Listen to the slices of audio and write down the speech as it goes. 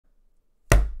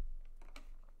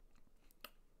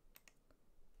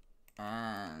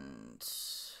And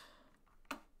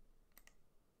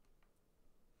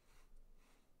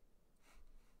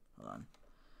hold on.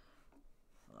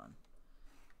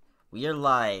 We are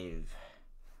live.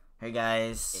 Hey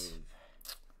guys.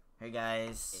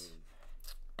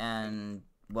 And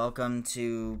welcome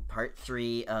to part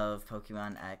 3 of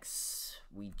Pokemon X.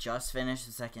 We just finished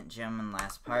the second gym and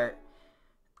last part.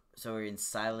 So we're in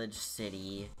Silage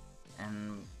City,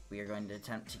 and we are going to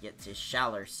attempt to get to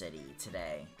Shaller City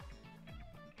today.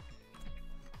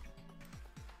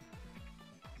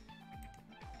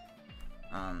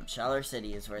 Shaller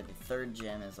City is where the third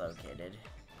gym is located.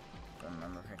 If I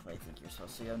remember correctly, I think you're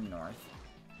supposed to go north.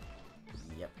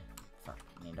 Yep. Fuck,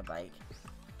 need a bike.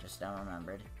 Just now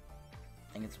remembered.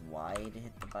 I think it's Y to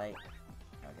hit the bike.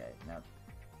 Okay, nope.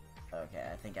 Okay,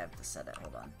 I think I have to set it.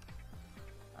 Hold on.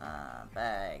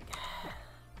 Bag.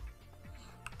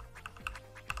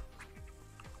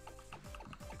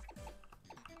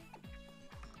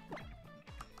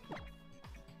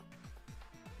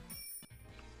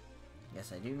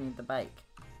 Yes, I do need the bike.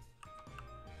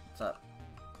 What's up?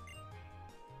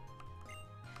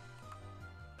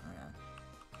 Okay.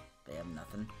 They have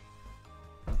nothing.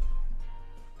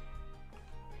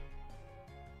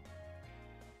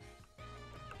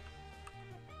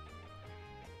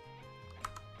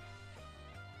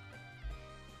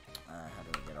 How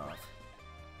do we get off?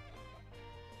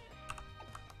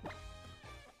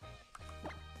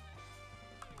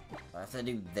 I have to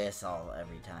do this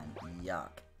every time. Yuck.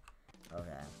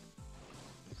 Okay.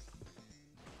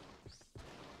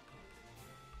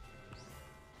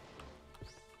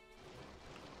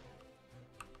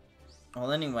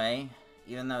 Well, anyway,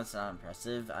 even though it's not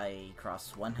impressive, I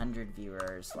crossed 100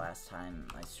 viewers last time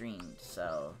I streamed,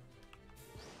 so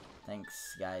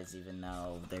thanks, guys, even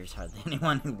though there's hardly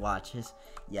anyone who watches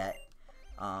yet.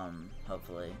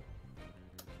 Hopefully.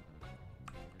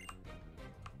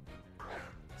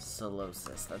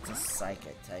 Solosis, that's a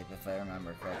psychic type, if I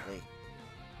remember correctly.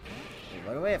 Wait,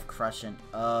 what do I have Crushing?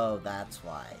 Oh, that's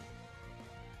why.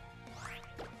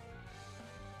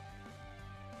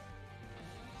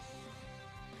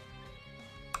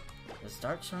 Was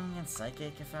Dark showing against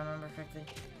Psychic, if I remember correctly?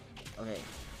 Okay,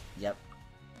 yep.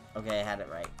 Okay, I had it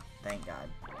right. Thank God.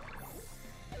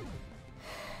 I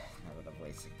would have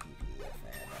wasted PP if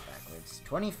I had that backwards.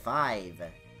 25!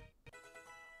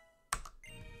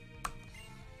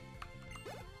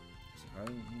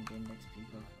 Probably gain XP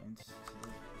points.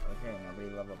 Okay, nobody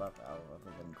leveled up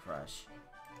other than Crush.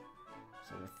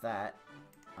 So with that,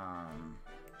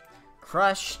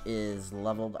 Crush is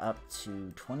leveled up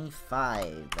to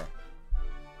 25.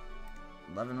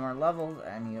 11 more levels,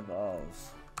 and he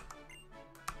evolves.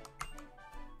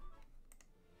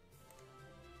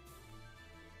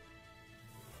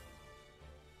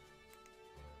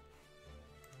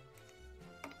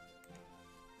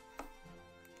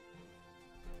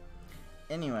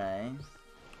 Anyway,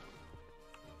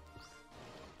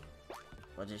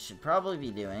 what it should probably be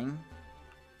doing,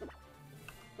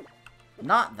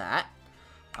 not that,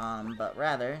 but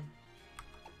rather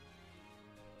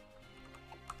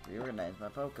reorganize my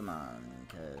Pokemon,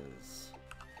 because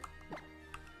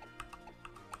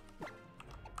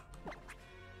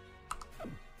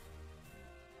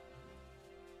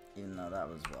even though that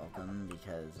was welcome,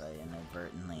 because I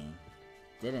inadvertently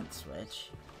didn't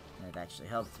switch, and it actually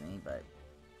helped me, but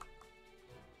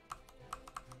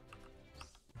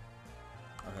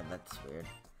okay, that's weird.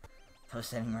 I was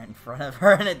standing right in front of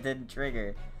her and it didn't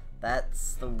trigger.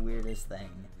 That's the weirdest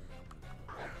thing.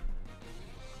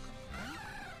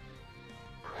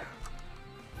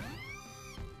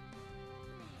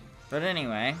 But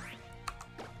anyway.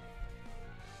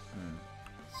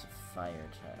 It's a fire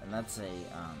type. And that's a,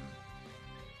 I'm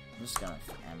just gonna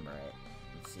Ember it.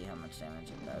 Let's see how much damage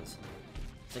it does.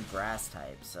 It's a grass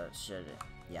type, so it should,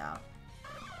 yeah.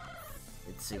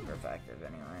 It's super effective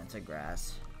anyway. It's a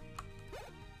grass.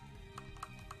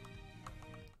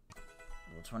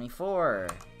 Level 24.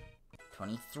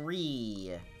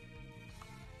 23.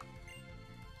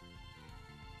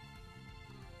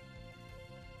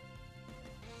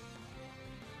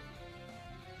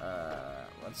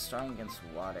 What's strong against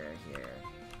water here?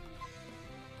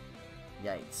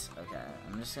 Yikes. Okay,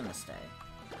 I'm just gonna stay.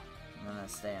 I'm gonna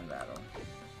stay in battle.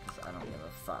 Because I don't give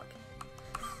a fuck.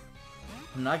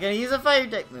 I'm not gonna use a fire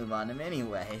type move on him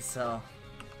anyway, so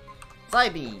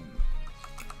Psybeam!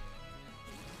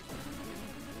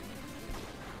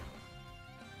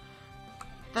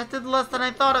 That did less than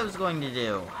I thought it was going to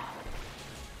do.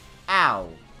 Ow.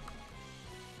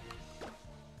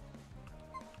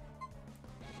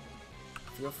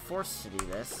 If you're forced to do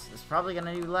this, it's probably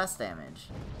gonna do less damage.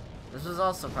 This was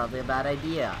also probably a bad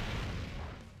idea.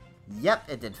 Yep,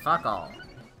 it did fuck all.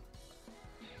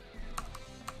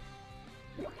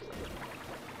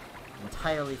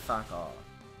 Entirely fuck all.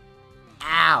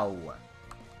 Ow!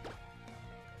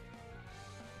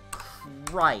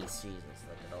 Christ, Jesus,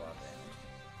 that did a lot of damage.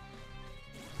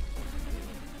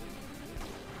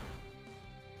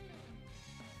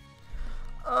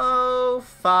 Oh,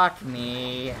 fuck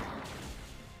me.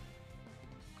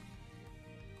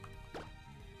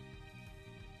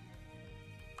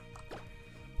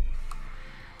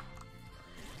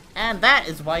 And that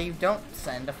is why you don't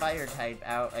send a fire type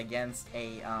out against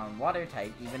a water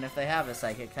type, even if they have a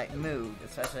psychic type move.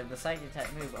 Especially if the psychic type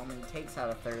move only takes out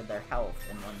a third of their health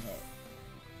in one hit.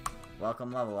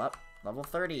 Welcome level up. Level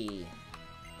 30.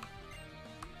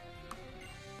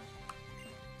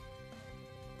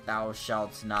 Thou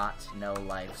shalt not know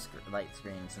light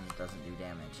screen since it doesn't do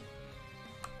damage.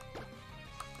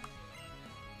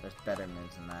 There's better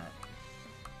moves than that.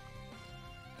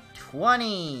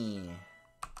 20!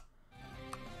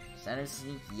 Shadow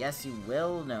Sneak, yes you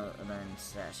will learn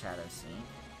Shadow Sneak.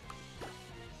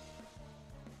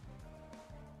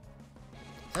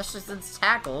 Especially since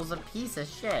Tackle's a piece of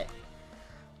shit.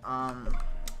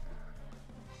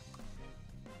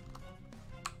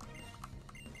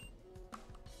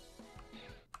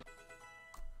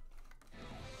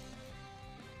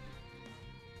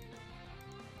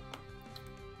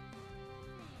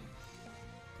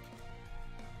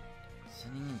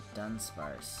 Sending in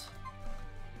Dunsparce.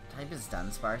 Type is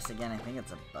Dunsparce again? I think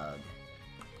it's a bug.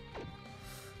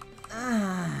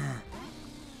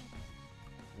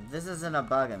 If this isn't a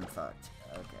bug, I'm fucked.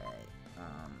 Okay.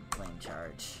 Flame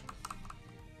charge.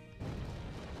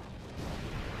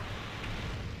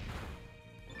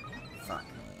 Fuck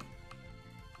me.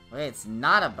 Wait, it's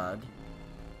not a bug.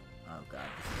 Oh god,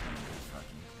 this is gonna be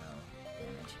fucking hell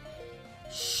damage.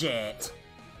 Shit!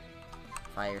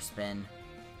 Fire spin.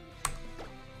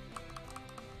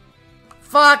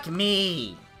 Fuck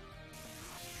me!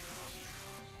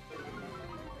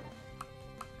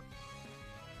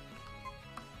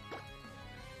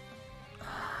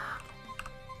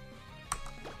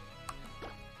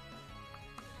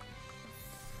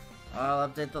 I'll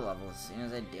update the level as soon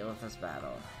as I deal with this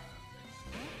battle.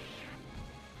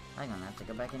 I'm gonna have to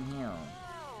go back and heal.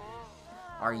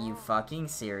 Are you fucking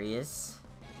serious?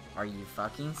 Are you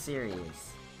fucking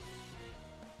serious?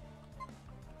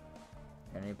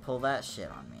 You're gonna pull that shit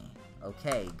on me.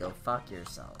 Okay, go fuck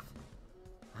yourself.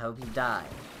 I hope you die.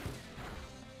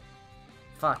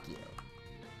 Fuck you.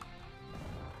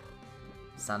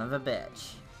 Son of a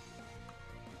bitch.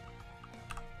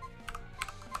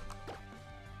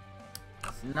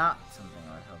 It's not something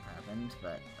I would hope happened,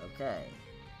 but okay.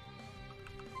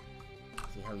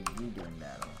 See how you do in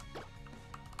battle.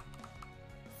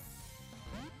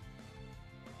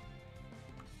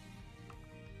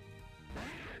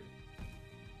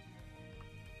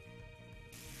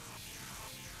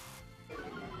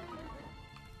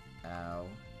 Ow.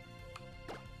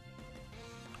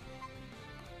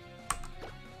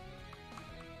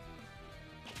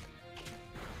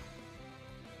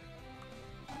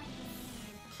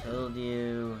 Killed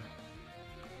you.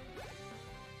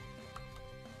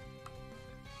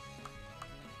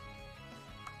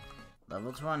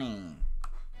 Level 20.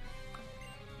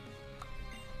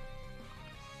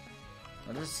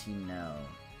 What does he know?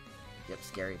 Yep,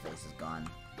 Scary Face is gone.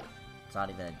 It's not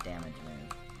even a damage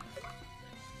move.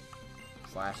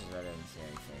 Slash is better than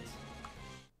Scary Face.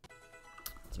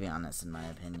 To be honest, in my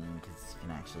opinion, because you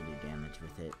can actually do damage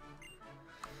with it.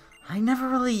 I never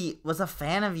really was a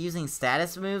fan of using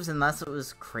status moves unless it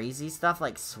was crazy stuff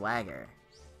like Swagger.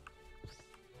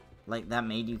 Like, that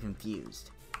made you confused.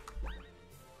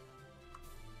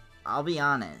 I'll be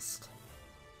honest.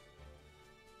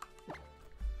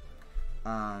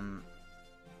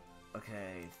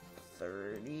 Okay,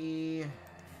 30...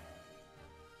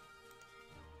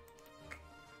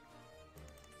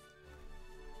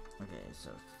 Okay, so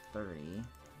 30.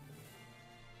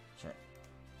 Check.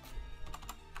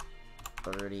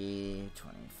 30,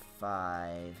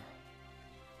 25,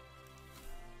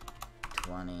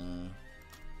 20,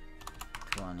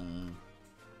 20.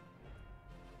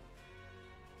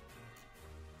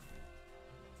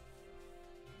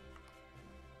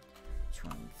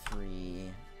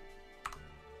 23,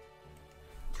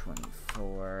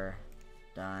 24,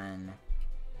 done.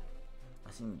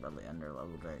 I seem really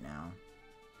under-leveled right now.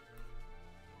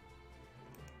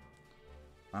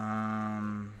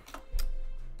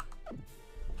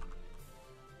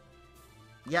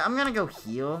 Yeah, I'm gonna go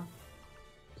heal.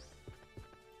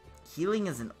 Healing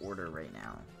is in order right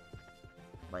now.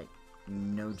 Like,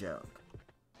 no joke.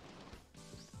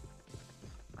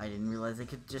 I didn't realize I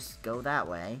could just go that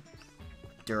way.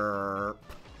 Derp.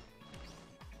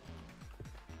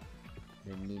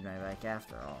 Didn't need my bike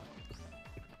after all.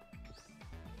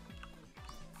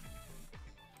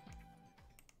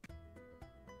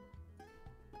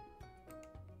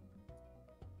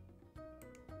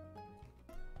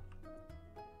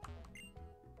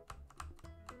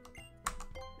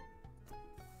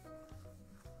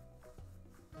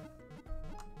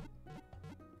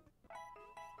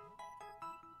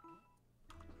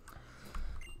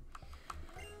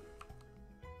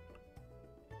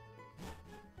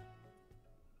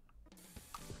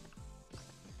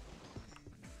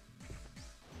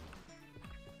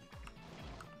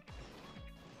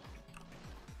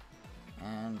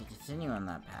 And to continue on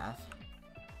that path,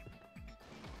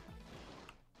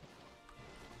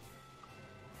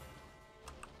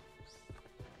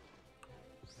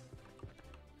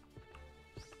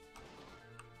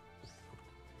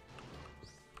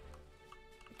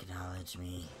 acknowledge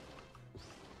me.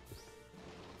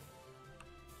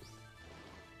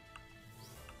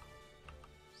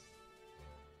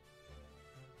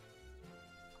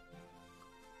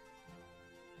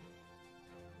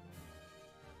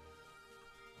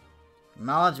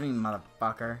 Acknowledge me,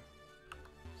 motherfucker.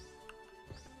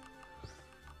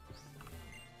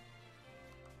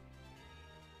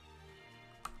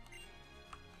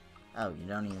 Oh, you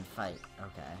don't even fight.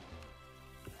 Okay.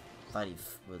 Thought he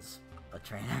was a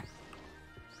trainer.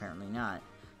 Apparently not.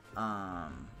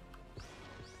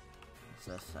 What's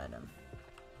this item?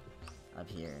 Up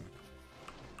here.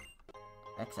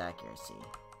 X accuracy.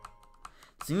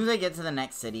 As soon as I get to the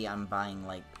next city, I'm buying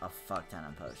like a fuck ton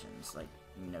of potions. Like,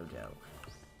 no joke.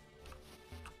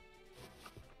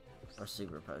 Or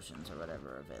super potions or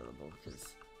whatever are available,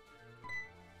 because...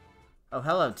 Oh,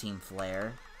 hello, Team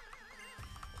Flare.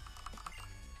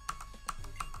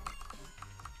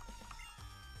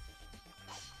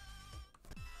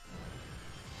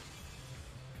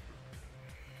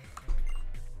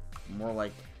 More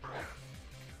like...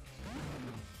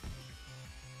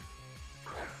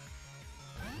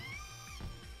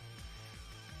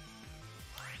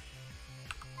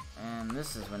 And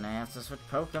this is when I have to switch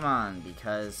Pokemon,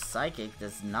 because Psychic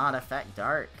does not affect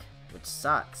Dark, which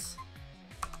sucks.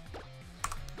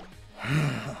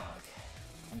 And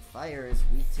Fire is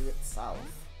weak to itself,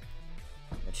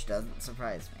 which doesn't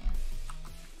surprise me.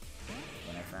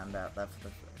 When I found out that for the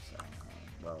first time.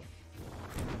 Well,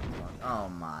 oh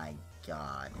my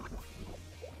god.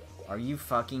 Are you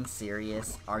fucking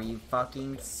serious? Are you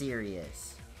fucking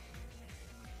serious?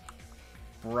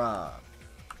 Bruh.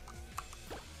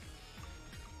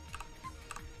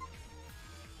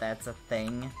 That's a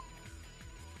thing?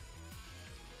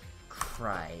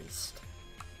 Christ.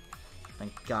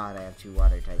 Thank God I have 2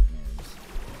 water-type moves.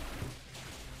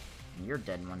 You're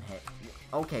dead in 1 hit.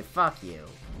 Okay, fuck you.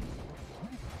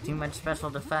 Too much special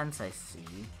defense, I see.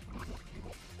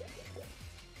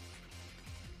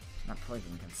 That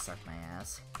poison can suck my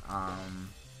ass. I'm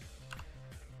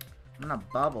gonna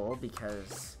bubble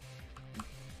because it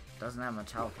doesn't have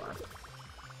much health left.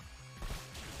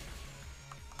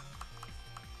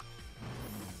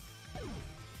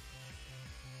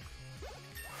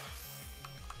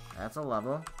 That's a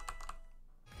level.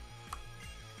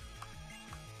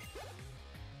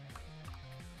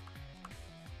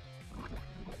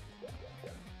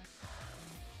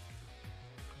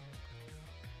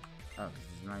 Oh,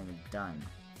 this is not even done.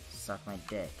 Suck my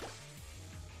dick.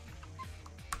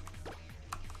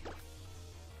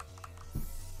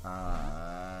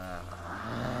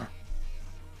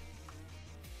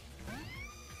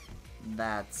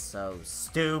 That's so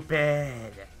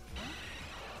stupid.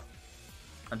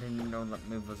 I didn't even know that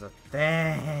move was a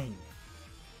thing.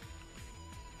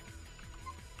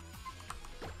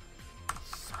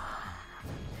 Son of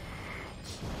a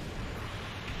bitch.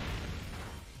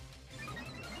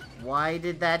 Why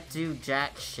did that do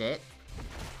jack shit?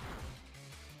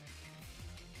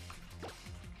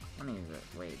 What is it?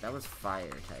 Wait, that was fire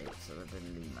type, so that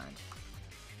didn't do much.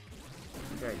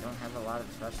 Maybe I don't have a lot of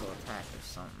special attack or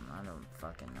something. I don't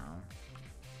fucking know.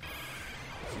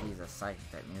 Should use a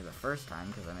psychic type move the first time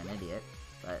because I'm an idiot.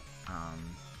 But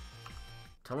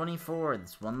 24.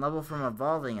 That's 1 level from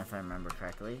evolving, if I remember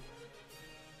correctly.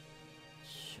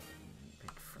 Shit,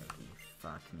 big Froakie.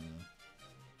 Fuck me.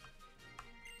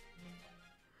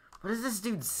 What is this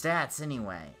dude's stats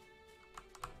anyway?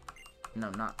 No,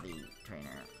 not the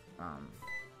trainer.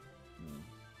 Me.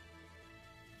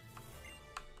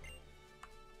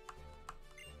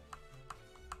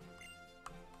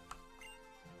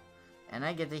 And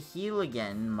I get to heal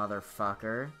again,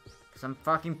 motherfucker. Because I'm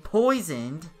fucking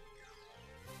poisoned.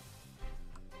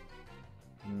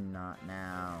 Not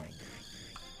now.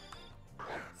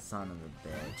 Son of a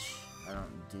bitch. I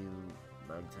don't do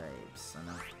bug types. Son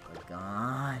of a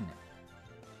gun.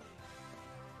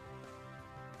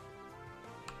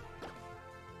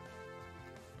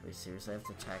 Do we seriously have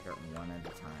to attack it one at a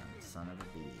time? Son of a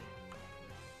bee.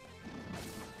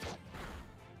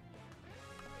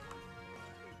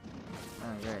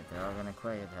 Oh great, they're all gonna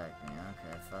quick attack me.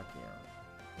 Okay, fuck you.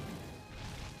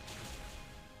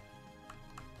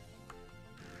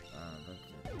 That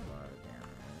did a lot of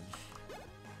damage.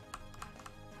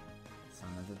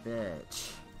 Son of a bitch.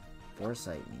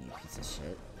 Foresight me, you piece of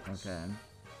shit. Okay.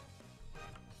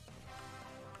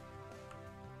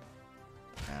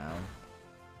 Ow.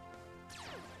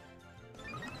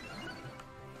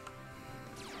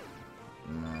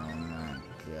 Oh my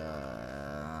god.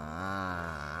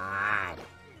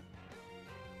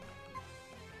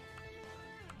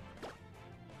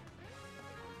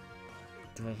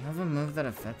 Do I have a move that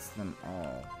affects them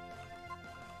all?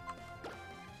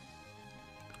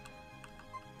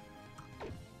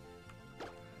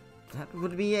 That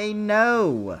would be a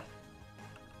no!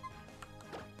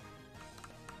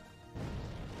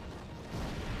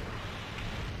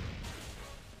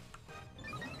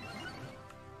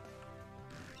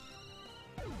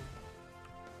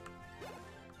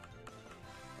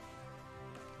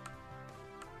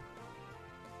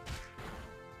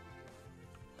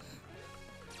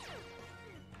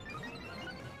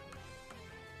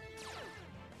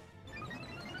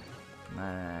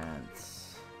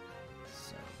 That's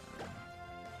so bad.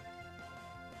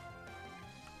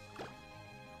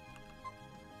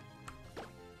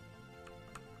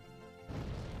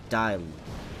 Die.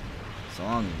 So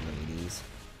long, ladies.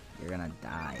 You're gonna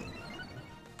die.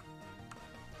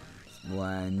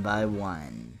 One by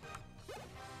one.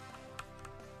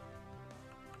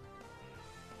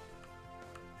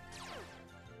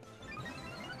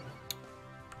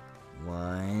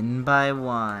 One by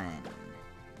one.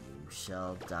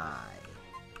 Shall die.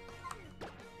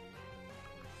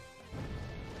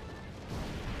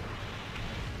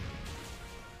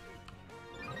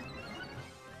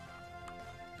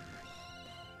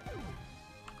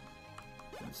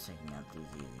 I'm just taking out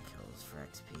these easy kills for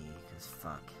XP, because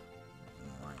fuck.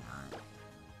 Why not?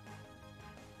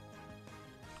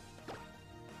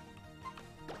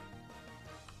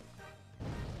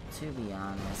 To be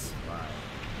honest, why?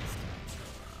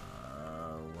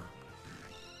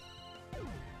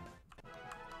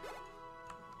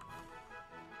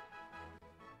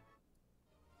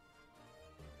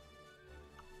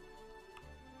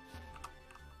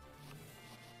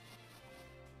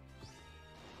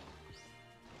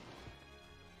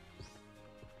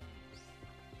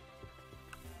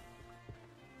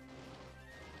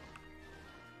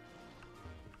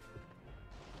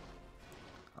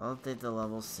 I'll update the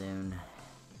level soon.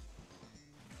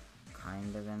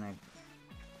 Kind of in a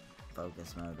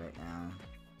focus mode right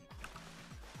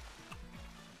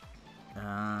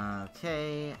now.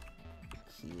 Okay.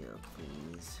 Heal,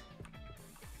 please.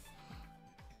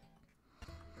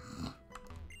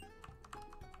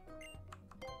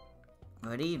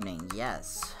 Good evening,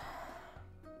 yes.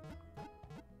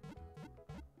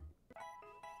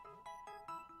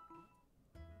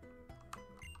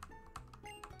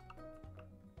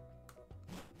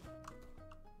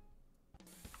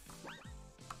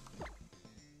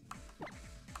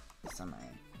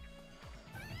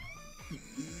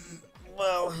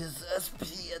 Well, his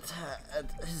SP attack,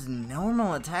 his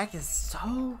normal attack is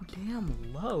so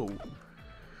damn low.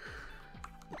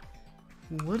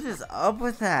 What is up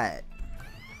with that?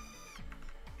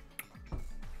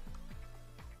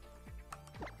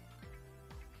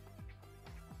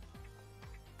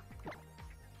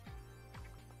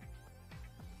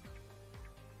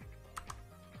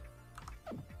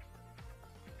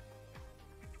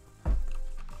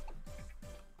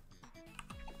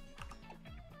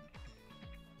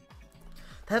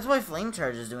 That's why Flame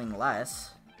Charge is doing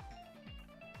less.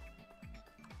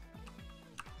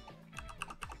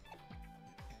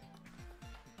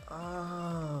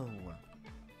 Oh.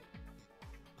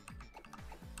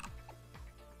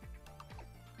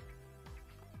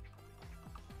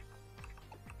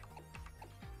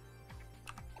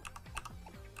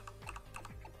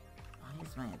 Why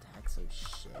is my attack so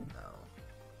shit though?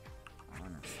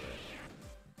 Honestly.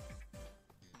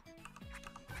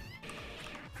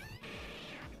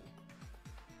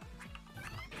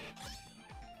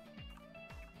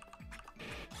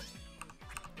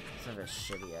 Have a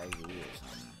shitty ID or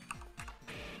something.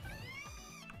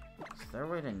 Is there a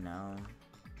way to know?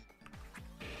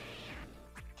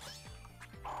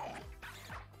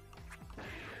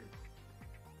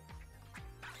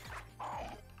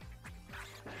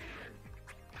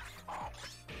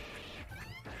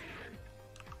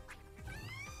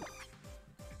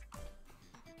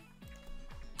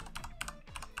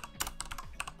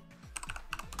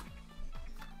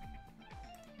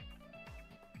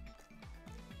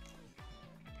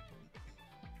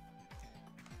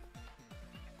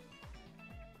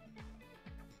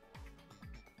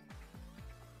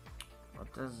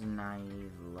 does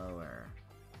naive lower?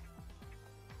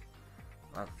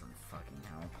 That doesn't fucking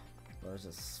help. Lowers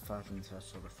this fucking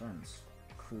special defense.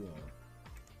 Cool.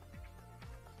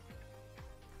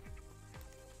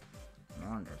 No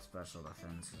wonder special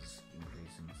defense is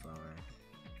increasing slower.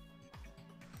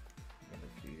 Yeah, the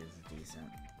food is decent.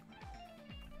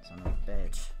 Son of a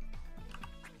bitch.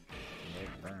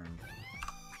 Get burned.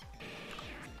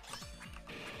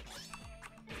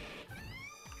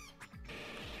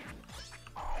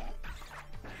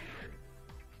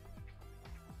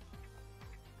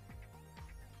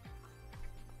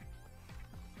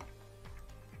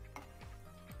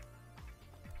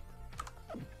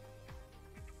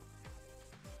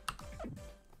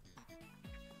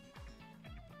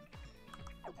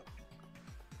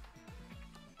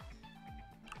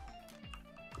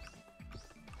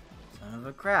 Son of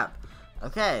a crap.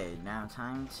 Okay, now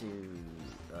time to,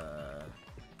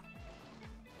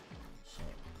 shit.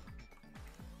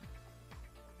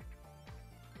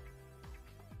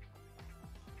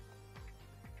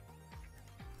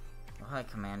 Oh, hi,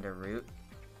 Commander Root.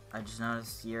 I just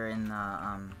noticed you're in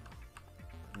the,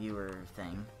 viewer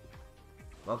thing.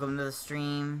 Welcome to the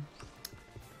stream.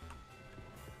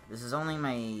 This is only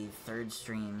my 3rd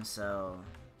stream, so...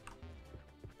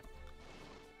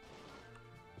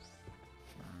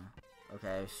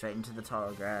 okay, straight into the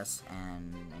tall grass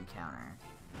and encounter.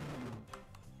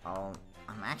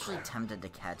 I'm actually tempted to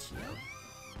catch you.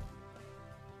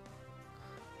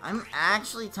 I'm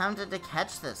actually tempted to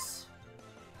catch this.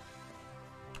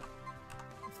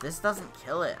 If this doesn't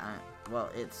kill it, well,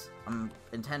 I'm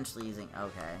intentionally using,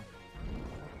 okay.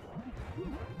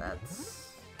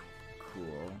 That's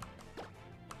cool.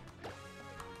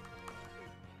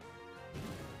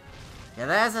 Yeah,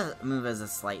 that has a move as a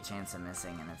slight chance of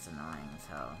missing, and it's annoying as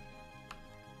hell.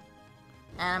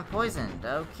 And I'm poisoned.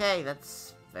 Okay,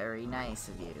 that's very nice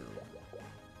of you.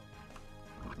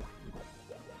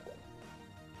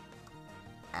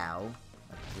 Ow.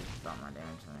 That did a lot more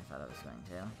damage than I thought it was going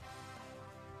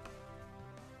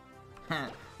to.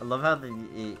 I love how the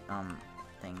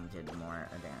thing did more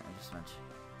damage. Just much.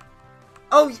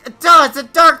 Oh, duh! It's a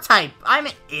dark type. I'm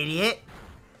an idiot.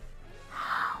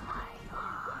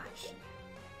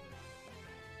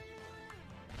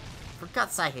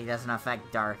 Forgot Psychic doesn't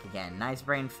affect Dark again. Nice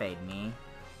brain fade, me.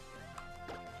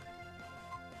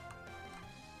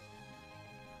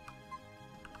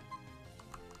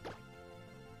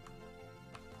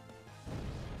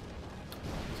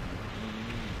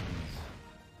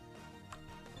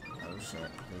 Oh shit.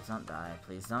 Please don't die.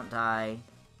 Please don't die.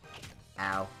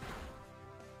 Ow.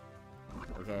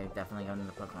 Okay, definitely going to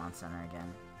the Pokemon Center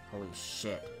again. Holy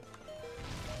shit.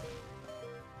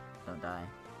 Don't die.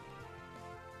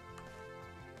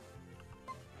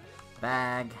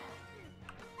 Bag.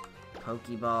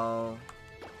 Pokeball.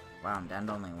 Wow, I'm down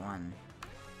to only 1.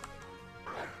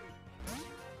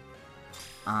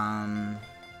 I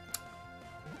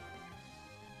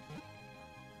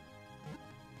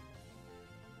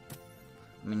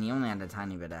mean, he only had a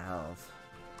tiny bit of health.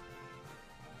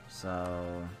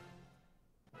 So...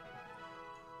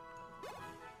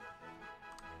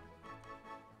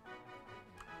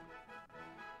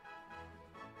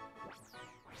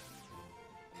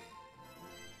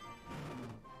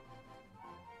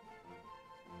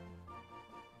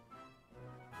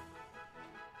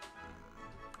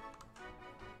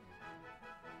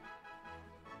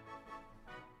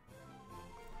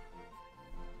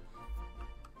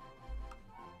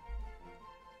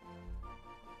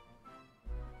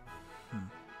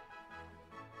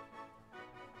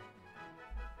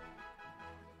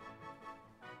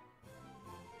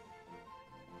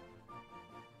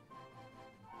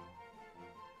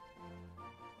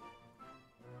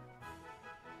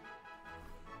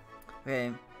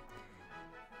 Okay.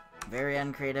 Very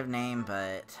uncreative name,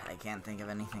 but I can't think of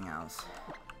anything else.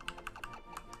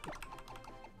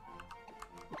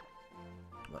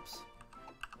 Whoops.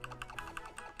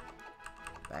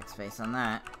 Backspace on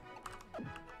that.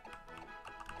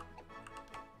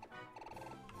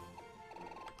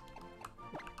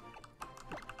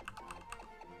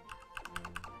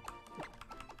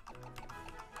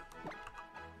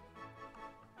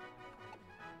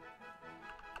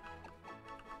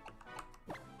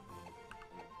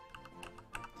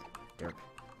 Derp.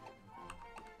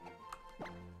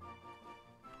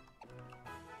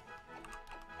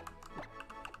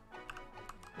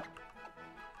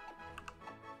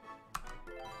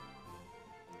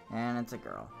 And it's a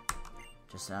girl.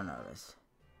 Just so notice.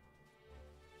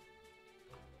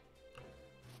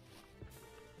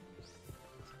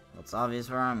 Well, it's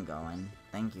obvious where I'm going.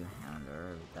 Thank you,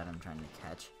 Hounder, that I'm trying to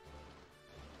catch.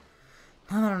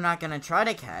 I'm not gonna try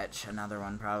to catch another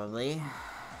one, probably.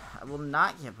 I will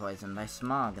not get poisoned by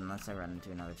smog unless I run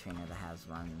into another trainer that has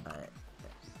one, but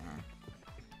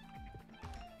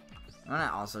I'm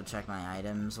gonna also check my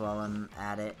items while I'm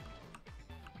at it.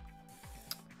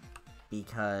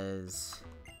 Because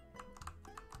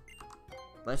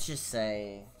let's just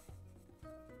say,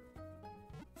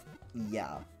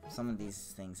 yeah, some of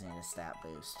these things need a stat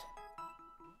boost.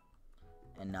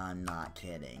 And I'm not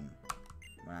kidding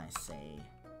when I say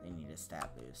they need a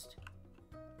stat boost.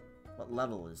 What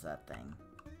level is that thing?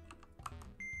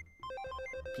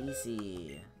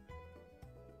 PC.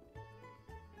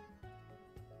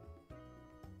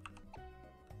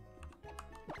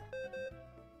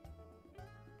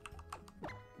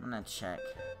 I'm gonna check.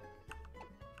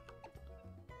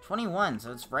 21,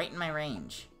 so it's right in my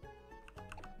range.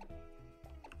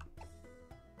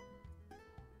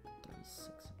 36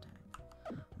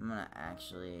 attack. I'm gonna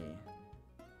actually...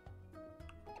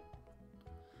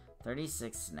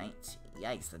 36, 19.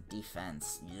 Yikes, the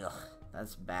defense. Ugh,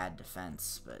 that's bad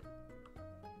defense, but...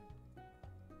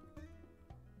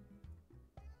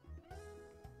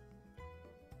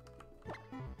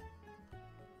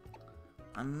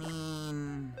 I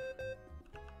mean...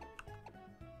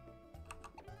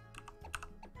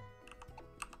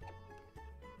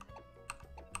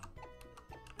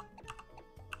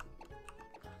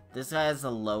 This guy has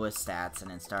the lowest stats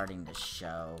and it's starting to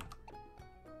show.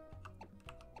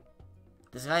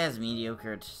 This guy has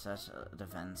mediocre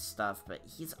defense stuff, but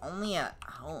he's only at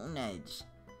Hone Edge.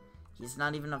 He's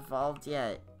not even evolved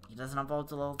yet. He doesn't evolve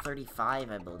to level 35,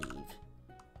 I believe.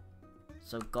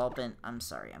 So Gulpin, I'm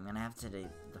sorry, I'm gonna have to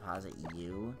deposit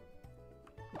you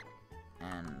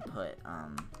and put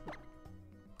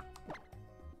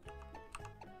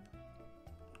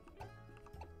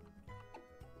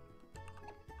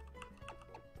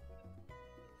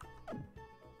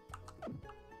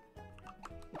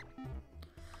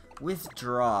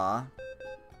withdraw.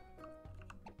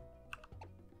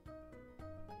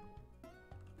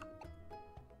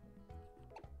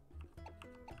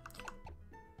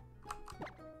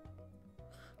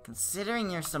 Considering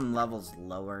you're some levels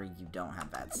lower, you don't have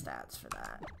bad stats for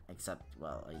that. Except,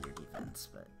 well, your defense,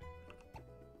 but...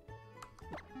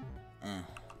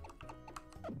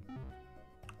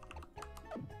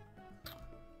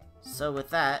 So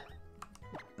with that,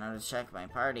 now to check my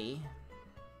party...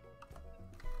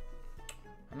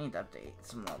 I need to update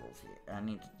some levels here. I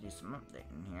need to do some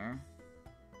updating here.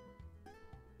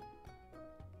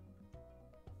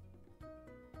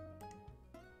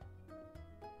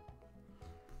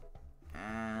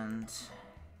 And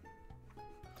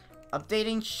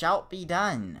updating shall be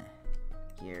done.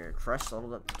 Here, Crush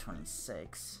leveled up to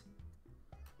 26.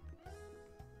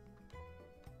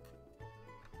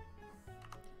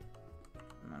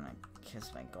 I'm gonna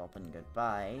kiss my Gulpin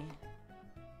goodbye.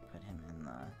 Put him in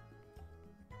the...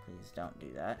 Please don't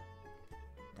do that.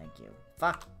 Thank you.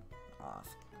 Fuck off.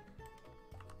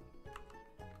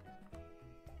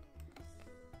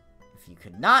 If you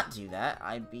could not do that,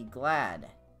 I'd be glad.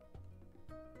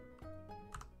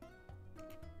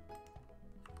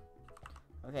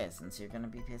 Okay, since you're gonna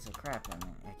be a piece of crap,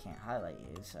 I can't highlight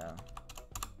you, so...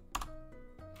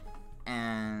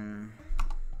 And...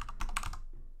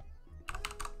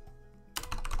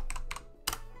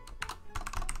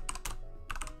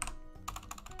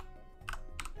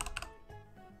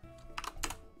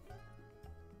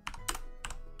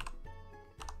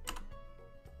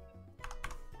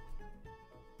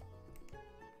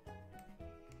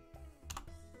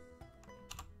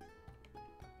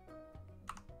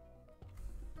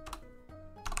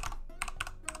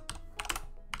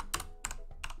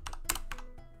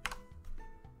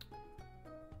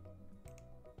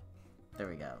 There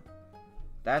we go.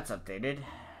 That's updated.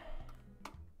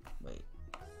 Wait.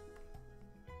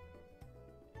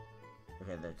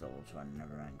 Okay, there's the old one.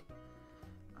 Never mind.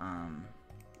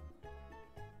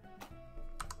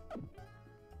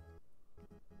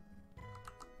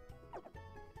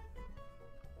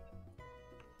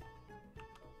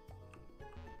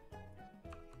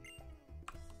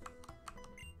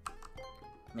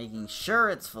 Making sure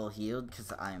it's full healed,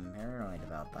 because I'm paranoid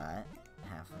about that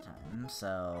half the time,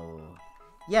 so...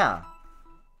 Yeah.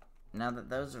 Now that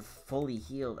those are fully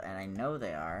healed, and I know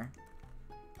they are...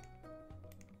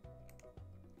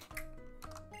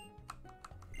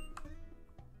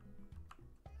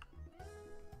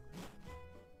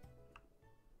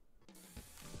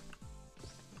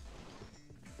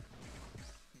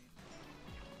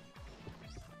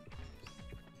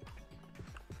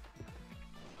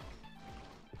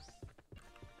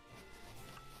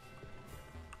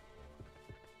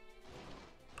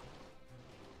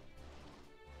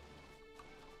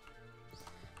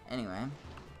 Anyway.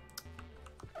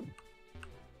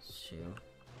 Shoe.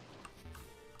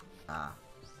 Ah.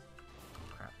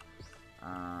 Crap.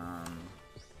 I'm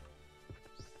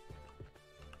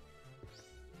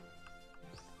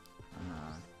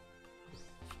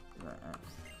gonna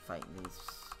fight these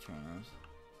trainers.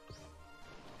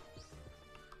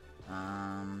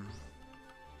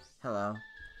 Hello.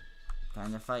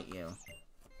 Time to fight you.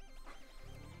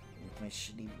 With my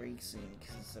shitty bracing,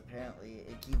 because apparently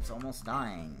it keeps almost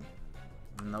dying.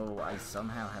 Even though I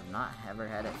somehow have not ever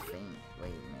had it faint.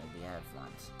 Wait, maybe I have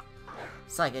once.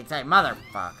 Psychic type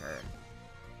motherfucker!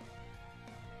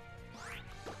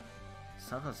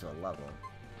 So close to a level.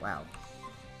 Wow.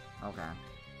 Okay.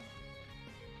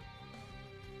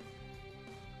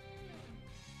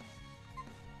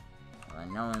 Well, I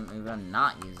know a move I'm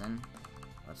not using.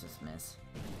 Let's just miss.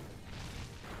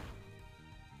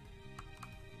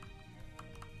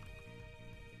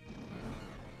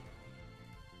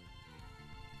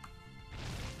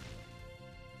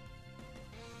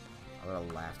 I would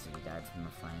have laughed if he died from the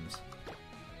flames.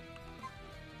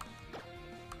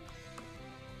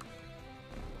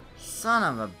 Son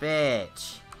of a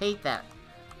bitch! Hate that.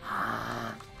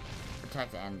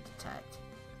 Protect and detect.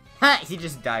 Ha! He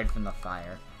just died from the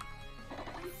fire.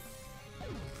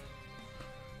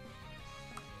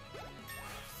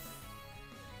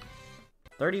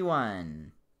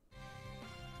 $31.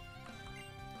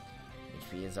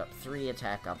 HP is up 3,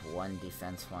 attack up 1,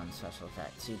 defense 1, special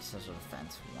attack 2, special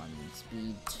defense 1,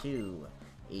 speed 2,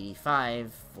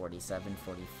 85, 47,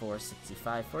 44,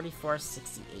 65, 44,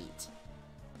 68.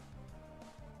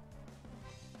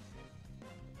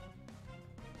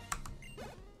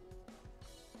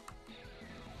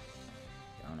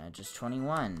 Going at just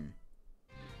 21.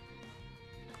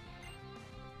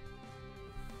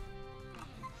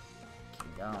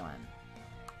 Keep going.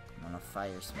 I'm gonna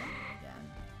fire spin again.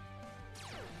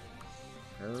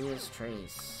 Earliest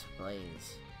trace,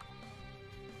 blaze.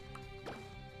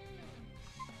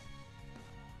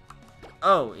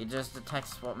 Oh, it just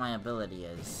detects what my ability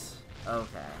is.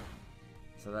 Okay.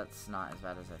 So that's not as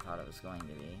bad as I thought it was going to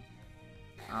be.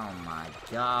 Oh my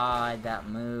god, that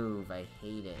move. I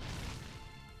hate it.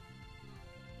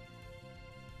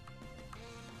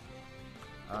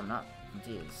 Oh, I'm not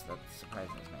confused. That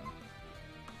surprises me.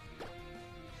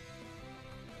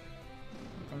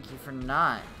 Thank you for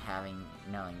not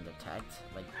knowing detect,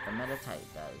 like the meta type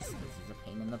does, because he's a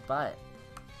pain in the butt.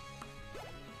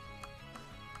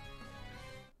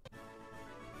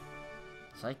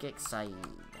 Psychic Saeed.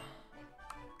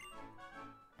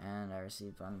 And I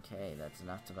received 1k. That's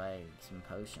enough to buy some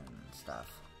potion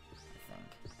stuff, I think.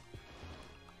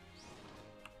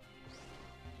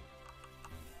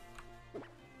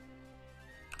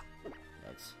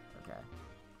 Yikes. Okay.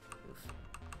 Oof.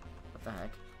 What the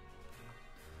heck?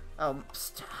 Oh,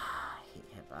 psst. I hate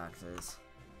hitboxes.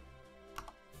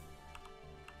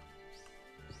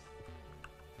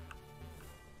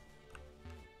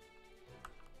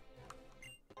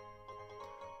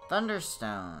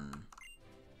 Thunderstone.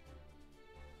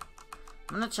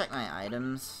 I'm gonna check my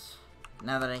items,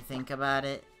 now that I think about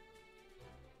it.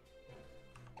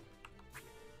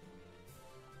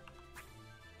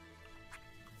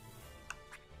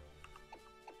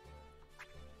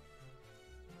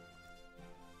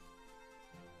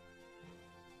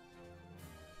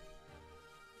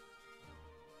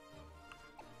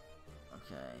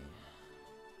 Okay.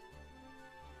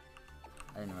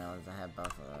 I didn't realize I had both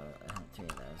of those. I had 3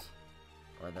 of those.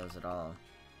 Or those at all.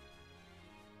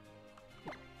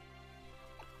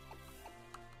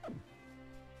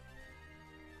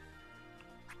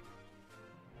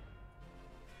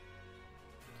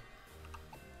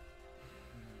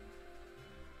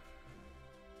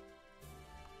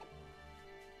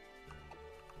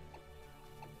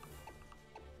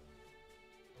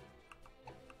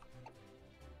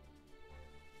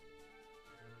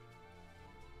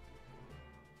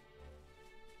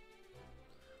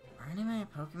 Are any of my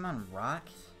Pokemon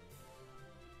rocks?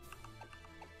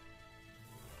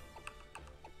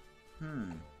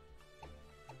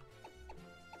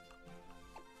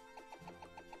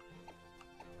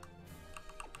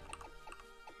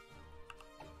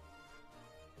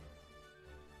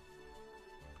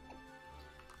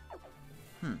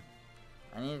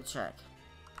 I need to check.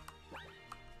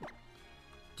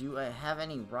 Do I have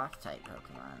any rock type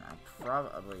Pokemon? I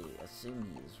probably assume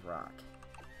he's rock.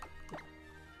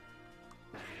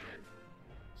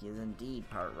 He is indeed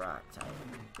part rock type.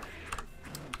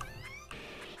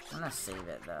 I'm gonna save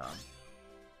it though.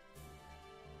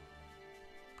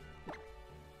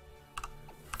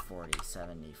 40,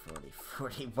 70, 40,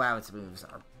 40. Wow, its moves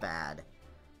are bad.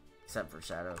 Except for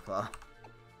Shadow Claw.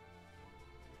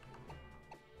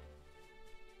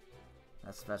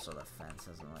 That special defense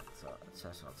doesn't look so.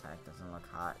 Special attack doesn't look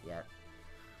hot yet.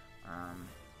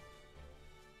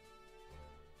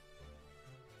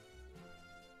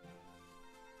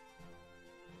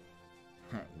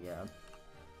 Yeah.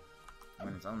 I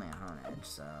mean, it's only a Hone Edge,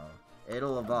 so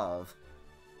it'll evolve.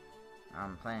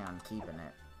 I'm planning on keeping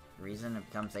it. Reason it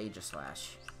becomes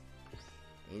Aegislash.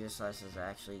 Aegislash is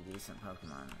actually a decent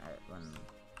Pokemon when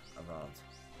evolved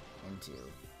into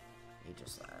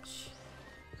Aegislash.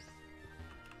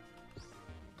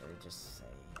 Did I just say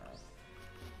that?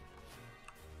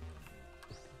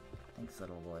 Thanks,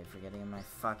 little boy, for getting in my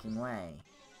fucking way.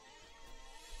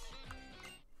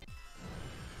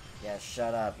 Yeah,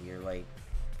 shut up. You're like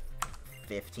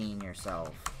 15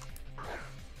 yourself.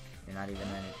 You're not even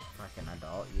a fucking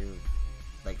adult. You're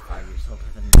like 5 years older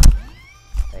than me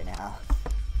right now.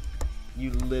 You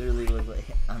literally look like,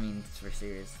 I mean, for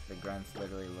serious, the grunts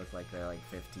literally look like they're like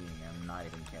 15. I'm not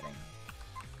even kidding.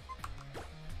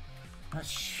 Not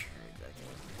sure.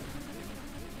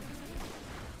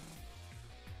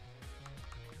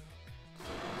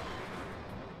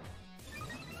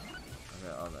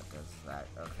 Okay, all that does is that.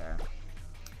 Okay.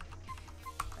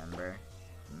 Ember.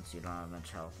 Since you don't have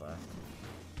much health left.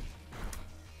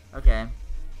 Okay.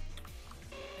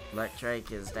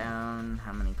 Electrike is down.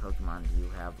 How many Pokemon do you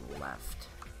have left?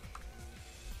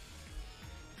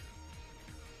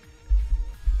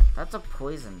 That's a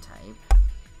poison type.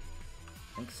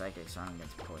 I think Psychic's strong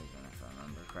against poison, if I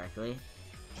remember correctly.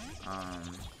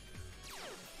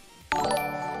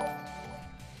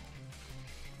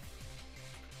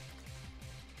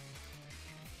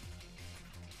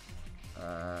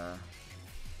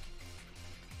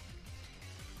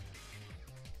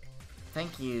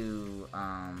 Thank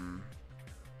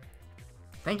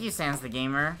you, Sans the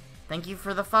Gamer. Thank you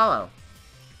for the follow.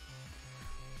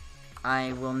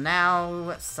 I will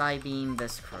now Psybeam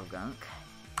this Krogunk.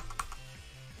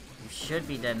 You should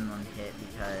be dead in one hit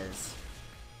because...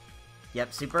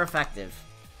 Yep, super effective.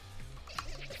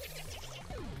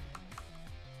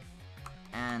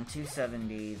 And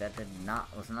 270, that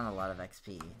was not a lot of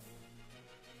XP.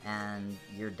 And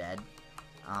you're dead.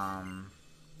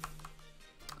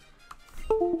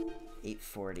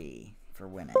 840 for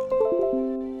winning.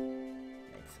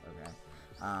 Thanks, okay.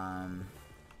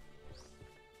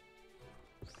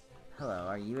 Hello,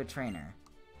 are you a trainer?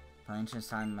 Palacian's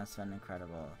time must have been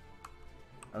incredible.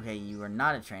 Okay, you are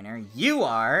not a trainer. You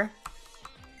are!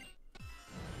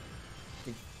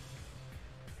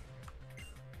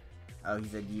 Oh, he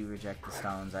said you reject the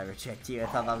stones, I reject you. I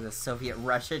thought that was a Soviet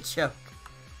Russia joke.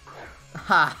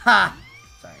 Ha ha!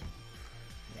 Sorry.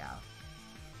 Yeah.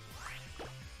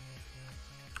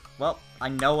 Well, I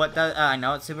know what I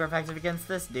know it's super effective against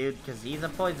this dude, because he's a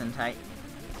poison type.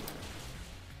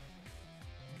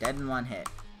 Dead in one hit.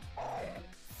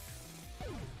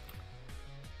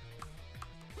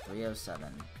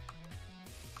 307.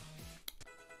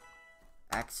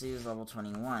 Axu's level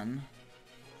 21.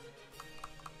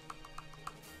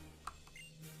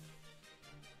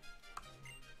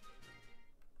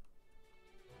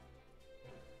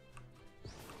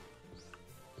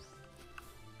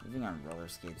 Moving on roller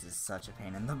skates is such a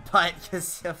pain in the butt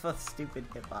because of those stupid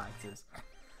hitboxes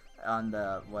on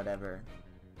the whatever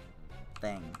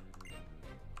thing.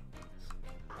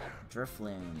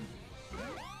 Drifloon.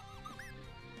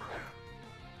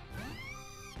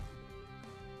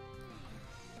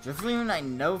 Drifloon I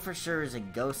know for sure is a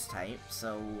ghost type,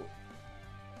 so...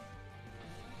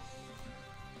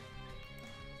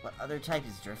 What other type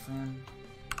is Drifloon?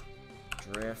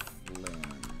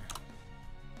 Drifloon.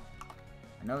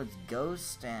 I know it's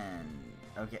ghost and...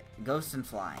 Okay, ghost and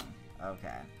flying.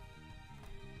 Okay.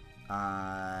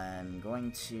 I'm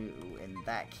going to, in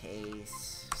that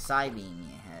case, Psybeam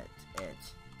hit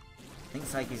it. I think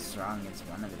Psyche's strong against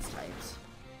one of its types.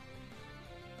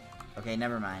 Okay,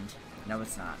 never mind. No,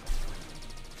 it's not.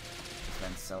 It's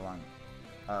been so long.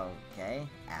 Okay.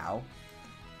 Ow.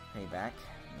 Payback.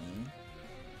 Me.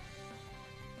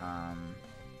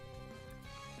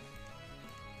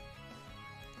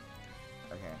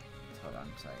 Okay. Hold on.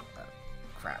 Sorry. Oh,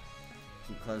 crap.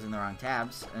 Keep closing the wrong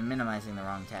tabs and minimizing the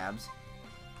wrong tabs.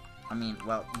 I mean,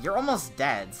 well, you're almost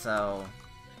dead, so...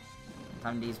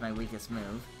 Time to use my weakest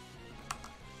move.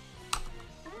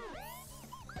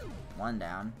 One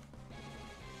down.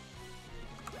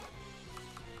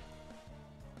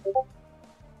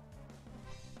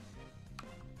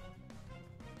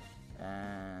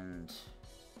 And...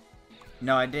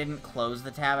 No, I didn't close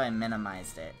the tab, I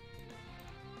minimized it.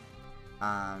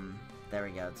 There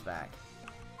we go, it's back.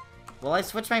 Will I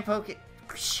switch my Poke...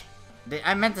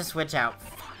 I meant to switch out.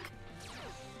 Fuck.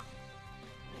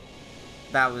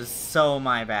 That was so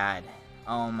my bad.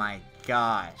 Oh my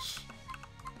gosh.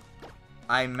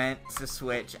 I meant to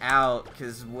switch out,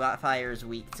 because fire is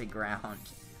weak to ground.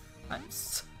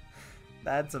 That's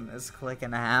a misclick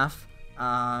and a half.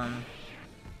 Wow,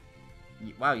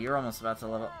 you're almost about to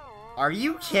level... Are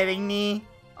you kidding me?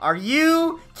 Are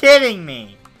you kidding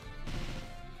me?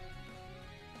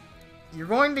 You're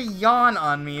going to yawn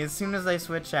on me as soon as I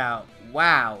switch out.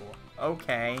 Wow.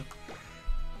 Okay.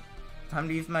 Time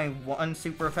to use my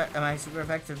super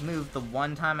effective move the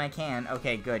one time I can.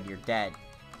 Okay, good. You're dead.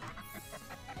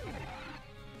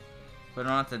 We don't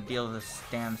have to deal with this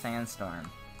damn sandstorm.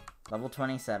 Level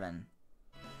 27.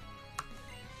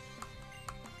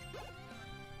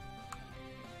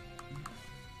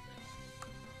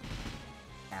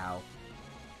 Ow.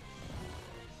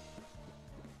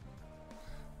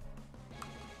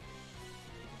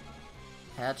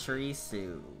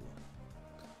 Pachirisu.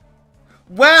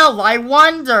 Well, I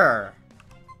wonder!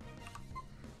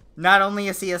 Not only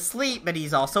is he asleep, but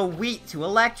he's also weak to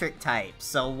electric types.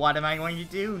 So what am I going to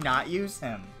do? Not use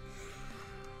him.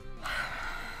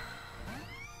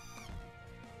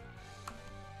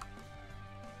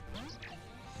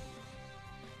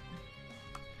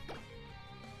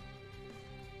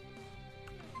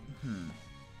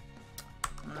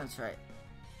 That's right.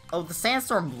 Oh, the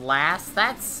sandstorm lasts?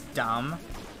 That's dumb.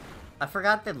 I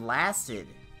forgot that lasted.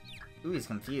 Ooh, he's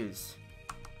confused.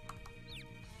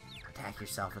 Attack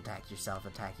yourself, attack yourself,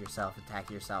 attack yourself, attack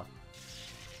yourself.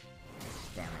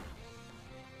 Damn it.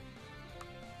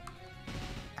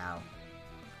 Ow.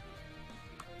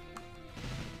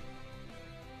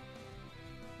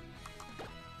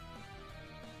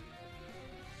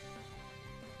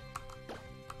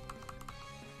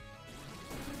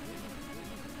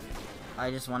 I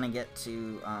just want to get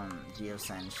to,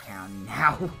 Geosenge Town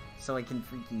now, so I can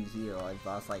freaking heal. I've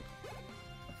lost, like,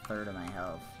 a third of my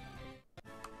health.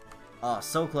 Oh,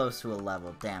 so close to a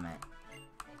level, damn it.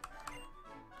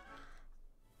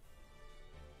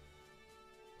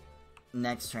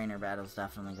 Next trainer battle's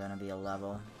definitely gonna be a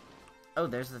level. Oh,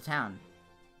 there's the town.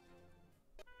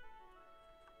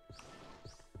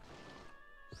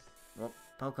 Well,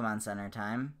 Pokemon Center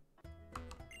time.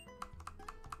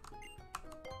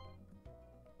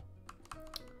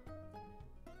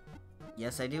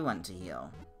 Yes, I do want to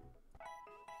heal.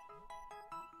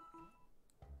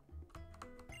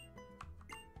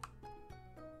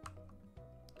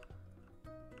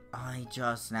 I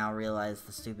just now realized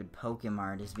the stupid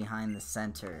Pokemart is behind the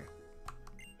center.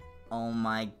 Oh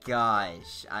my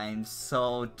gosh, I'm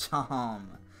so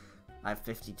dumb. I have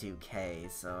 52k,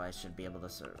 so I should be able to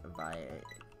survive.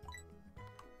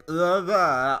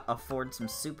 Afford some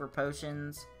super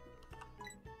potions.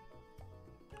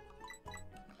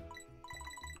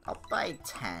 I'll buy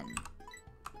 10.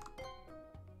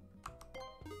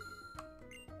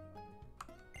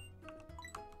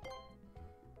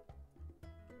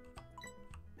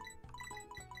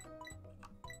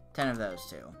 Ten of those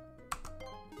too.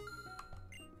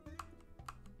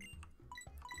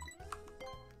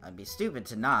 I'd be stupid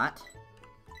to not.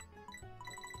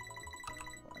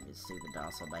 Well, I'd be stupid to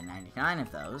also buy 99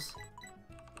 of those.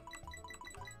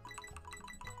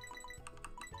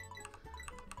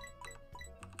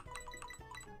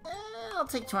 I'll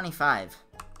take 25.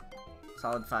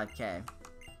 Solid 5k.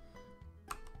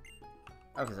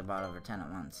 Oh, because I bought over 10 at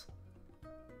once.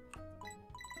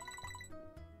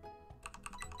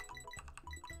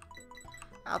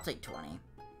 I'll take 20.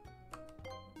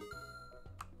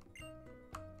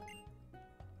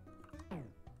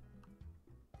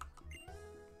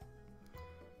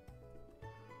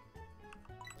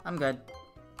 I'm good.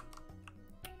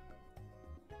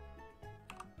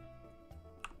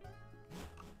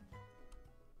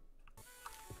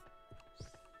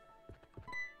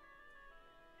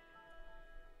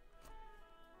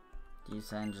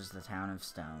 Geosenge is the town of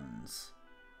stones.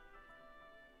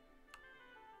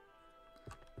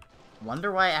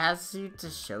 Wonder why it asks you to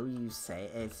show you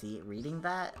see reading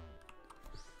that?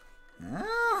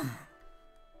 Ah.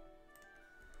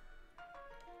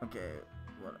 Okay,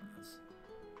 what else?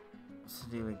 What's to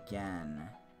do again?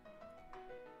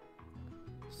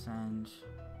 Send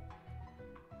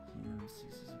guys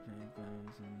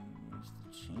and use the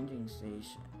changing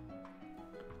station.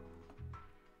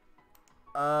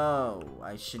 Oh,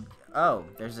 I should. Oh,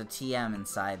 there's a TM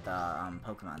inside the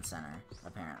Pokemon Center,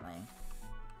 apparently.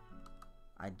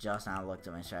 I just now looked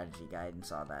at my strategy guide and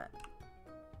saw that.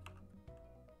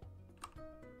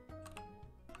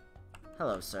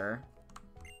 Hello, sir.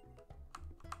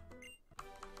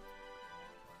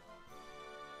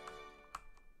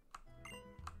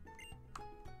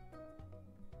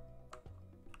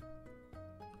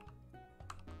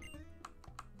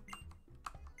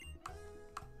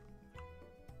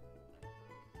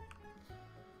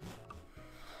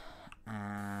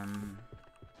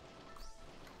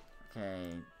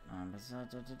 Okay.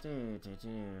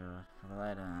 Purple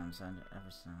items under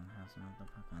Everstone House of the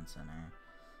Pokemon Center.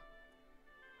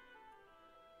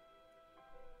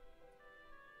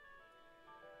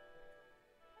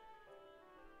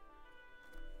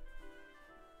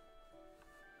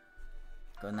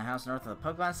 Go in the house north of the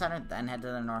Pokemon Center, then head to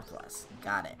the northwest.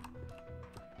 Got it.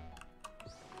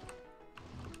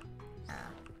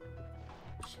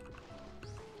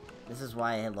 This is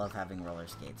why I love having roller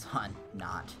skates on.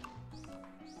 Not.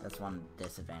 That's one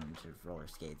disadvantage of roller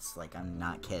skates. Like, I'm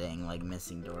not kidding. Like,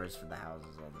 missing doors for the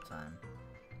houses all the time.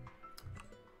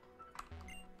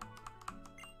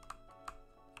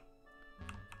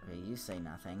 Okay, you say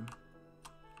nothing.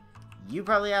 You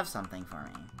probably have something for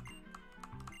me.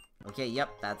 Okay, yep,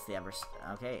 that's the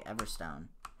Everstone. Okay, Everstone.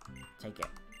 Take it.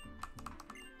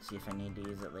 See if I need to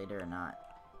use it later or not.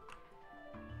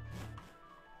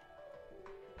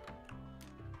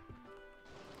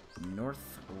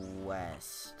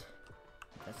 Northwest.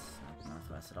 That's not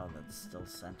northwest at all, that's still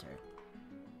center.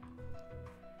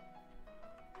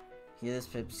 Hear this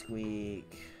pipsqueak.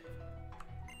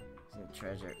 Is it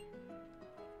treasure?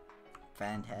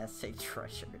 Fantastic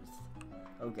treasures.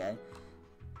 Okay.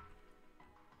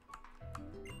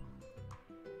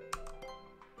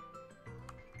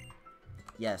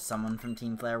 Yes, someone from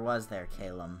Team Flare was there,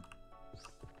 Calum.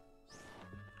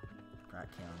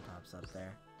 Brought Calum pops up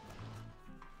there.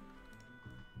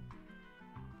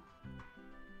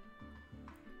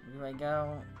 Where do I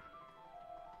go?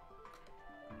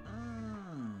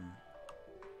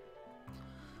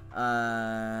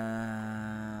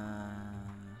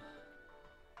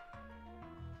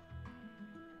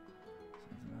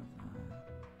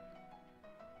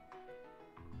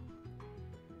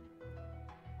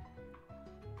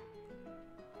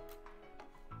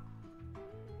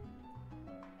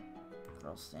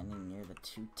 Girl standing near the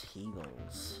two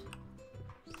tables.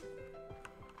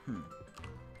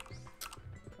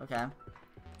 Okay.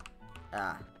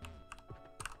 Ah.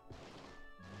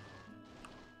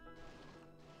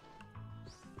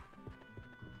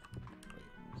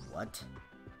 Wait, what?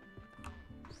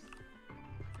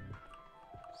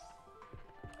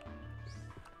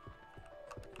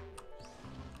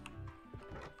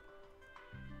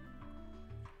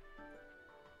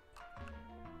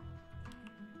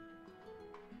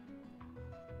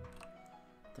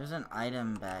 There's an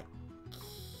item back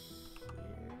here.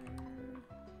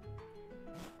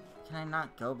 Can I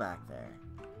not go back there?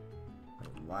 Wait,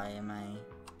 why am I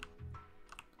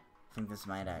think this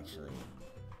might actually...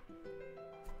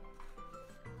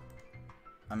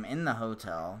 I'm in the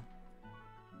hotel.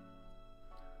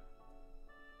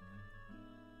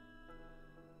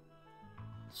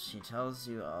 She tells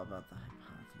you all about the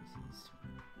hypotheses.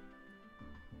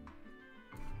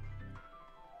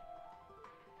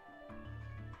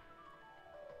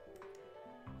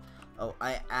 Oh,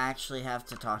 I actually have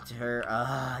to talk to her.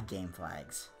 Game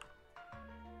flags.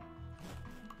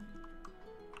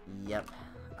 Yep,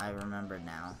 I remember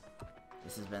now.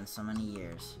 This has been so many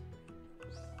years.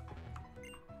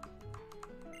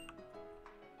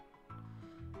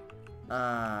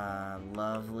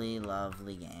 Lovely,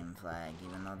 lovely game flag,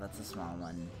 even though that's a small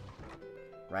one.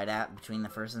 Right at between the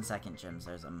first and second gyms,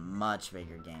 there's a much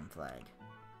bigger game flag.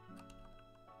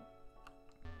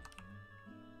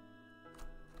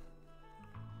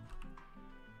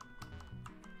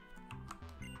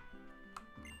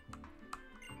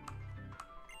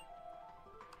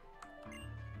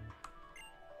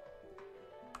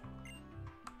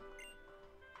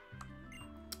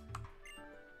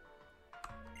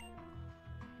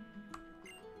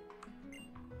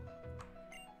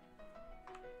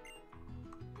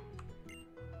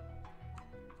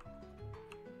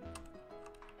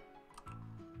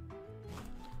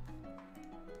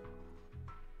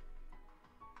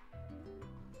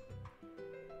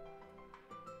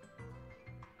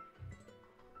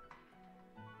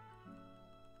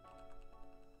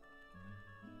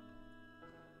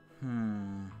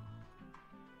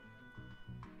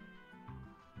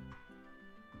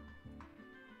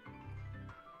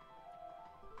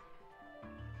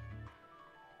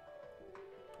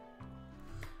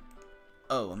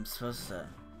 Oh, I'm supposed to...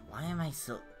 Why am I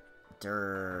so...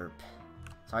 Derp.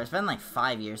 Sorry, it's been like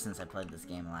 5 years since I played this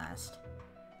game last.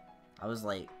 I was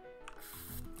like...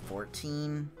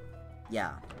 14?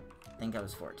 Yeah. I think I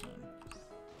was 14.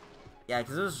 Yeah,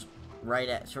 because it was right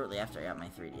at... Shortly after I got my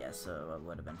 3DS, so I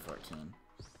would have been 14.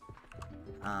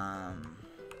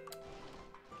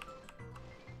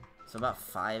 So about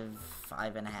five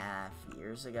and a half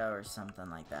years ago or something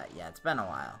like that. Yeah, it's been a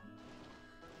while.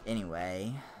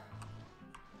 Anyway...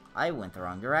 I went the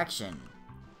wrong direction.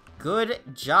 Good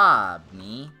job,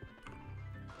 me.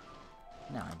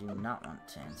 No, I do not want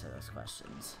to answer those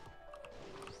questions.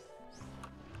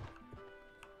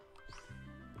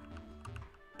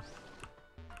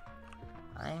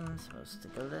 I'm supposed to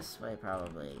go this way,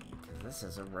 probably, because this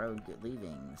is a road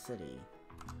leaving the city.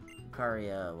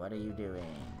 Karia, what are you doing?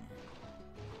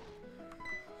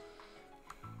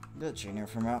 Good trainer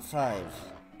from Route 5.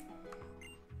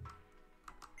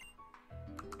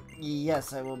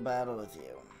 Yes, I will battle with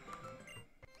you.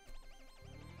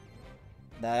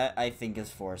 That, I think, is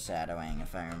foreshadowing,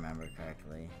 if I remember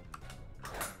correctly.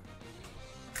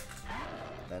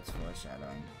 That's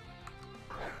foreshadowing.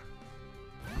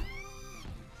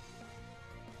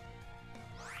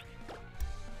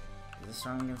 Is this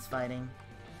strong against fighting?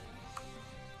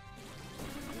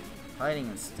 Fighting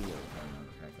and steel, if I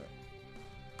remember correctly.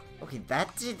 Okay,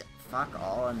 that did fuck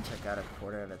all and took out a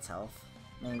quarter of its health.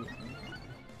 Maybe.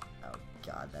 Oh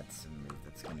god, that's a move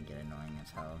that's gonna get annoying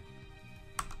as hell.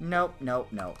 Nope, nope,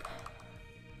 nope.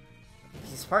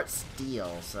 He's part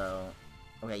steel, so...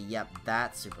 Okay, yep,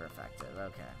 that's super effective.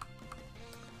 Okay.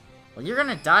 Well, you're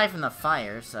gonna die from the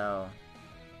fire, so...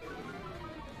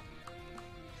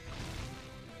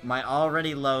 My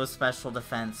already low special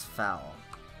defense fell.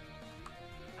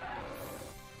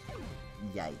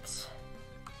 Yikes.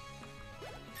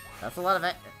 That's a lot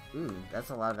of ooh, that's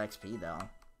a lot of XP though.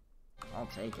 I'll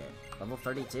take it. Level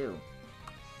 32.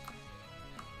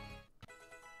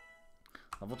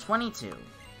 Level 22.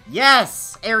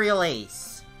 Yes! Aerial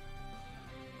Ace!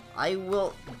 I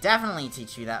will definitely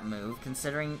teach you that move,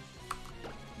 considering...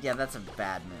 Yeah, that's a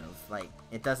bad move. Like,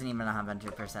 it doesn't even have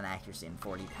 100% accuracy and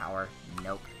 40 power.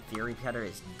 Nope. Fury Cutter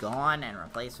is gone and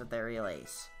replaced with Aerial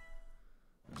Ace.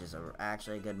 Which is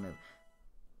actually a good move.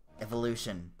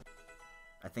 Evolution.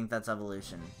 I think that's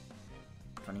evolution.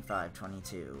 25,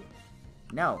 22.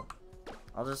 No.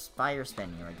 I'll just fire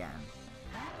spin you again.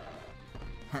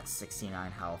 That's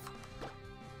 69 health.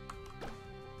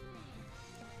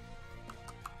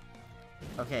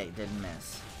 Okay, didn't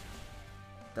miss.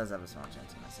 Does have a small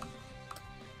chance of missing.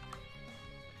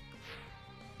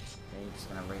 Okay, just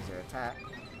gonna raise your attack.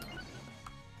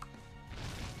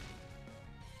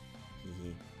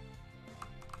 Hee.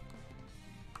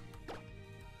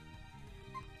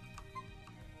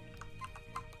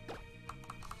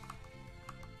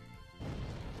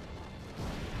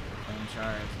 Flame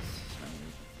charge is my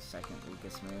second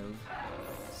weakest move.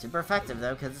 Super effective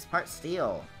though, because it's part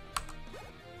steel.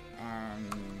 And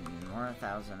more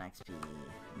 1,000 XP.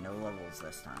 No levels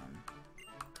this time.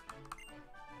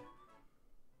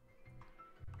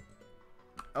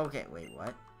 Okay, wait,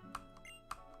 what?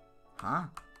 Huh?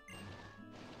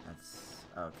 That's...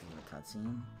 Oh, because of the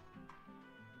cutscene?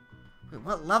 Wait,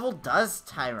 what level does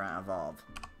Tyrant evolve?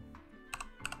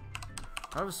 I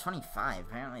thought it was 25.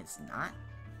 Apparently it's not.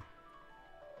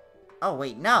 Oh,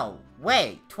 wait, no!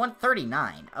 Wait!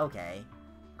 39! Okay.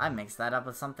 I mixed that up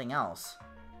with something else.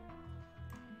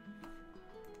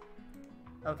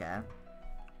 Okay.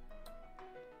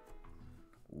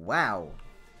 Wow.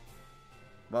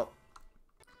 Well,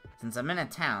 since I'm in a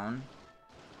town,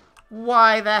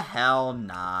 why the hell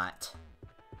not?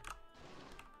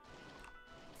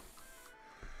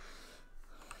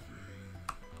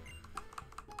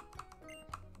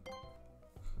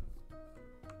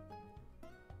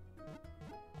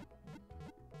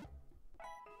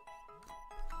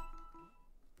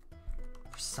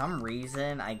 For some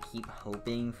reason, I keep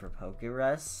hoping for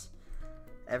Pokerus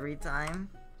every time.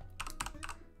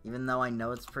 Even though I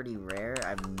know it's pretty rare,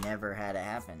 I've never had it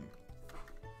happen.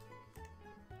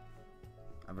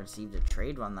 I've received a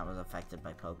trade one that was affected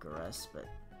by Pokerus, but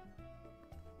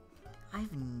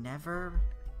I've never...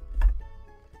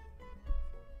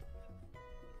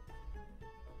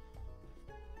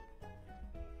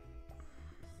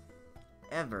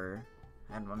 ever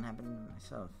had one happen to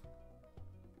myself.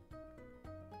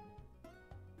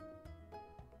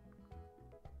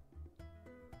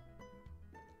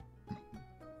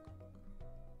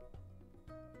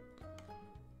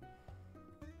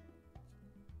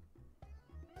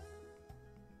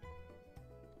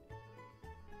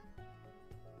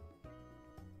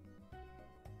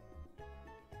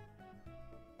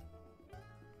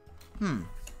 Hmm.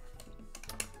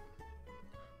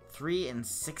 3 and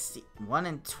 60... 1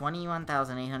 in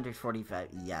 21,845.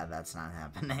 Yeah, that's not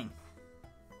happening.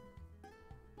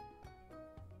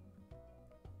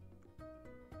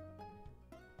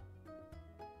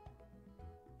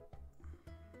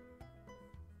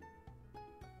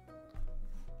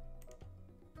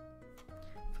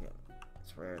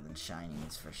 It's rarer than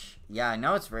shinies for yeah, I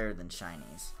know it's rarer than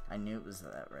shinies. I knew it was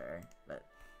that rare, but...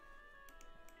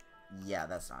 yeah,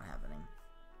 that's not happening.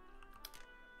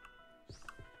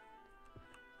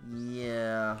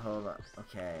 Yeah, hold on.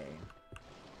 Okay.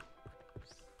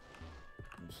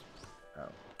 Oh,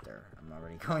 there. I'm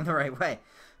already going the right way.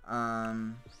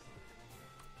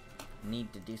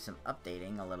 Need to do some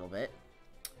updating a little bit.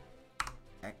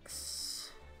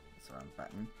 X. That's the wrong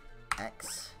button.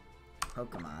 X.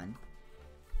 Pokemon.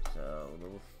 So,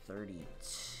 level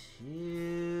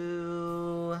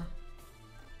 32.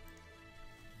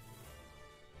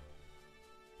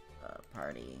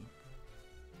 Party.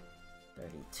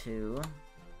 32.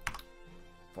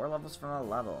 4 levels from a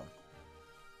level.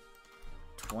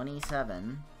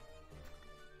 27.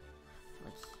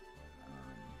 What's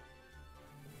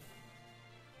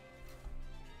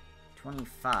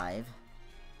 25.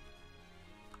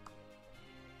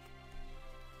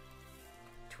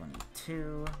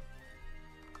 22.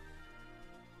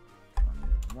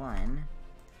 21.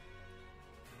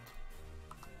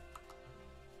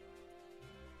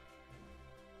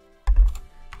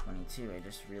 22. I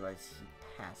just realized he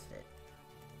passed it.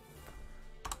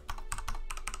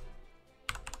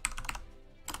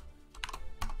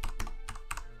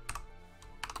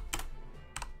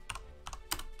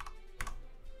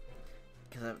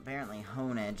 Because apparently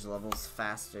Hone Edge levels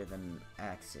faster than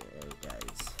X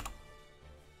does.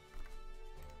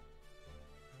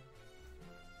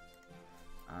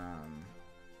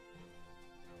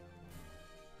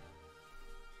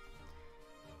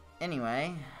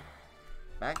 Anyway,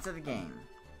 back to the game.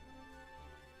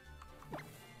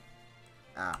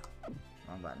 Ah,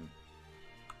 wrong button.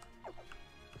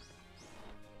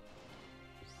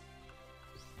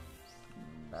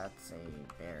 That's a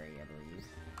berry, I believe.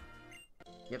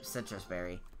 Yep, citrus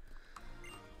berry.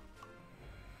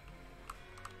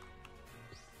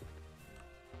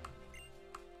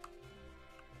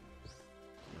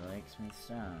 You like smooth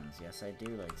stones? Yes, I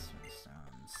do like smooth stones.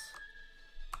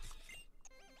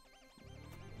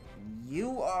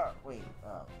 You are. Wait.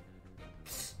 Oh.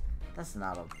 Psst, that's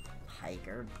not a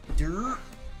hiker. Dirt.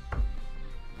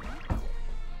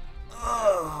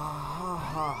 Oh, ha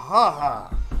ha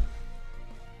ha.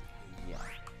 Yeah.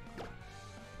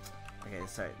 Okay,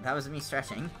 sorry. That was me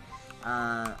stretching.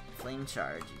 Flame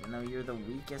charge. Even though you're the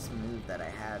weakest move that I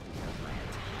have because my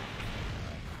attack.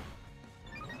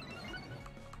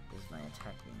 Is my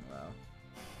attack being low?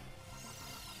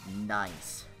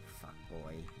 Nice. Fuck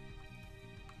boy.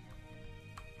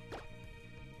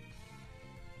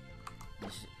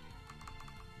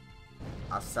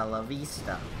 Hasta la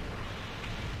vista.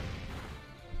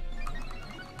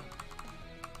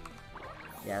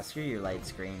 Yeah, screw your light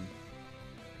screen.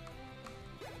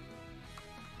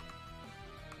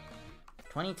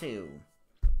 22.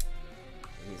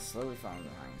 He's slowly falling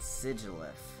behind.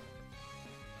 Sigilif.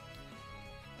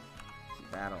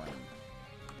 Keep battling.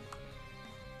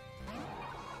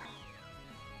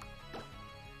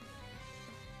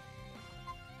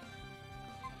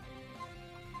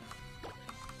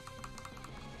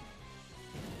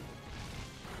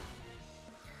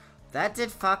 That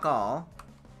did fuck all.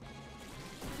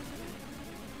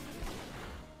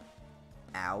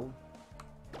 Ow.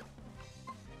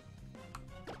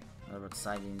 Whatever the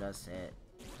siding does to it.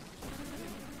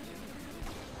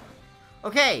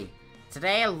 Okay!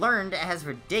 Today I learned it has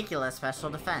ridiculous special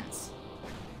defense.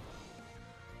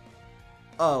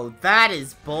 Oh, that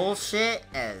is bullshit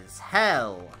as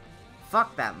hell.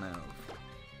 Fuck that move.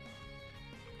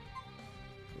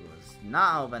 Was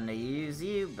not hoping to use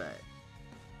you, but...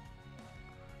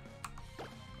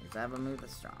 I have a move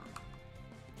that's strong.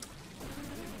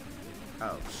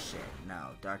 Oh shit,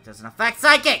 no. Dark doesn't affect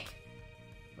Psychic!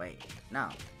 Wait, no.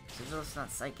 Sigil's not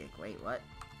Psychic. Wait, what?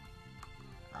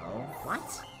 Oh,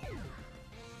 what?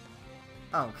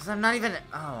 Oh, because I'm not even...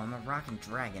 Oh, I'm a Rockin'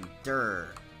 Dragon.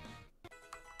 Durr.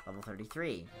 Level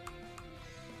 33.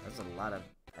 That's a lot of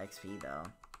XP, though.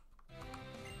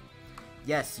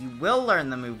 Yes, you will learn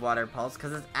the move Water Pulse,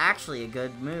 because it's actually a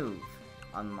good move.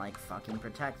 Unlike fucking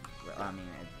Protect. Well, I mean,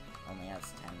 it only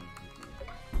has 10 PP.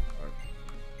 Or,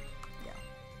 yeah.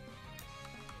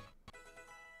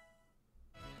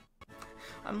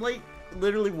 I'm like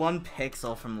literally 1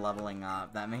 pixel from leveling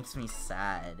up. That makes me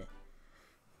sad.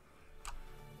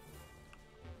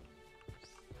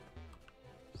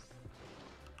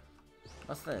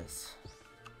 What's this?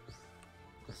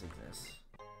 This exists.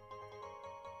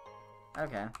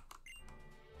 Okay.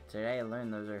 Today I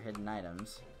learned those are hidden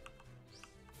items.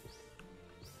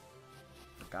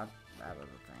 Forgot that was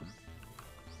a thing.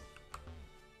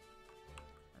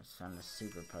 I just found a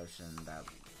super potion that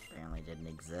apparently didn't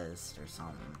exist or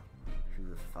something. Who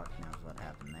the fuck knows what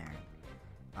happened there?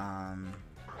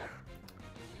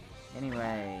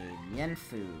 Anyway,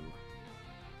 Yenfu.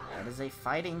 That is a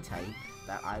fighting type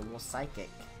that I will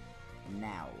psychic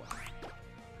now.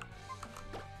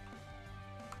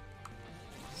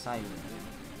 Saw you.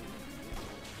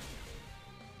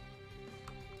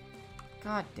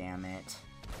 God damn it.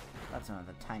 That's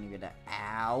another tiny bit of...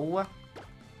 Ow!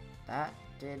 That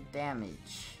did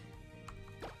damage.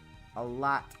 A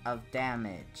lot of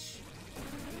damage.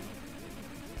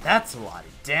 That's a lot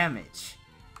of damage!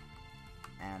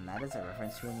 And that is a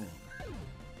reference to a meme.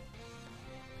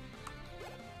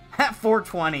 At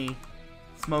 420!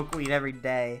 Smoke weed every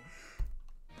day.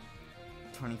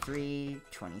 23,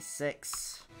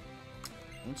 26.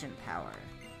 Ancient Power.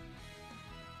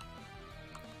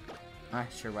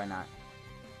 Sure, why not?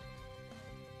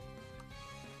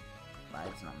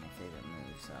 Vibe's not my favorite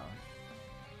move, so...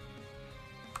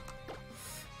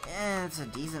 Yeah, it's a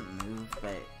decent move,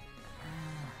 but...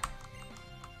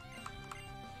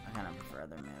 I kind of prefer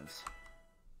other moves.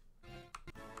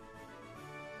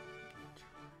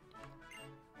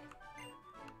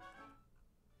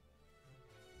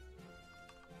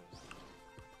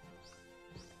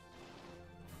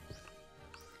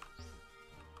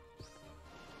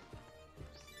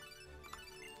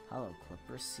 Hollow clip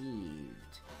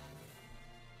received.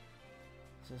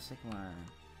 So sick one.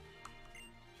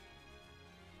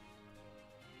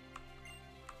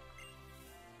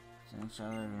 Since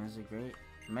is a great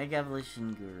Mega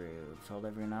Evolution Guru. Told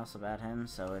everyone else about him,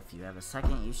 so if you have a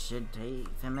second, you should take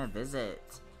him a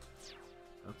visit.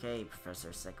 Okay,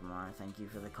 Professor Sycamore, thank you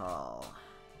for the call.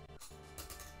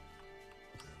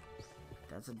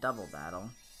 That's a double battle.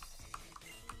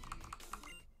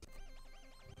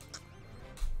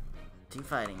 Two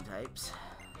fighting types.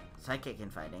 Psychic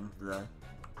and fighting. What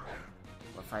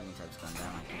fighting type's going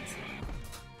down? I can't see.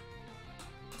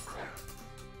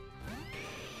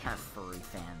 Have furry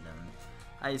fandom.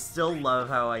 I still love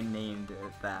how I named it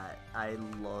that. I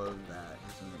love that.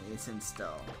 It's amazing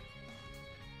still.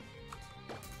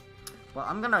 Well,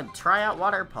 I'm gonna try out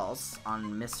Water Pulse on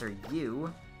Mr.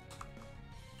 U.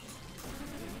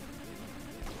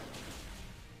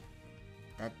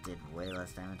 That did way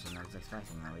less damage than I was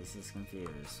expecting. At least he's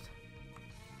confused.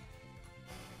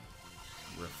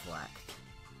 Reflect.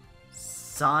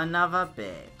 Son of a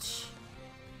bitch.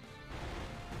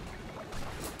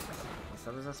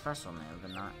 That was a special move,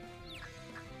 but not...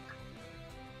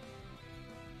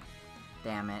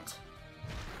 Damn it.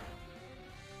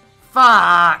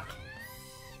 Fuck!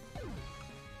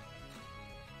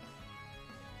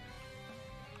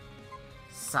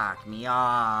 Sock me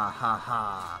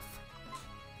off.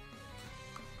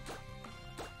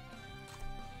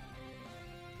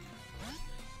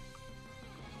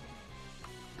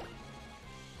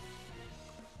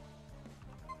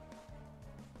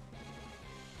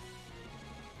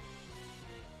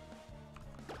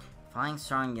 Flying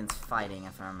strong against fighting,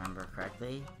 if I remember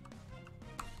correctly.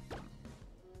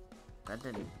 That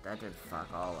did fuck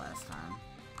all last time.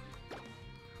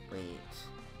 Wait.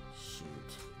 Shoot.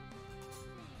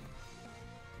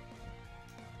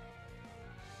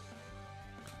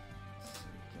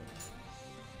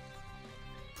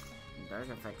 Dark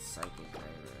Effect Psychic, if I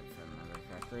remember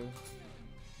correctly.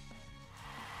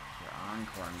 You're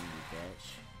Encore me, you bitch.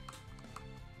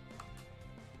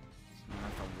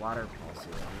 The Water Pulse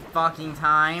here every fucking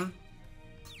time.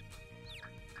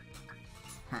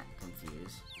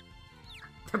 Confused.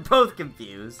 They're both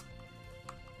confused.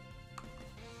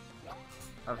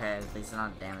 Okay, at least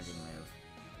not a damaging move.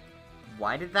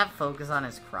 Why did that focus on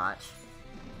his crotch?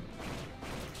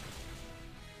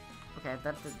 Okay,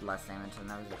 that did less damage than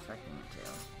I was expecting it to.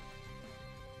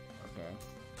 Okay.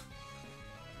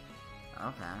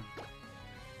 Okay.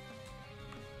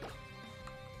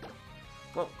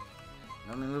 Whoa.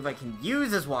 The only move I can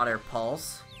use is Water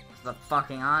Pulse. It's the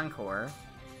fucking Encore.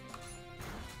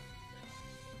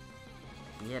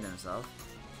 He hit himself.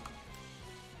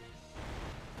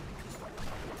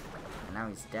 And now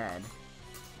he's dead.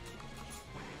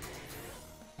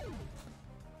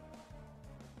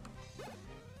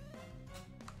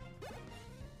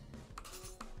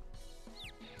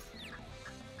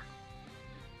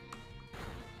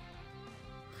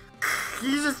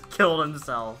 He just killed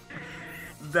himself.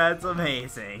 That's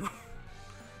amazing.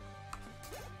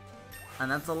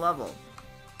 And that's a level.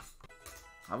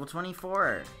 Level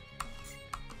 24.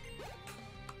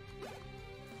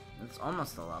 It's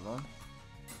almost a level.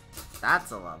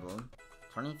 That's a level.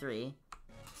 23.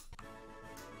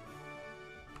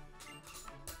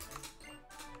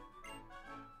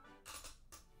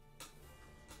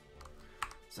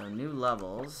 So new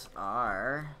levels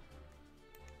are...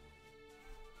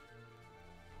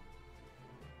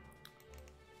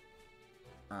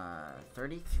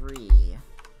 33.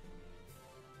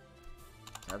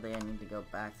 Sadly, I need to go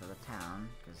back to the town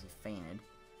because he fainted.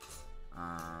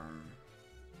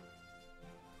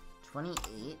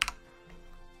 28.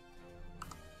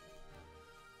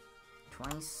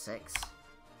 26.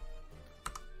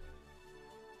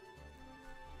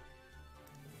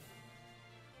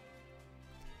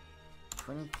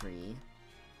 $23.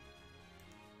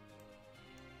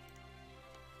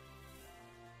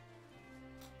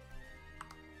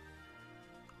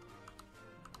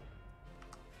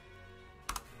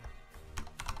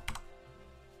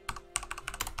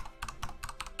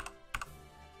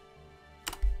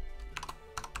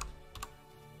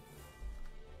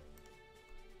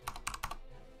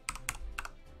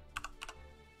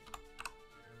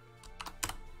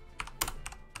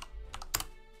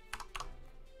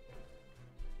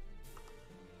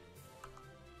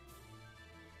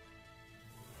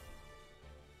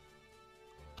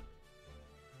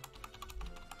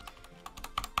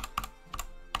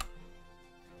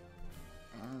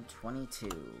 And 22.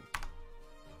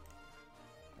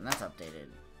 And that's updated.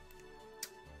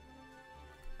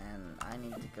 And I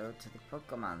need to go to the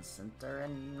Pokemon Center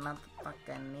and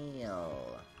motherfucking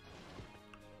kneel.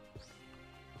 I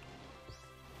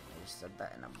just said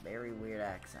that in a very weird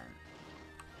accent.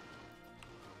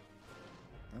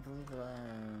 I believe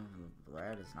the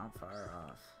lad is not far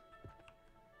off.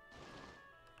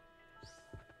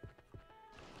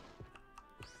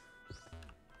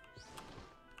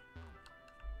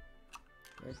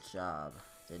 Good job.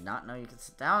 Did not know you could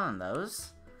sit down on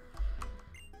those.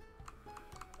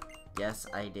 Yes,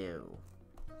 I do.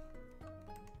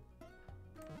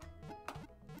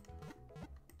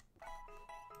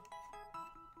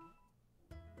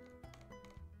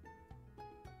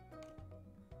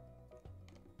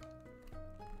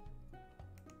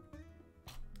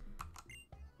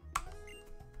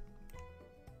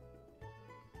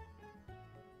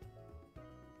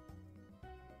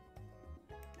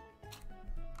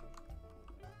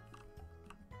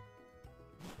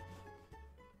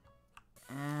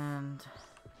 And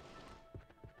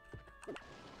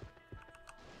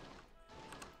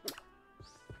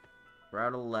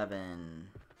Route 11.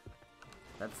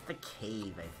 That's the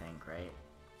cave, I think, right?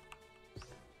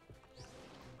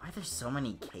 Why are there so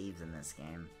many caves in this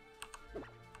game? At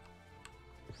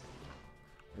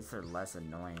least they're less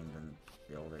annoying than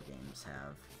the older games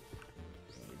have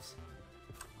caves.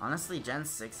 Honestly, Gen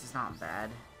 6 is not bad.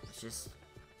 It's just... To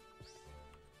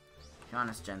be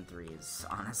honest, Gen 3 is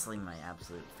honestly my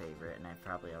absolute favorite, and I've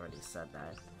probably already said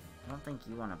that. I don't think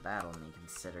you want to battle me,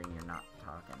 considering you're not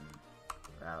talking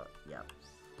about... Yep.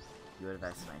 You would have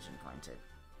exclamation pointed.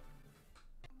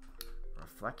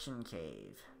 Reflection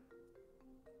Cave.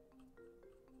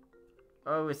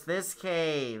 Oh, it's this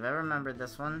cave! I remembered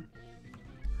this one.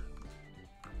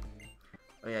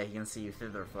 Oh yeah, he can see you through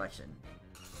the reflection.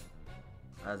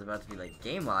 I was about to be like,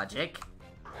 game logic!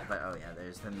 But oh yeah,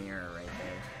 there's the mirror right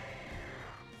there.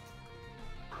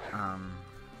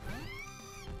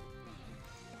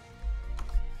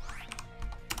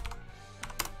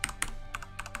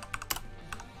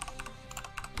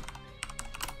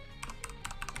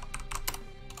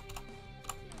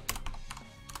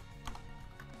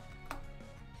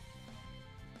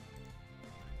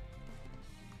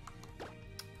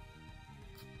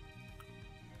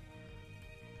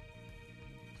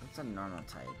 What's a normal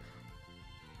type?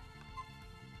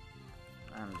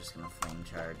 I'm just gonna flame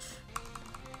charge.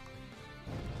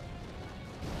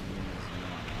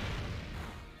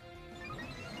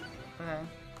 Okay.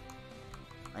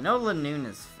 I know Lanoon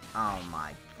is... Oh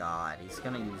my god, he's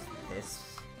gonna use this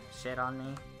shit on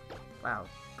me? Wow,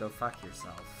 go fuck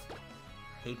yourself. I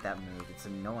hate that move, it's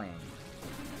annoying.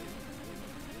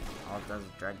 All it does is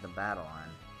drag the battle on.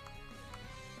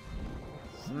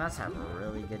 He must have a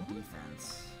really good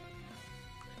defense.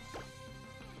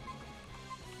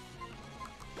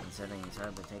 Considering he's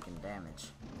hardly taking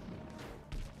damage.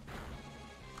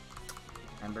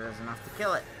 Ember is enough to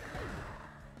kill it.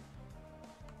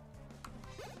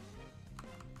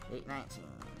 819.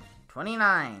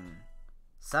 29.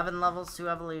 7 levels to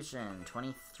evolution.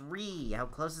 23. How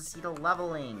close is he to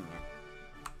leveling?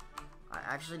 I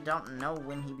actually don't know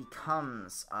when he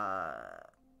becomes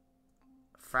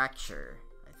Fracture,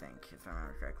 I think, if I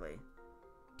remember correctly.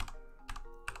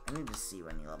 I need to see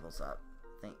when he levels up.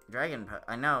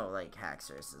 I know, like,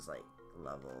 Haxorus is, like,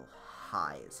 level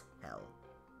high as hell.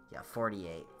 Yeah,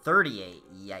 48. 38!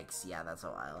 Yikes, yeah, that's a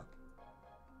while.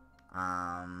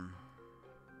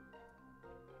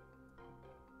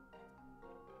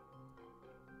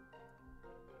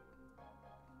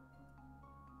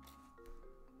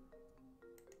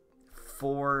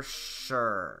 For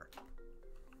sure.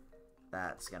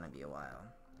 That's gonna be a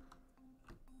while.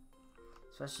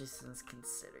 Especially since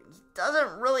considering he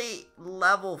doesn't really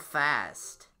level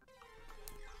fast.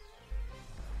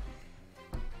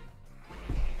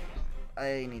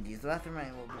 I need to use the bathroom,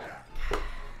 I will be back.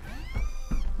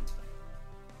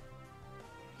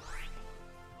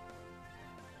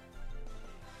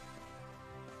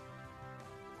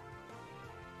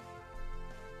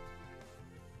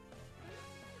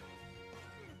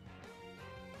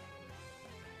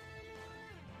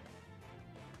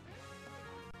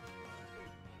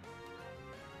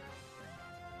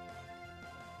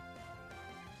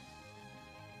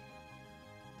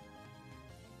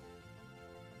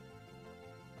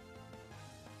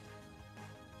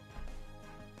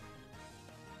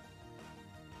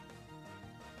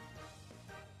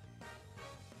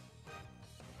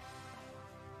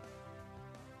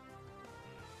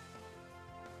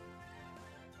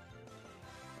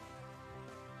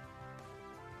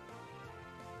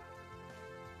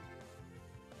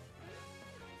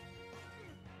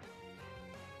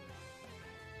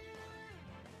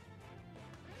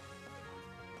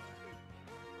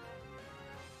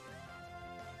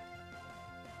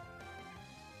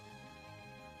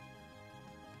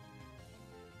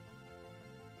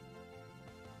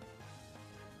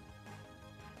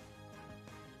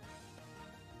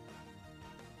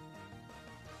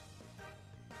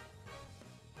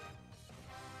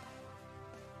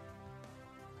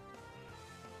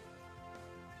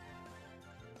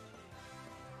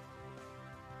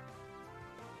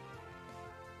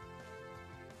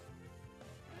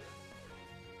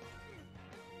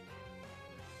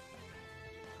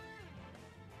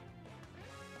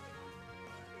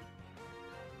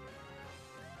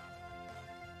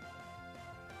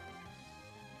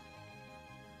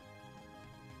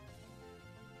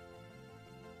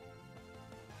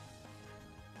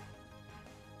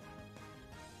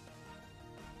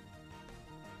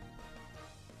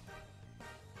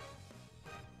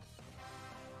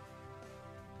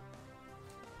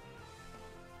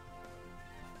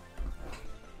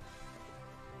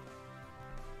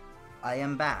 I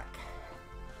am back.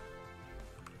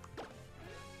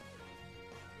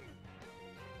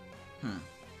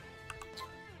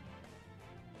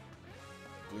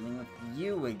 Dealing with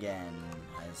you again,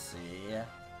 I see.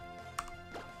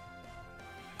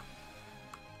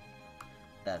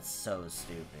 That's so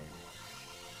stupid.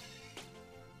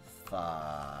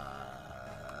 Fuck.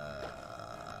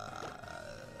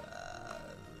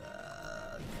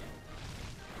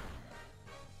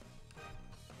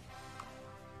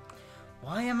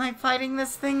 Why am I fighting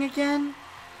this thing again?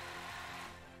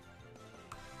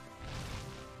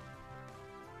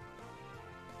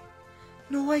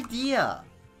 No idea.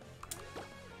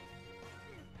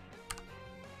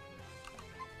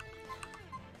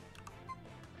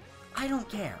 I don't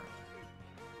care.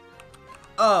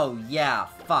 Oh, yeah,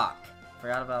 fuck.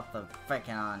 Forgot about the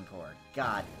frickin' encore.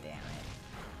 God damn it.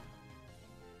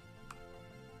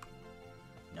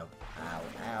 Nope. Ow,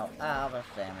 ow, ow, that's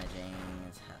damaging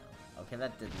as hell. Okay,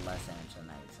 that did less damage than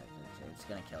I expected. So it's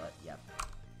gonna kill it. Yep.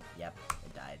 Yep,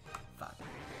 it died. Fuck. I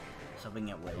was hoping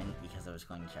it wouldn't because I was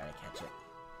going to try to catch it.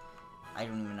 I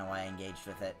don't even know why I engaged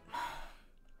with it.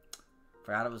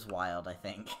 Forgot it was wild, I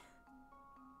think.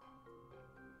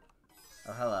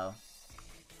 Oh, hello.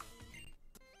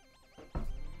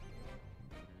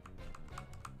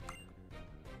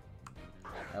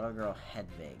 Hello, girl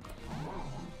Hedvig.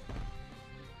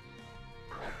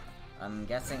 I'm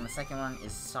guessing the second one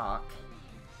is Sock.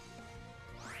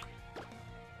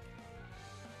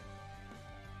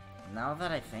 Now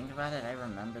that I think about it, I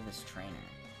remember this trainer.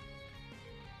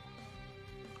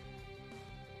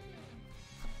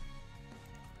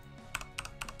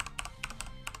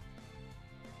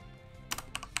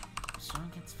 Is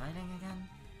someone gets fighting again?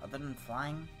 Other than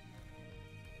flying?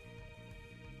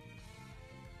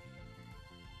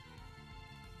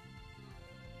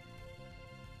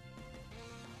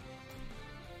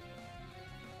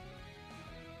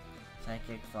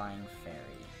 Psychic Flying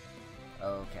Fairy.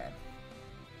 Okay.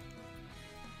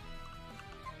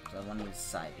 So I want to use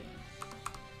Psybeam.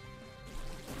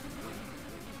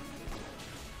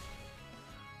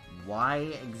 Why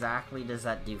exactly does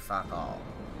that do fuck all?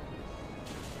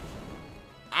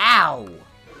 Ow!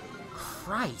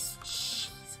 Christ,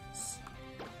 Jesus.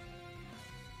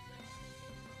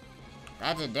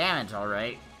 That did damage,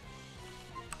 alright.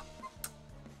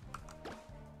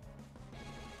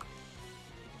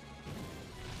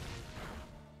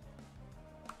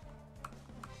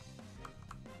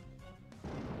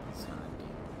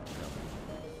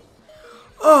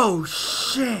 Oh,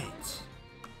 shit!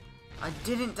 I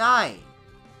didn't die!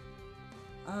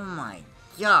 Oh my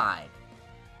god!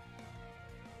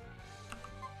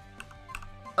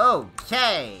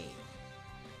 Okay!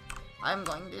 I'm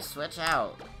going to switch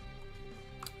out.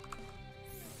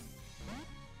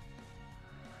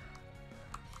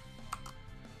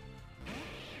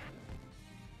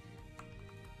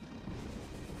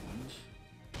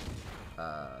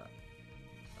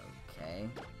 Okay.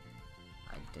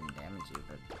 I didn't damage you,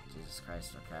 but Jesus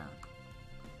Christ, okay.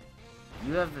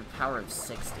 You have the power of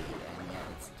 60, and yet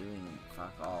it's doing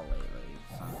fuck all lately.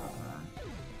 Some Pokemon. I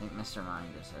think Mr.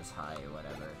 Mime just has high or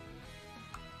whatever.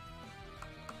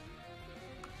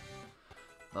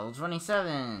 Level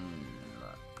 27!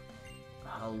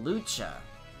 Halucha!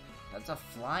 That's a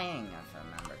flying, if I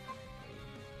remember.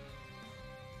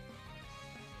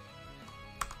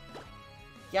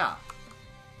 Yeah.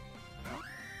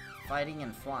 Fighting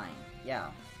and flying.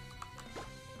 Yeah.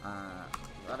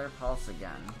 Butter Pulse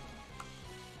again.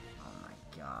 Oh my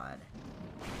god.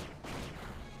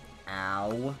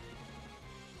 Ow.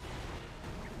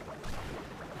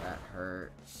 That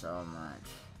hurt so much.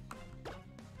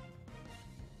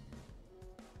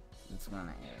 It's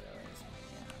gonna aerialize me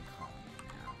again. I'm calling it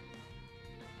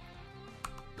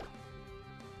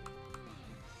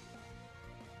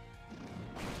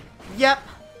now. Yep.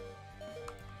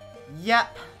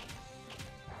 Yep.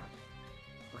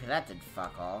 Okay, that did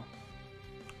fuck all.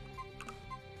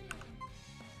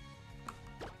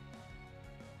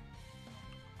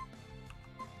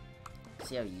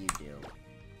 See how you do.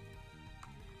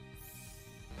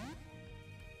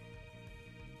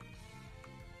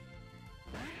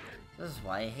 This is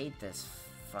why I hate this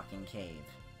fucking cave.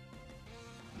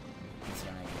 It's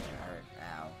gonna get hurt.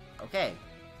 Ow. Okay.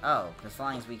 Oh, because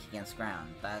flying's weak against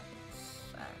ground. That's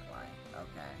why.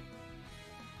 Okay.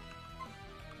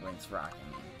 When it's rocking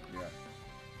me. Yeah.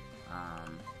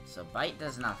 So bite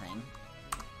does nothing.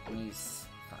 And use...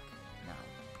 Fuck. No.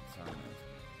 It's wrong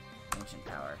move. Ancient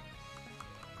power.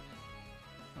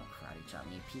 Don't karate chop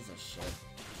me, you piece of shit.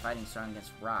 Fighting strong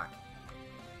against rock.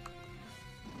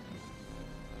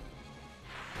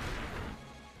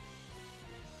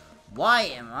 Why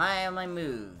am I on my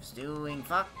moves doing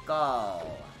fuck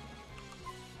all?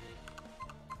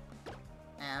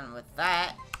 And with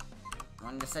that, I'm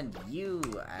going to send you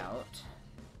out.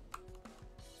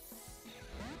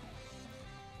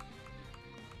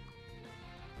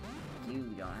 You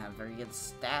don't have very good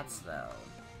stats, though.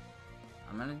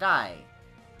 I'm gonna die.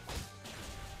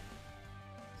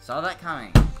 Saw that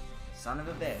coming. Son of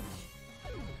a bitch.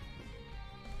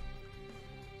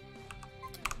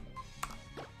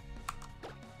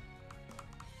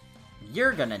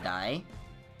 You're gonna die.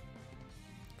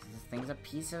 This thing's a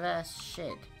piece of ass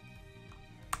shit.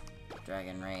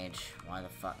 Dragon Rage. Why the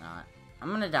fuck not? I'm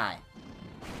gonna die.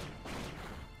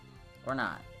 Or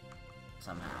not.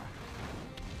 Somehow.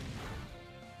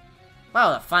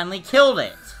 Wow, that finally killed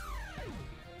it!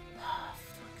 Oh,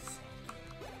 fuck's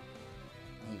sake.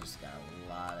 He just got a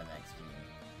lot of XP.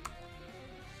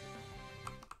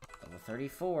 Level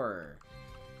 34.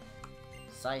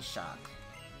 Size Shock.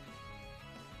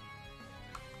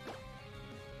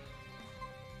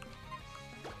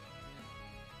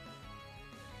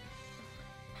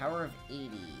 Power of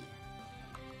 80.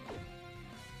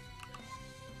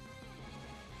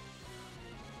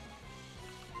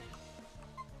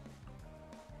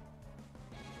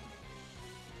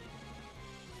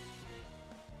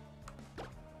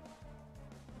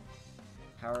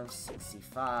 Power of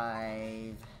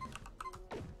 65.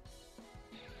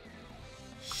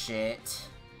 Shit.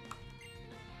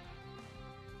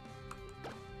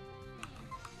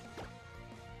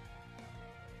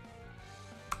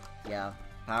 Yeah,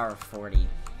 power of 40.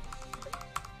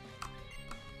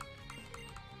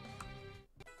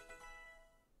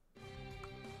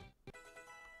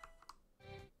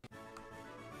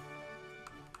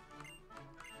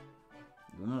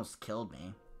 You almost killed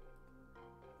me.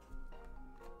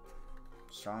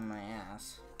 Showing my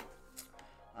ass.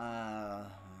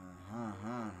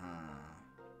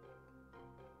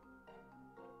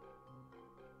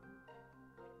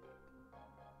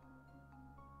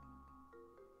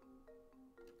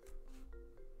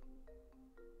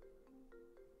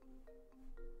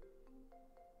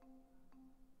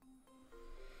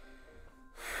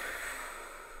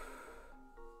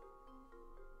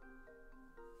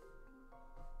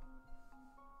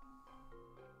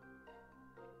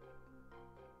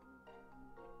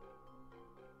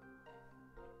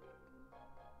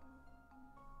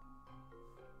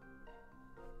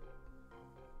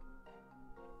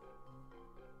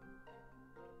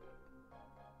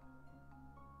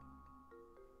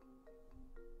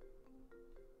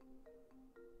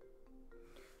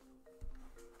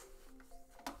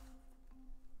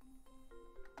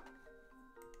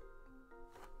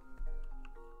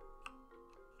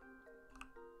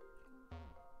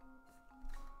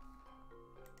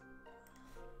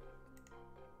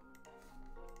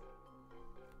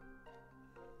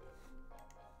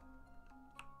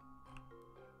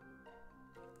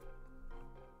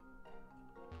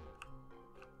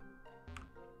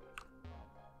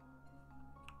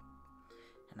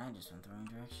 And I just went the wrong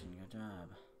direction. Good job.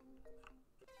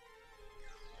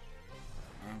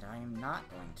 And I am not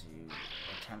going to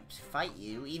attempt to fight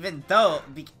you, even though...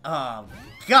 oh,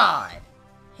 God!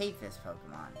 Hate this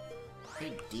Pokemon.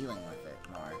 Hate dealing with it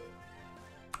more.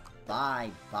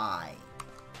 Bye-bye.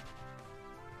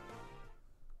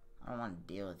 I don't want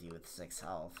to deal with you with 6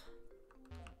 health.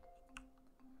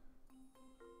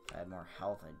 If I had more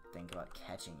health, I'd think about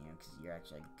catching you, because you're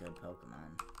actually a good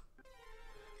Pokemon.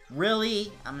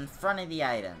 Really? I'm in front of the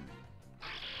item.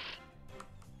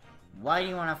 Why do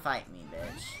you want to fight me,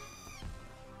 bitch?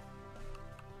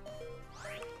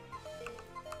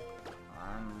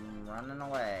 I'm running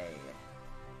away.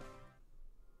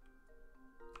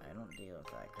 I don't deal with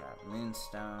that crap.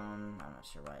 Moonstone. I'm not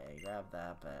sure why I grabbed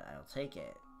that, but I'll take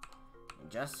it.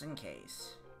 Just in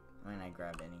case. I mean, I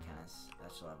grabbed any kind of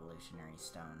special evolutionary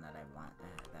stone that I want,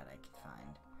 that I could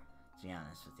find. To be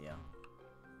honest with you.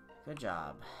 Good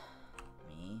job.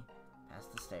 Me.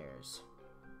 Past the stairs.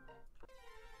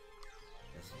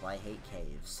 This is why I hate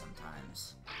caves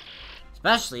sometimes.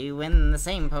 Especially when the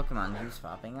same Pokemon keeps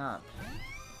popping up.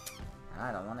 And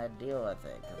I don't want to deal with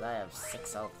it, because I have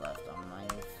 6 health left on my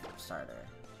starter.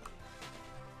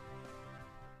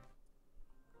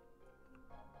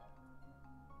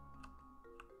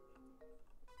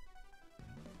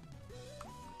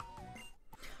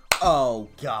 Oh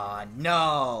God,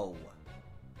 no!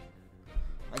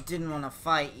 I didn't want to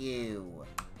fight you.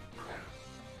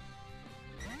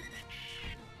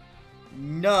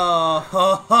 No!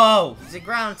 Ho ho! He's a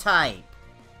ground type!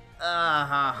 Ah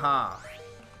ha ha!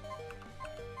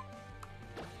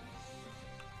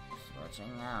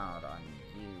 Switching out on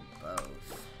you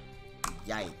both.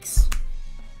 Yikes.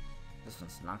 This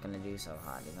one's not gonna do so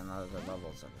hot, even though the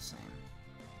levels are the same.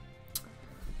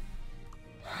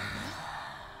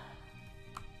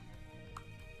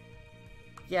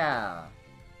 Yeah,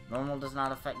 normal does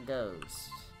not affect ghost.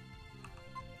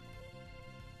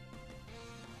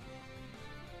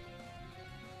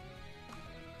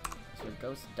 So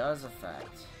ghost does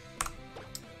affect,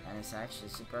 and it's actually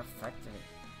super effective.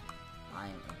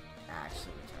 I'm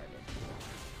actually retarded.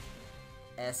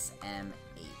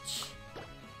 SMH.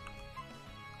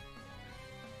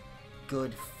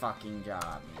 Good fucking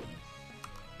job, me.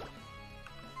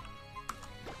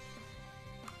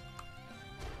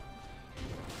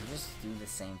 Just do the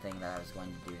same thing that I was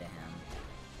going to do to him.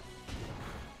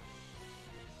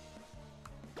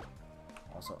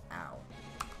 Also, ow.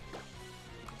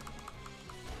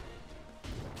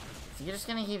 So you're just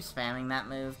gonna keep spamming that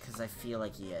move? Because I feel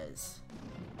like he is.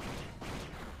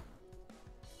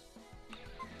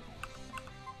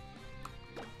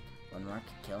 One more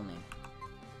could kill me.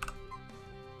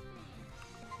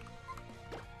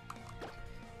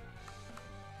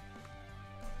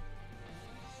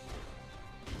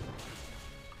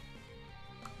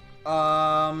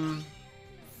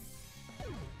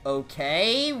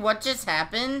 Okay, what just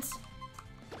happened?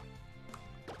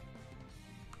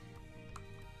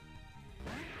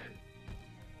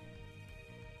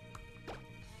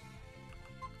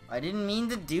 I didn't mean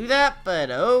to do that,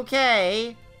 but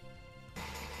okay.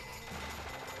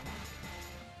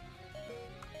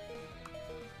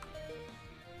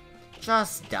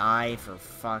 Just die, for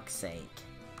fuck's sake.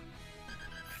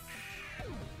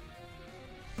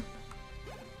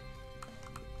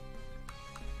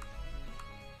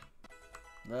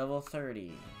 Level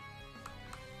 30.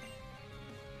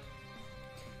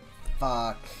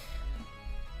 Fuck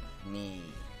me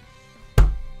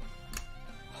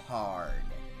hard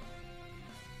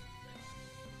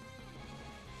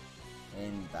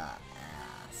in the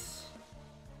ass.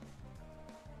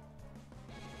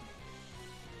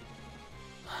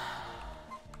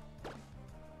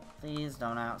 Please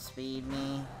don't outspeed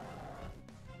me,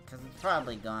 cause it's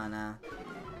probably gonna.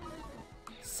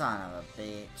 Son of a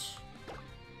bitch.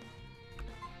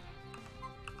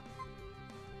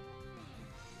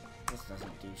 This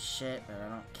doesn't do shit, but I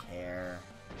don't care.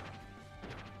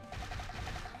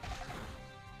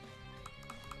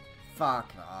 Fuck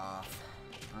off.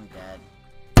 I'm dead.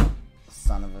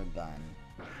 Son of a gun.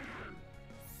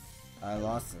 I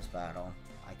lost this battle.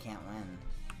 I can't win.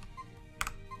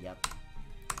 Yep.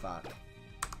 Fuck.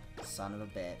 Son of a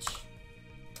bitch.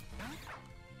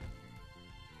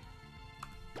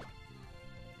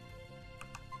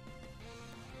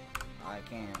 I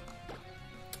can't.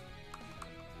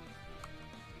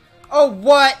 Oh,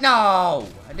 what? No!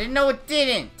 I didn't know it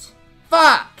didn't!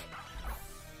 Fuck!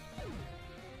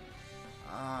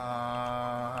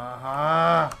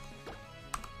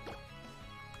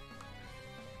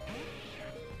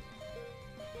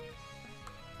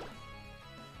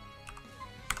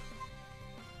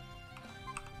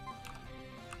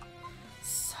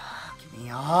 Suck me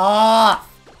off!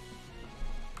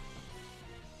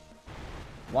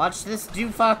 Watch this do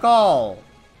fuck all.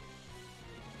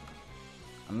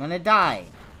 I'm gonna die.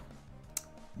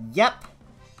 Yep.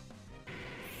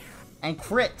 And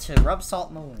crit to rub salt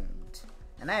in the wound.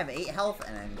 And I have 8 health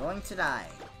and I'm going to die.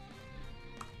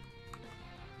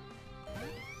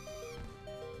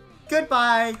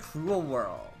 Goodbye, cruel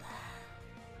world.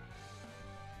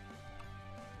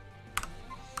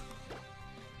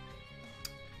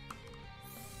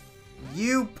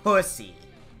 You pussy.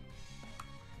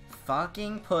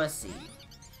 Fucking pussy.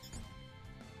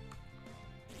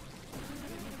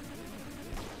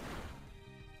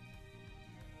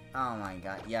 Oh my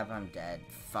god, yep, I'm dead.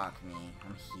 Fuck me.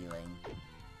 I'm healing.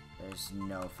 There's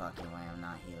no fucking way I'm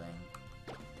not healing.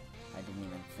 I didn't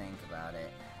even think about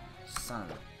it. Son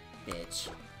of a bitch.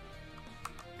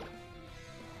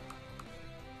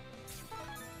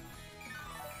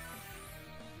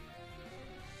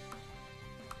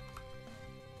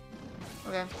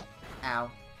 Okay.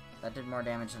 Ow. That did more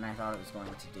damage than I thought it was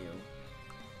going to do.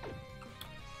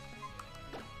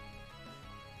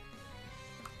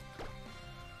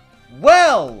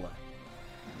 Well!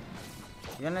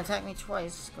 You're gonna attack me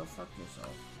twice, go fuck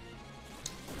yourself.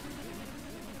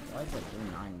 Why did it do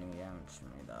 9 new damage to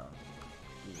me, though?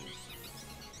 Jeez.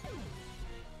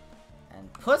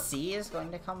 And Pussy is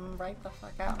going to come right the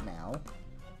fuck out now.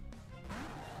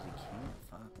 He can't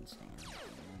fucking stand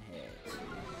being hit.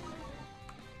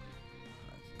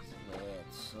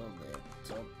 He's a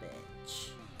little bitch.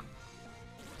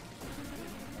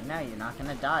 And now you're not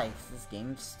gonna die, because this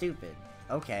game's stupid.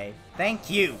 Okay, thank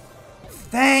you!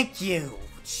 Thank you!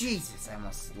 Jesus, I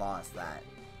almost lost that.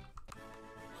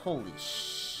 Holy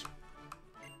sh...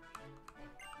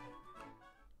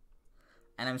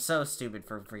 And I'm so stupid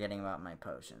for forgetting about my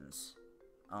potions.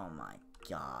 Oh my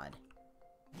god.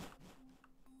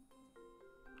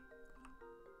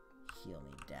 Heal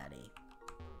me, daddy.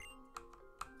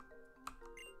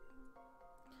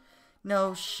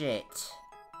 No shit.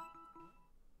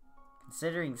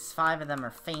 Considering 5 of them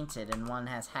are fainted and 1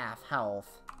 has half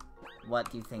health, what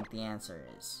do you think the answer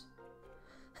is?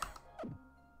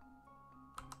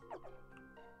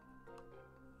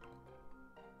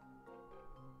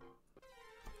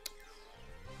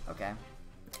 Okay.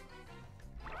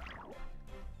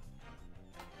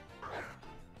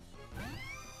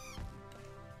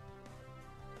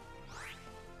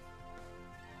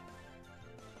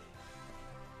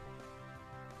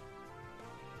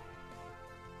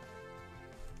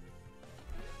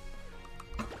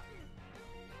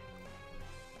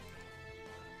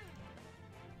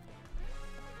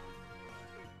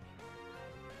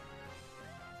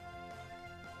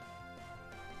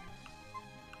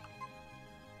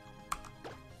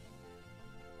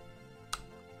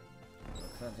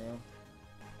 What's that do?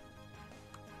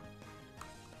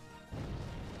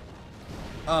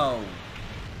 Oh.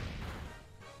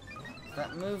 Does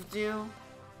that move do?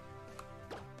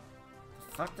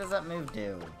 The fuck does that move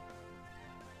do?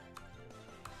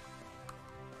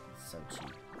 It's so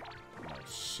cheap. No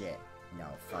shit. No,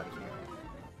 fuck you.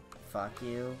 Fuck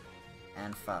you.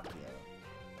 And fuck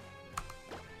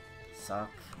you.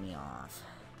 Suck me off.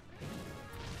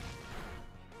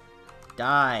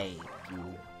 Die,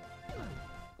 you.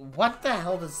 What the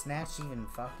hell does Snatch even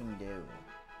fucking do?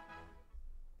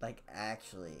 Like,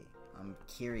 actually, I'm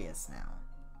curious now.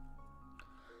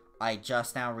 I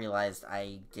just now realized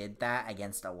I did that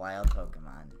against a wild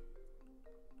Pokemon.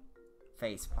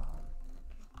 Facepalm.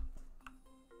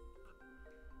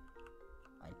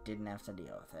 I didn't have to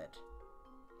deal with it.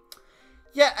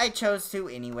 Yeah, I chose to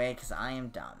anyway, because I am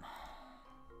dumb.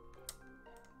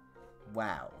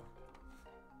 Wow.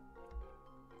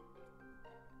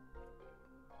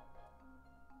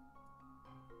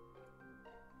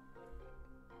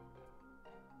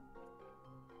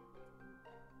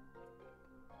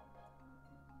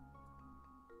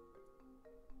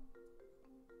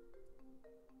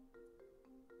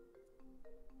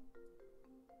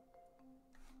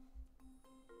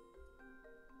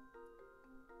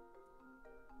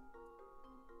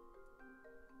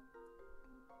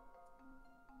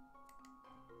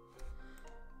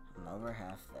 I'm over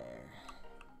half there.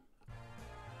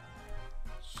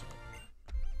 Shit.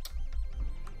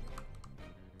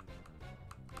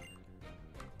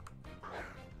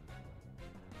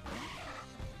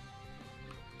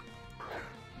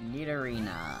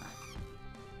 Nidorina.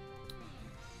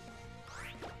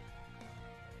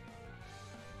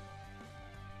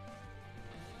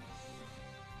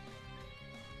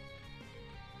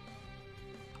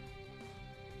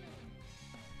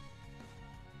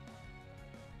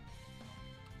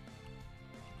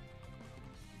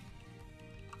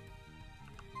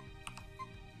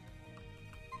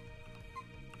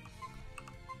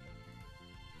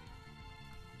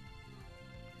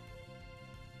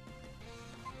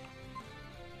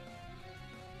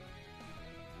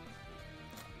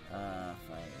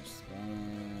 Fire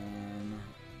spin.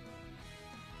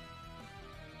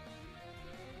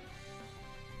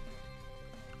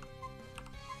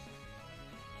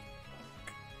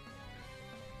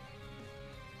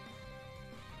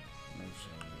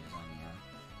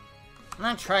 I'm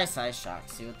gonna try Size Shock,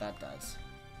 see what that does.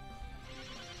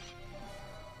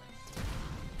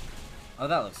 Oh,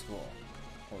 that looks cool.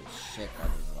 Holy shit, that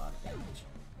does a lot of damage.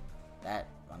 That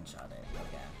one-shot it,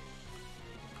 okay.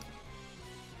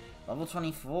 Level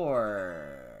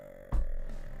 24.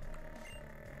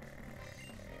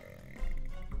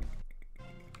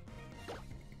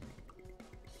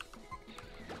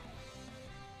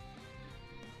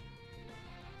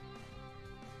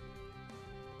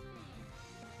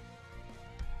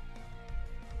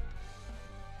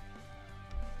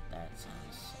 That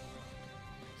sounds so...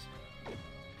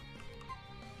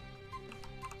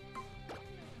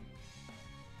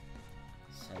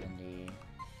 70.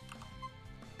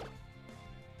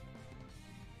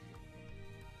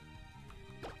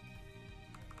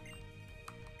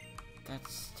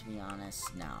 That's, to be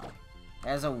honest, no. It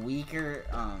has a weaker,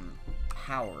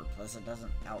 power, plus it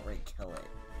doesn't outright kill it.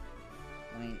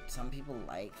 I mean, some people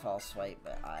like False Swipe,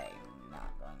 but I'm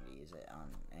not going to use it on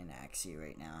an Axie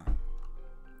right now.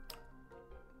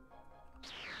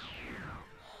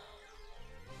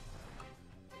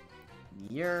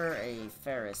 You're a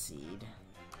Ferroseed.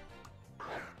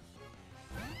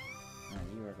 No,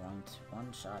 you were are going to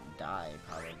one-shot die,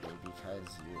 probably,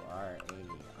 because you are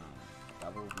a,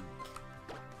 double weak.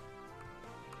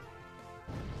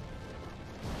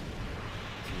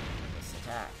 To this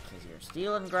attack, because you're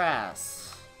stealing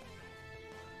grass.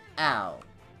 Ow.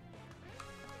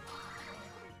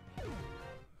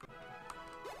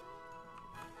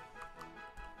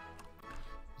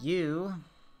 You...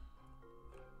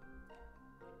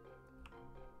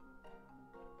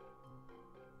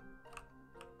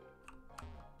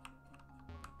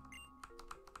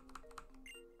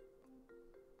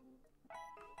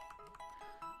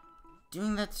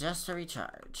 doing that just to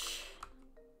recharge.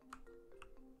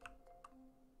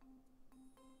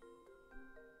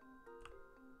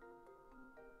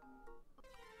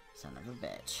 Son of a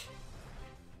bitch.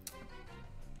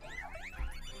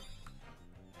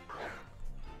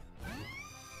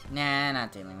 Nah,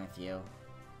 not dealing with you.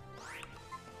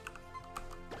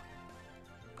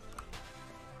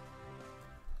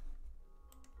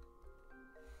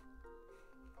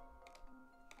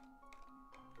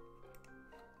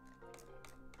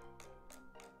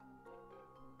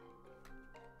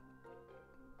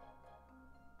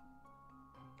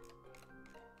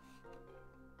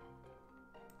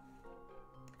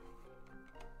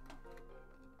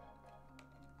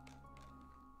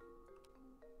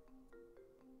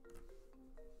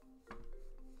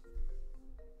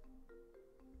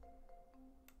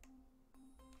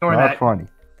 Not funny.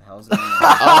 The hell's going on?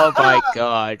 Oh my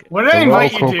god. What did I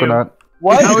invite you Coconut. to?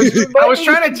 What? I was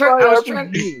trying to turn. I was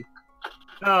trying. RPG.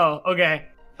 Oh, okay.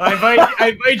 I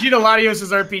invite you to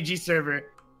Latios' RPG server.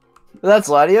 That's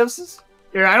Latios's?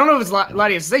 Here, I don't know if it's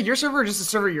Latios. Is that your server or just a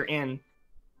server you're in?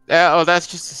 Oh, that's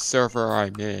just a server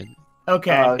I'm in.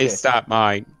 Okay. Okay. It's not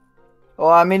mine. Well,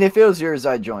 I mean, if it was yours,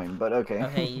 I'd join, but okay.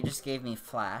 Okay, you just gave me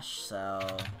Flash, so...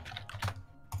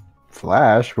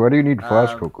 Flash? Why do you need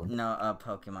Flash, Coco? No,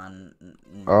 Pokemon...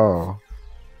 Oh.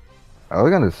 I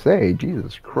was gonna say,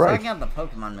 Jesus Christ. Talking about the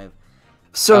Pokemon move.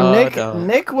 So no.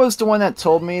 Nick was the one that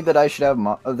told me that I should have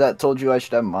that told you I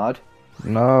should have mod.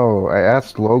 No, I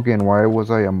asked Logan why was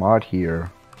I a mod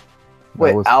here.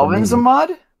 Wait, Alvin's a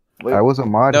mod? Wait, I was a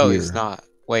mod here. No, he's not.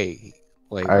 Wait.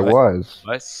 I was.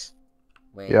 What?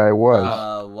 Wait, Yeah, I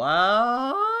was.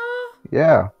 what?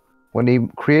 Yeah. When he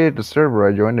created the server,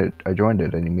 I joined it,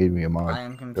 and he made me a I mod.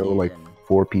 am confused. There were like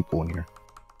 4 people in here.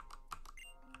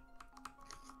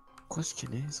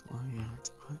 Question is, why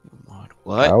aren't I a mod?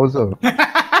 I What? was a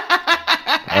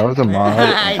mod.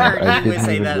 I and heard I you didn't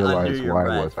say even that under realize your why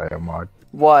breath. was I a mod.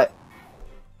 what?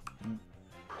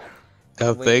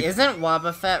 Go Wait, big. isn't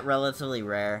Wobbuffet relatively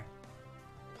rare?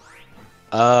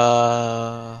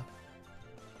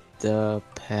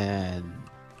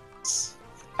 Depends.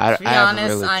 I To be haven't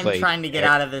honest, really I'm played trying to get it.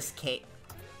 out of this cave.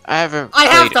 I haven't. I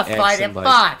have to played fight X it! in, like-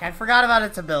 Fuck! I forgot about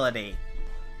its ability.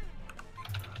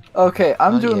 Okay,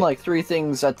 I'm Oh, doing yeah. like 3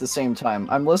 things at the same time.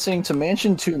 I'm listening to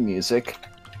Mansion 2 music,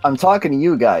 I'm talking to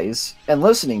you guys, and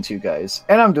listening to you guys,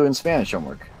 and I'm doing Spanish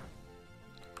homework.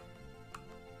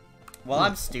 Well,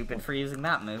 I'm stupid for using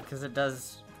that move, because it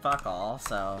does fuck all,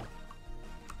 so...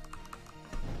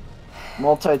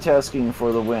 Multitasking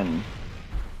for the win.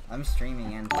 I'm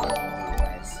streaming and talking to you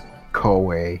guys. Go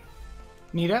away.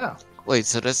 Neato. Wait,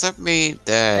 so does that mean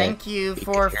that? Thank you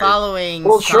for following,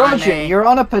 Well, Trojan, Sane. you're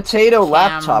on a potato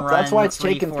laptop. That's why it's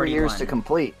Cameron taken 3 years to 341.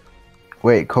 complete.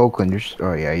 Wait, Copeland,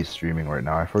 oh yeah, he's streaming right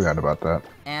now. I forgot about that.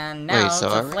 And now so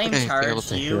to are we flame gonna be able charge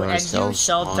to you, hear and you ourselves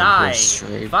shall on die. this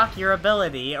stream? Fuck your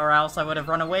ability, or else I would have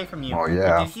run away from you. Oh,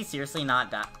 yeah. Did he seriously not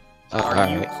die? Are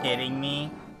you Alright. kidding me?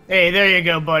 Hey, there you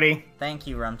go, buddy. Thank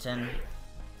you, Rumpton.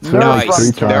 It was like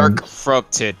Nice. 3 Dark times.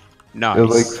 Frumpted. Nice. It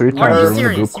was like 3 times. Are you during the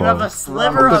serious? group You have call. a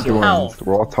sliver of Joined. health.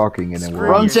 We're all talking and then we're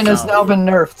Screw all Rumton has yourself. now been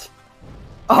nerfed.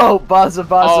 Oh, Baza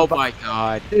Oh Baza. my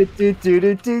god. No,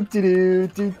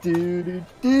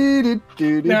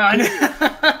 no.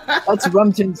 That's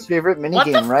Rumton's favorite What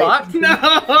the minigame, right? fuck? No.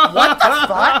 What the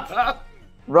fuck?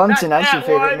 Rumton, that's your That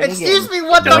favorite one. Excuse minigame. me,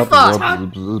 what the fuck?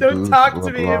 Don't talk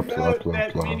to me about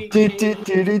that mini.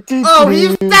 Oh,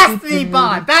 he's Destiny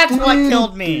Bot! That's what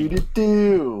killed me!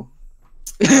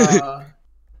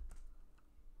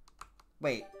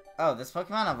 Wait, oh, this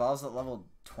Pokemon evolves at level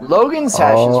 20. Logan's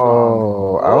hash is wrong.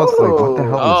 Oh, I was like, what the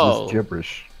hell is Oh. this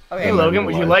gibberish? Okay, Hey Logan,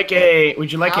 would you like a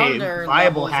Pounder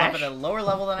viable levels up hash? at a lower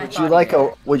level than I Would thought you like he a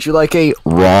would. Would you like a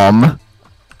rum?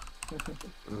 What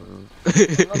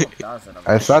level does it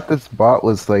I thought this bot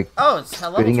was like Oh, it's a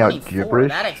level spitting out 24.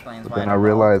 gibberish, That explains but why then it I evolved.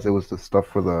 realized it was the stuff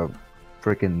for the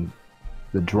freaking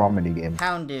the drum mini game.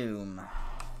 Houndoom.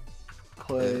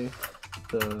 Play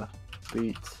the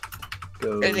beat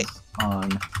goes on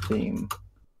theme.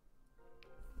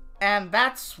 And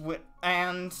that's what.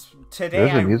 And today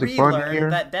There's a I music button here?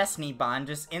 relearned that Destiny Bond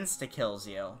just insta kills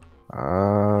you.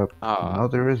 No,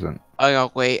 there isn't. Oh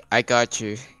no, wait, I got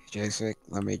you. Just like,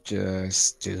 let me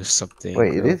just do something.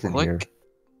 Wait, it real is in quick. here.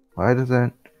 Why does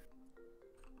that?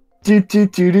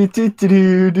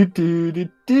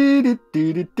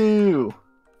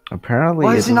 Apparently,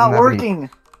 Why it is it doesn't not have working?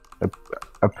 No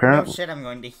Apparently, shit, I'm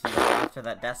going to heal after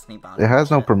that Destiny Bond. it has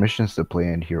no bullshit. permissions to play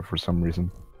in here for some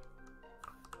reason.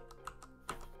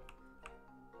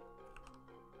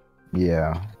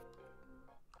 Yeah.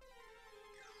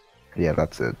 Yeah,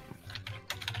 that's it.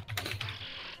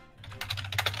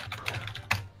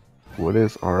 What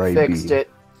is RIB? Fixed it.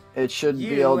 It should be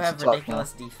You able to have talk now.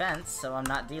 ridiculous defense, so I'm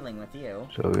not dealing with you.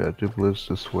 So we got duplicate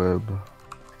this web.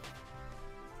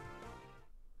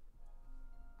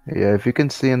 Yeah, if you can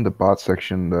see in the bot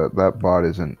section, that bot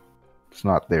isn't. It's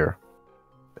not there.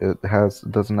 It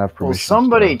doesn't have Well, permissions.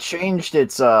 somebody changed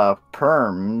its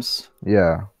perms.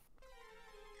 Yeah.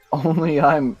 Only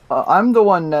I'm the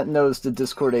one that knows the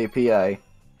Discord API.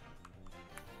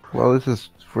 Well, this is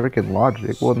freaking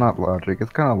logic. Well, not logic.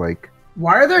 It's kind of like.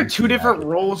 Why are there two different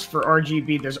roles for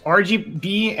RGB? There's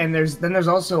RGB and there's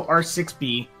also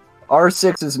R6B.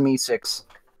 R6 is me 6.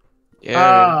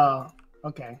 Yeah. Oh,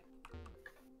 okay.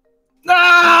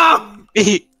 No!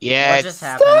 Yeah. What just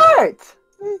happened? Start!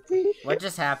 What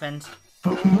just happened?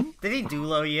 Did he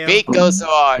dulo you? Beat goes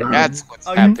on. That's what's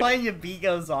Oh, you're happening. playing your beat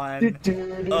goes on.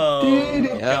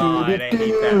 Oh god, I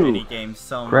hate that minigame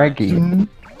so much. Craggy.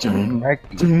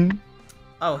 Craggy.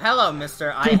 Oh, hello,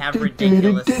 Mr. I have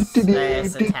ridiculous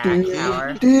attack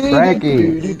power.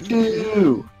 Craggy.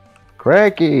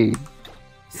 Craggy.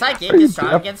 Psychic is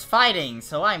strong against fighting,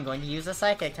 so I'm going to use a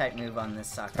psychic type move on this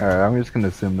sucker. Alright, I'm just gonna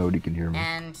assume nobody can hear me.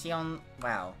 And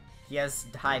wow. He has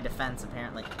high defense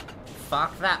apparently.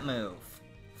 Fuck that move.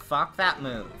 Fuck that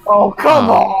move. Oh, come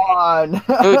on!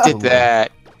 Who did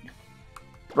that?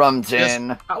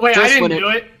 Rumton. Wait, I Just didn't when it- do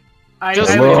it. I just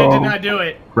legit when- did not do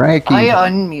it. Craggy. I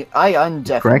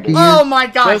undeafened Cranky? it. Oh my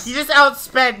god, Just- he just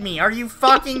outsped me. Are you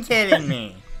fucking kidding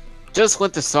me? Just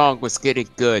when the song was getting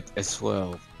good as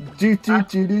well.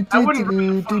 I wouldn't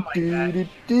really fun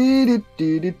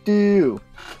like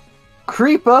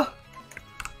Creeper.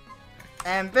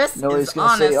 And this Nobody's is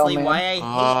gonna say, "Oh, honestly man." why I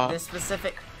hate this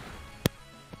specific.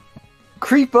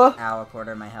 Creeper. Ow, a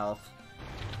quarter of my health.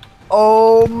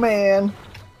 Oh man.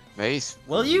 Mace.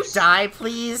 Will you die,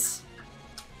 please?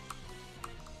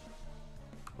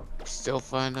 Still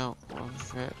find out what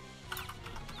was that?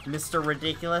 Mr.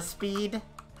 Ridiculous Speed?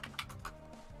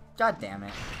 God damn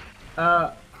it.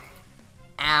 Ow.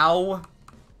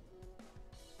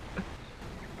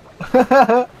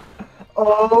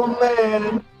 Oh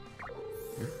man.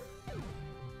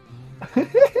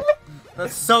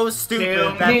 That's so stupid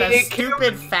Kill that me, the kill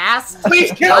stupid fast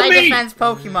Please kill high me! defense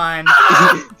Pokemon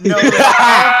knows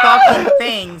all fucking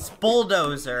things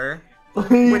Bulldozer,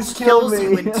 Please which kill kills me.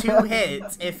 you in 2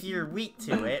 hits if you're weak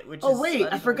to it, which Oh is wait,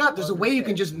 such I forgot. There's a way you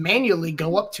can bullshit. just manually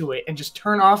go up to it and just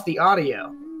turn off the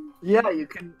audio. Yeah, you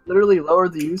can literally lower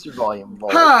the user volume.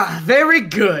 Lol. Ah, very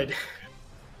good.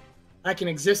 I can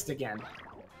exist again.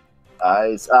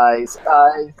 Eyes. Well,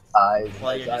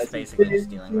 you're eyes, just basically just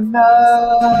dealing with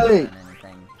tonight. than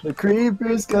anything. The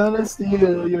creeper's gonna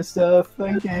steal your stuff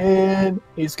again.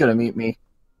 He's gonna meet me.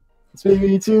 It's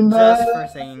maybe tonight. Just for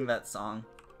singing that song.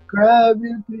 Grab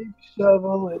your big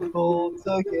shovel and bolts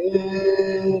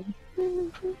again.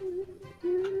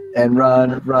 And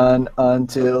run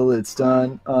until it's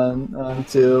done.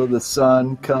 Until the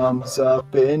sun comes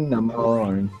up in the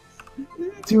morning.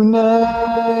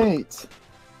 Tonight,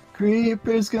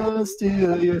 creeper's gonna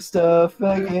steal your stuff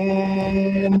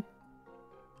again.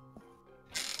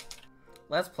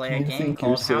 Let's play a You game think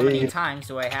called you're How Many safe? Times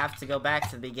Do I Have to Go Back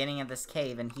to the Beginning of This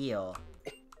Cave and Heal?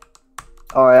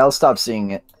 Alright, I'll stop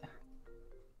seeing it.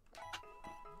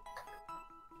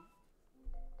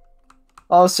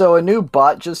 Also, a new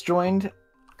bot just joined.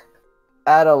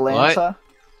 Atalanta.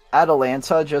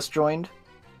 Atalanta just joined.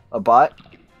 A bot.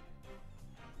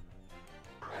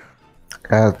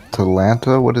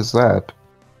 Atalanta? What is that?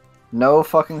 No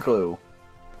fucking clue.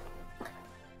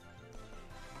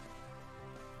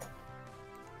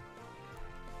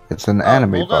 It's an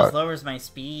anime Bulldoze bot. lowers my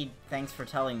speed. Thanks for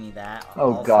telling me that.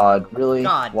 Oh Also, god, really?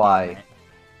 God Why? damn it.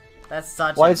 That's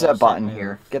such Why a is that bullshit bot in move.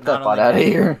 here? Get Not that bot only outta do I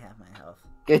here. have my health.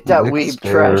 Get that Lick weeb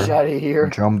stare, trash out of here.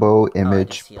 Jumbo, Oh, I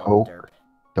image, just healed poke, derp.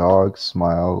 dog,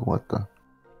 smile, what the?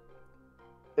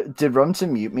 Did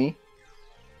Rumton mute me?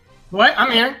 What?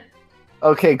 I'm here.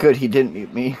 Okay, good, he didn't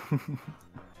mute me.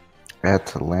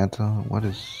 Atalanta? What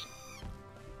is...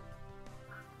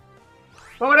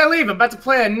 Why would I leave? I'm about to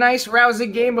play a nice,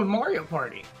 rousing game of Mario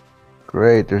Party.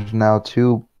 Great, there's now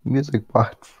 2 music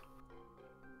bots.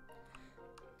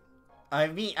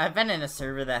 I've been in a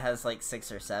server that has like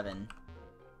 6 or 7.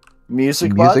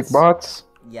 Music bots?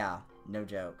 Yeah, no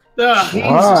joke. Ugh, Jesus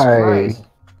Why? Christ.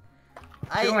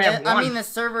 We only have I one. mean, the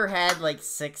server had like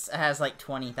has like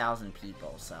 20,000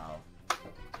 people, so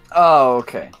Oh,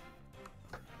 okay.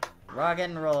 rock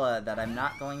and rolla that I'm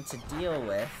not going to deal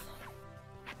with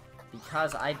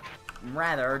because I'd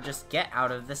rather just get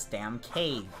out of this damn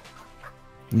cave.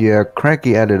 Yeah,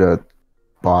 Cranky added a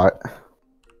bot.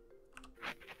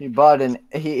 He bought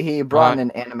he brought in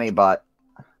an anime bot.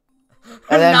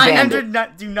 And then banned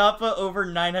it. Do not put over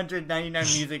 999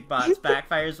 music bots.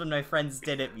 Backfires when my friends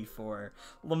did it before.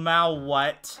 Lamau,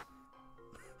 what?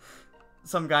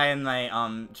 Some guy in my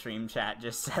stream chat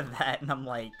just said that, and I'm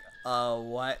like,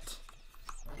 what?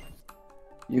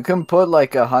 You can put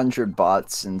like 100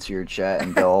 bots into your chat,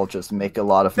 and they'll all just make a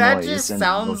lot of That noise. just and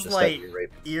sounds just like ear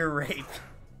rape. ear rape.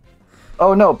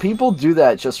 Oh no, people do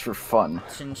that just for fun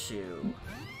Chinshu.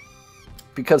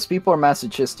 because people are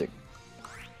masochistic.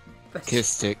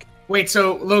 Kistic. Wait,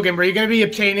 so Logan, were you gonna be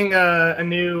obtaining a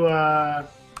new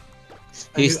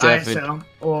He's definitely. ISO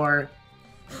or?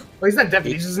 Well, he's not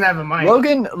definitely. He just doesn't have a mic.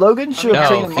 Logan should No,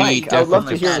 obtain a he mic. I would love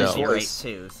to definitely hear his should. Ear rape voice.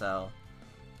 too, so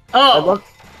Oh, I'd love,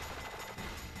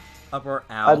 up or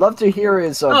out. I'd love to hear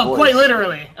his oh, voice. quite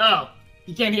literally. Oh,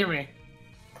 you can't hear me.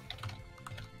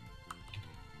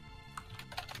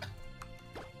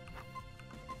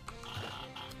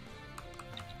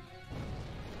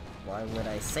 Why would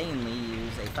I sanely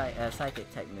use a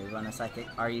psychic tech move on a psychic?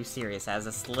 Are you serious? As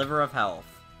a sliver of health.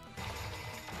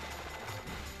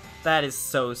 That is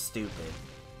so stupid.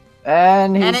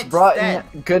 And And he's it's brought dead.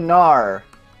 in Gunnar.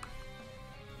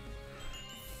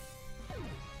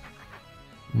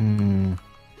 Hmm.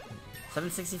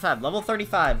 765, level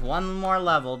 35, one more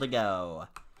level to go.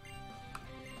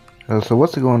 So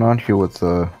what's going on here with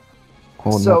the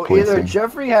whole So Netflix either thing?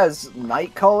 Jeffrey has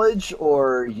night college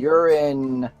or you're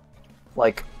in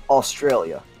like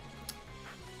Australia.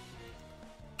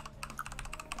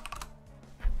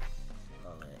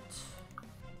 Love it.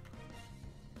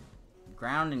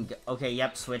 Ground and go. Okay,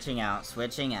 yep, switching out,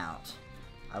 switching out.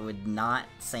 I would not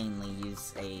sanely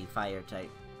use a fire type.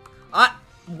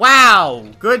 Wow!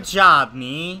 Good job,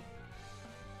 me!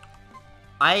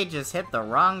 I just hit the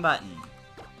wrong button.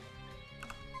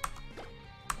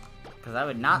 Because I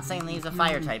would not sanely use a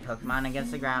fire type Pokemon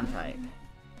against a ground type.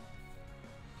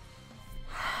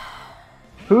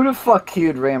 Who the fuck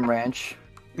queued Ram Ranch?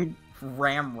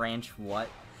 Ram Ranch, what?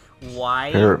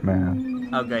 Why? Parrot Man.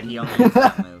 Oh, good, he only used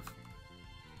that move.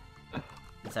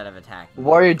 Instead of attack.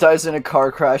 Warrior dies in a car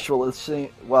crash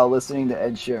while listening to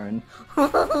Ed Sheeran.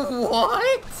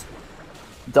 What?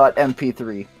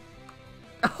 .mp3.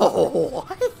 Oh,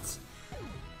 what?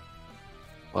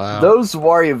 Wow. Those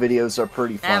Wario videos are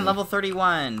pretty funny. And level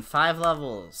 31, 5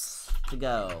 levels to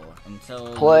go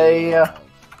until Play. you-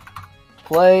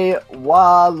 Play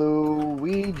Waluigi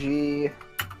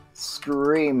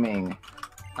screaming.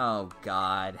 Oh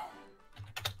god.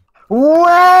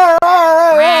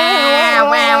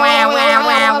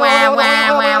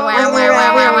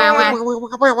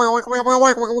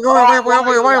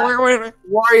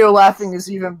 Wario laughing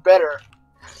is even better.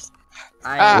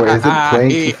 I, Wait, is it playing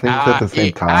two things at the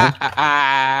same time?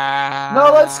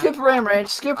 No, let's skip Ram Ranch.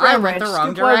 Skip I Ram went Ranch. the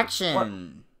wrong skip Ram-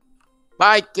 direction.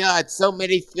 My god, so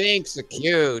many things are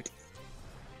cute.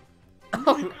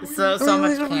 Oh, so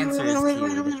much cancer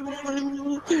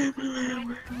is cute.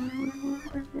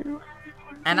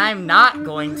 And I'm not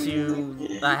going to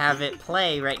have it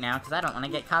play right now because I don't want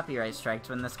to get copyright strikes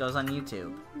when this goes on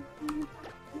YouTube.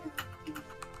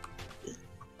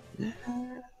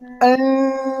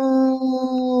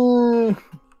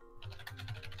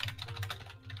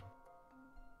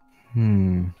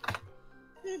 Hmm.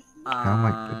 Oh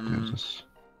my goodness.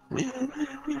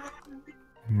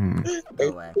 Hmm. Go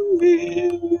away.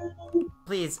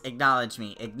 Please acknowledge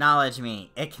me. Acknowledge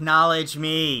me. Acknowledge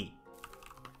me.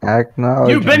 Acknowledge.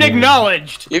 You've been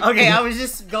acknowledged. Okay, I was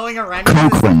just going around.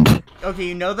 Okay,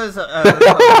 you know those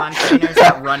Pokemon trainers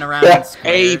that run around in A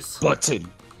squares?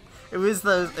 button. It was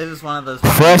one of those.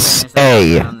 Press Pokemon trainers that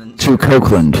A run around in to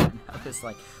Copeland. I was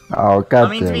like, Oh god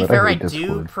I mean, to be damn it! fair, I hate do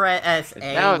Discord. press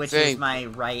now A, which saying- is my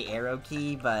right arrow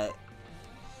key, but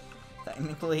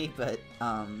technically,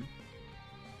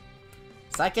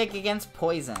 Psychic against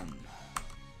poison.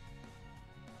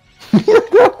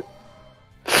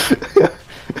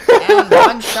 And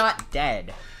one shot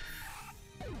dead.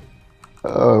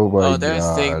 Oh my god. Oh, there's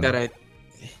a thing that I.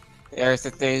 There's a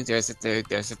thing, there's a thing,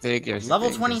 there's a thing, there's a Level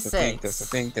thing, there's a thing, 26. there's a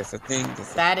thing, there's a thing,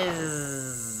 there's a That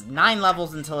is 9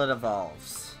 levels until it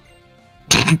evolves.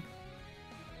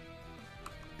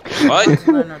 What?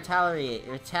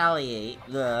 Retaliate.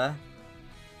 The.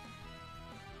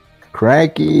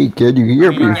 Cranky, can you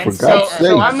hear me? Alright, For So, God's so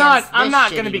sake. I'm not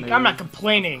Against gonna this be. shitty I'm not move.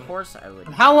 complaining. Of course I would.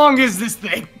 How long is this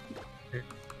thing?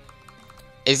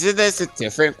 Isn't this a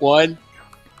different one?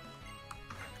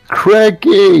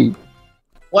 Cranky!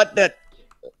 What the?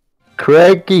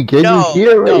 Cranky, can No, you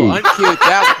hear no, me? uncue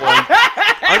that one.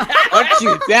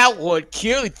 Uncue that one.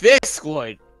 Cue this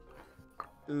one.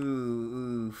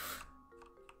 Oof.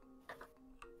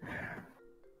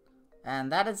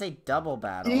 And that is a double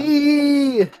battle.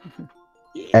 Eee!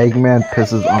 Eggman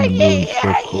pisses on moon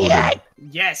for quoted.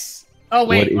 Yes. Oh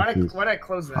wait, What why is did this? I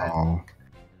close that? Oh.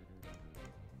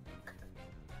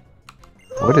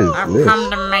 What is I've this? come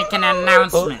to make an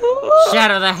announcement.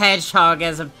 Shadow the Hedgehog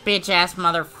is a bitch-ass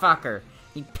motherfucker.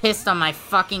 He pissed on my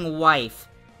fucking wife.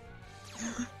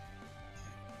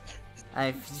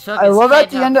 I love at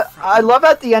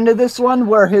the end of this one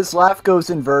where his laugh goes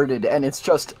inverted and it's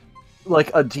just like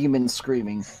a demon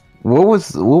screaming. What was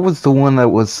the one that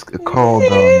was called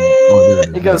oh,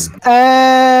 It goes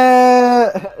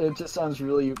it just sounds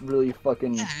really, really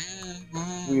fucking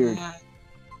weird.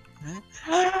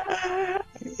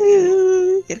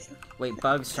 Wait,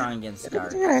 Bug's strong against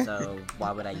Dark, so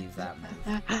why would I use that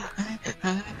move?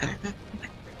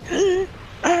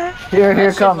 Here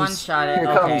That should comes. one-shot it. Here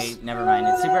Okay, comes. never mind.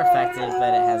 It's super effective,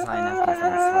 but it has high enough defense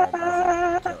where it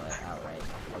doesn't kill it outright.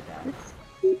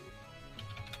 Okay.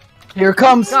 Here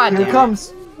comes. God Here damn it.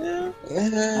 comes.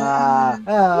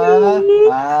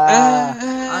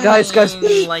 Guys, guys.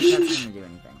 Like that's gonna do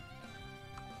anything.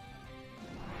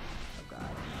 Oh god,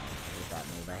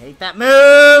 no. I hate that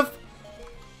move!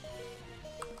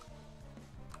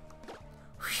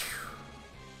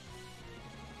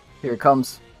 Here it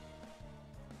comes.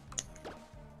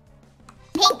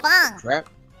 Crap.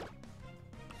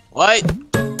 What?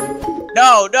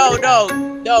 No, no, no, no,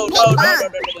 no, no, no,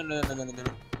 no, no, no, no, no.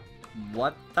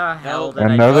 What the hell did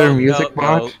Another I do? music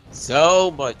box?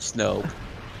 So much snow.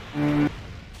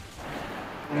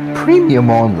 Premium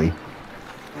only.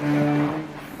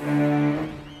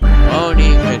 Won't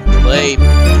even play.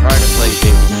 Trying to play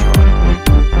Baby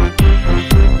Shark.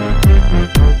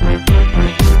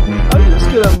 I'm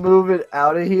just gonna move it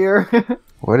out of here.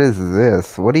 What is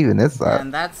this? What even is that?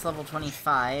 And that's level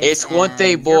 25. It's one and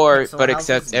thing your more, pixel but health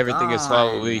except is everything is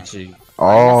gone. Waluigi.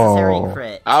 Unnecessary Oh.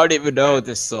 crit. I don't even know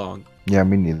this song. Yeah,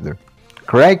 me neither.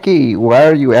 Cranky, why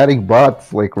are you adding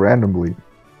bots like randomly?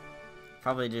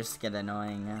 Probably just get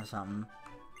annoying or something.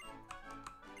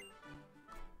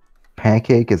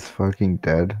 Pancake is fucking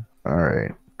dead.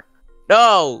 Alright.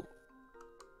 No!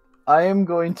 I am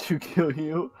going to kill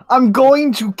you. I'm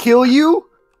going to kill you,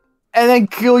 and then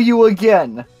kill you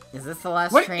again. Is this the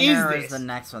last What trainer is or this? is the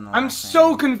next one the I'm last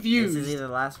so trainer? confused. This is either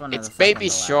the last one or It's the second Baby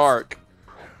to last. Shark.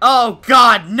 Oh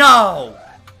god, no!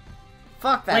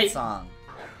 Fuck that Wait. song.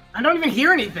 I don't even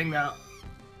hear anything though.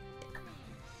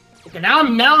 Okay, now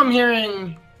I'm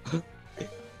hearing.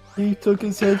 He took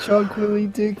his hedgehog willy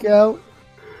dick out.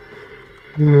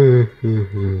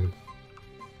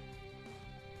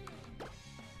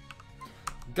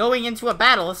 Going into a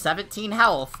battle, 17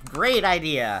 health. Great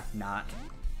idea. Not.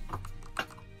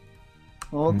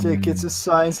 I'll take it's the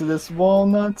size of this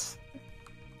walnut.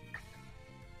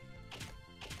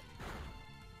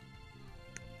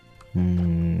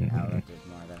 Now it did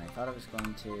more than I thought it was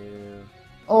going to.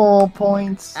 All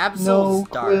points. Absol's no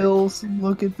dark. quills.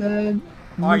 Look at that.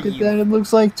 Are Look at you- that. It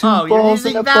looks like two Oh, you're balls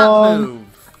using in a that bong. move.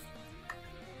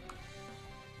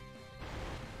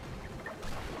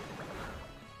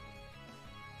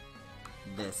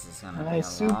 This is gonna be I a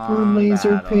super long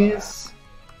laser battle. piss.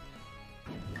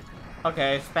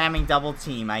 Okay, spamming double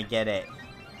team, I get it.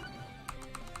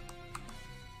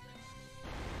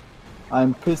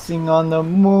 I'm pissing on the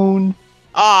moon.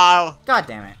 Oh! God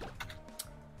damn it.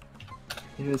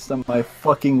 Pissed on my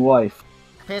fucking wife.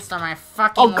 Pissed on my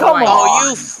fucking Oh, come wife. Oh,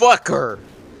 you fucker!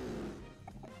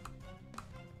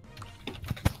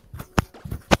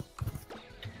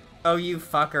 Oh, you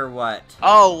fucker, what?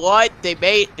 Oh, what?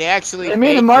 They actually They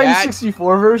made a Mario that?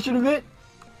 64 version of it?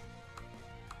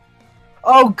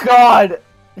 Oh god!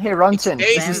 Hey, Runton,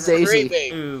 It's this is Daisy Daisy.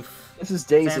 screaming. Oof. This is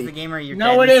Sans the Daisy. gamer, you're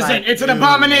No, dead it inside. isn't. It's an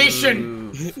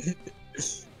abomination. Oof.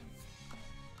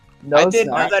 No, I it's didn't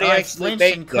know not. that he I actually flinched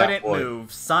and made that couldn't one.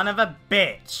 move. Son of a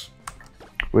bitch.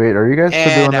 Wait, are you guys still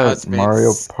And doing now that it's been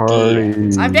Mario scared.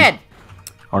 Party? I'm dead.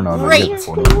 Oh no, no, Great. you have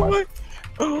one, never mind.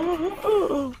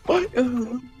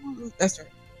 That's right.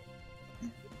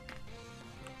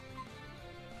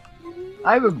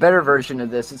 I have a better version of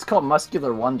this. It's called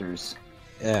Muscular Wonders.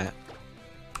 Yeah.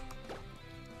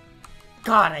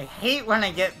 God, I hate when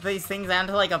I get these things down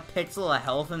to like a pixel of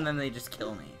health and then they just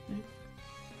kill me.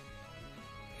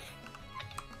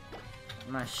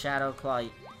 I'm gonna Shadow Claw you.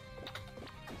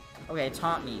 Okay,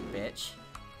 taunt me, bitch.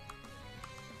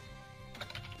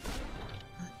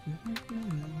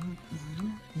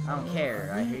 I don't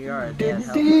care. I hear you are a dead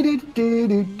help.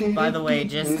 By the way,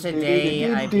 just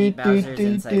today I beat Bowser's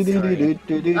Inside Story.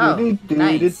 Oh,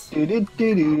 nice. And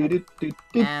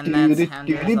that's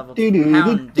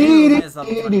Houndoom is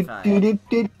level 25.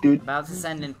 About to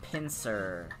send in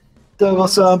Pinsir. Double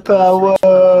some power.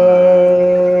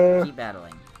 Keep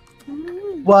battling.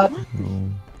 What?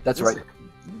 That's right.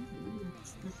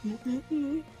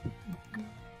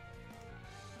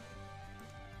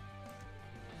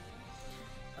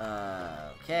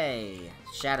 Okay.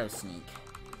 Shadow Sneak.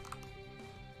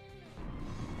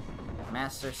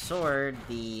 Master Sword,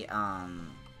 the,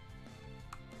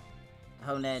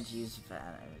 Honedge uses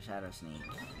Shadow Sneak.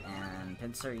 And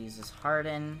Pinsir uses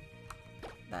Harden.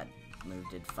 That move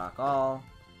did fuck all.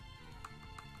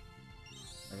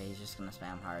 Okay, he's just gonna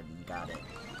spam Harden. Got it.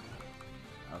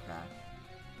 Okay.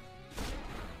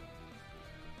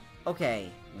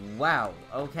 Okay. Wow.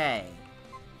 Okay.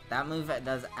 That move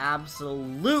does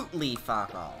absolutely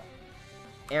fuck all.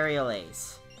 Aerial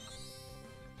Ace.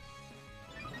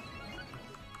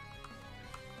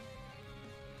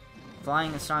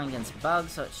 Flying is strong against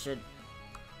bugs, so it should...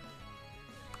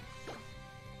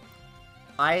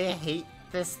 I hate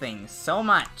this thing so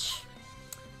much.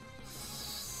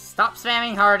 Stop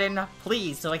spamming Harden,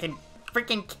 please, so I can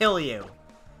freaking kill you.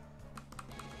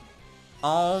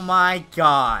 Oh my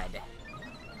god.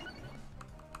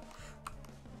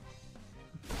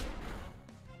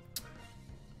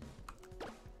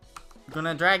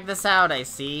 Gonna drag this out, I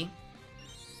see.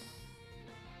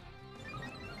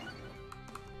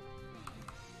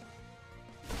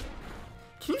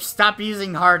 Can you stop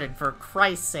using Harden, for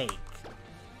Christ's sake?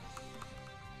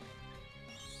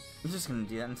 I'm just gonna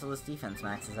do that until this defense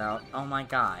maxes out. Oh my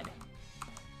god.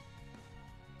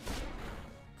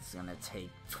 This is gonna take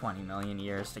 20 million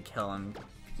years to kill him if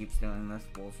he keeps doing this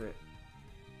bullshit.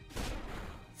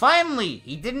 Finally!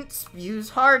 He didn't use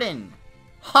Harden!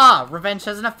 Ha! Revenge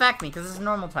doesn't affect me because it's a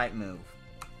normal type move.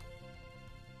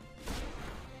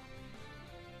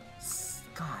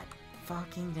 God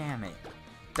fucking damn it.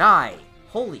 Die!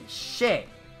 Holy shit!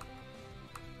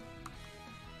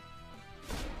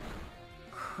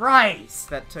 Christ!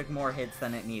 That took more hits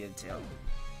than it needed to.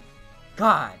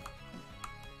 God!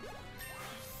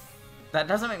 That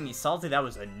doesn't make me salty, that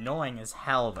was annoying as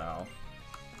hell, though.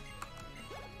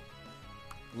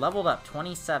 Leveled up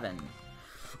 27.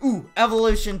 Ooh,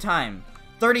 evolution time.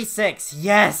 36,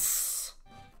 yes!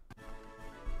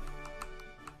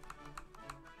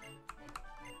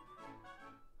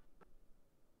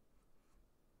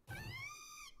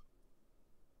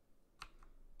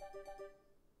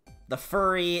 The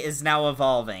furry is now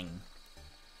evolving.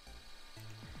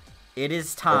 It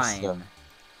is time.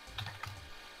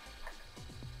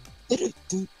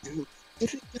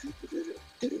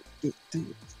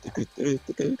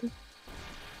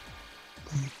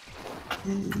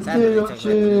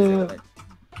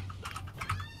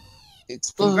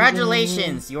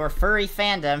 Congratulations! Your furry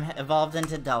fandom evolved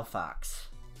into Delphox.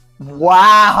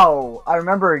 Wow! I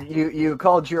remember you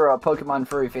called your Pokemon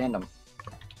furry fandom.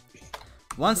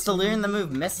 Wants to learn the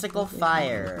move Mystical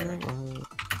Fire.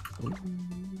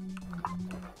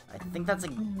 I think that's a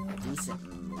decent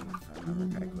move, if I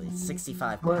remember correctly.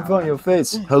 65 power. Right in front of your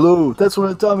face. Hello, that's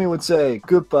what a Tommy would say.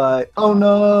 Goodbye. Oh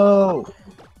no!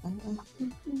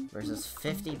 Versus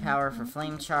 50 power for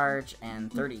Flame Charge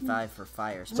and 35 for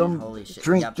Fire Spin. Some Holy shit.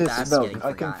 drink Yep, this that's milk. getting I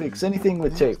can forgotten. fix anything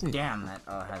with tape. Damn, that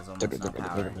has almost no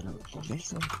power.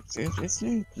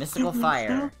 Mystical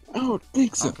Fire. Oh,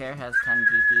 think so. Okay, has 10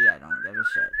 PP. I don't give a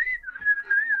shit.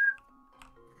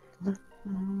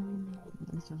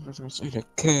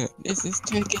 This is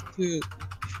take it to.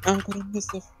 I'm gonna miss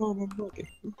the form of market.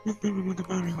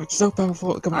 So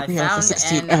powerful, come I on, we have for found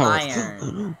 16 an hours.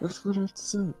 iron. That's what I have to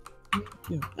say.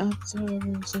 Yeah, I'm sorry,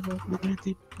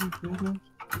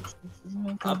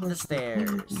 Up the stairs.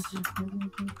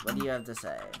 What do you have to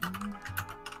say?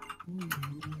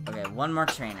 Okay, one more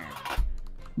trainer.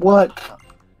 What?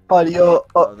 Audio.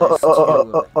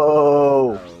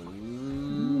 Oh,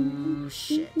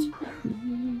 shit.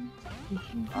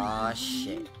 Aw,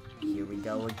 shit. Here we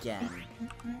go again.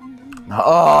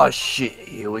 Oh shit!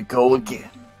 Here we go again.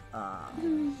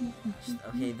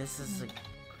 Okay, this is a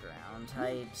ground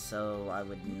type, so I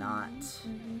would not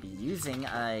be using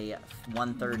a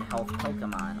 1/3 health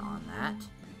Pokemon on that.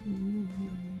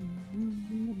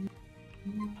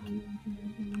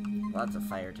 Well, that's a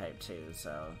fire type too,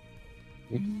 so.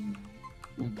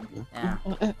 Yeah.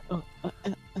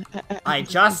 I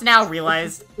just now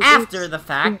realized, after the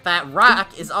fact, that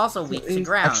rock is also weak to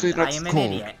ground. Actually, I that's am an cool.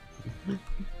 idiot.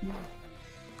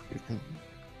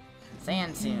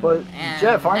 Sand soon. But, And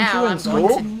Jeff, aren't now you in I'm going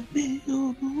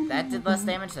school? to... That did less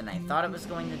damage than I thought it was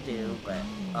going to do,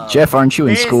 but... Jeff, aren't you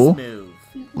in this school? Move.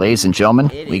 Ladies and gentlemen,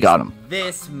 It we is got him.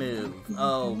 This move.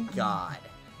 Oh, God.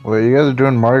 Well, you guys are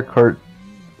doing Mario Kart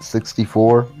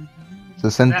 64,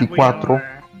 That 64. we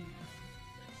are.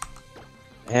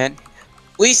 And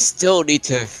we still need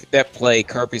to play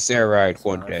Kirby's Air Ride This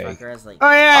one day. motherfucker has, like...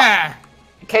 Oh yeah.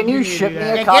 Can you We need to ship do me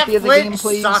that. a Yeah, copy get of the game, flipped,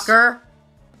 please? sucker!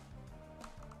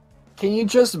 Can you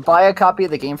just buy a copy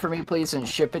of the game for me, please, and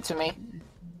ship it to me?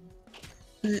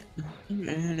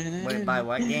 Wait, by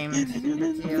what game?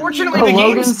 Fortunately, Oh, the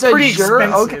Logan game's said pretty sure,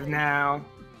 expensive okay. now.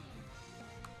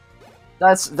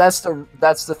 That's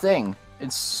the thing.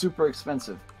 It's super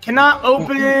expensive. Cannot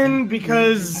open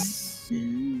because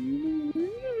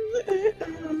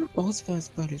Old Spice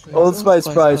buddies. Old Spice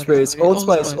prize race. Old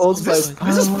Spice. Old Spice.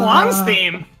 this is Flan's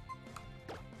theme.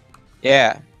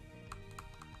 Yeah.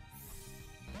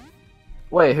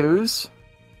 Wait, whose?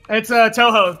 It's a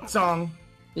Toho song.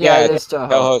 Yeah, Yeah, it is Toho.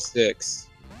 Toho 6.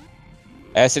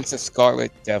 Essence of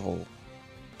Scarlet Devil.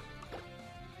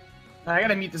 I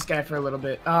gotta mute this guy for a little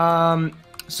bit.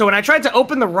 So when I tried to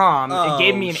open the ROM, it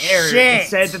gave me an error. shit. It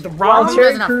said that the ROM ROM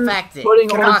Cherry doesn't Crew affect it. Putting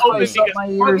Cannot Old open Spice up because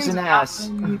my ears and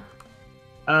plugins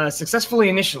ass. successfully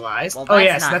initialized. Well, Oh that's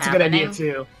yes, not that's a good idea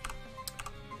happening. too.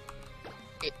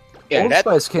 Yeah, Old that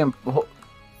Spice can't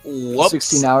whoops.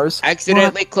 16 hours.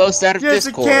 Accidentally closed out of Yes,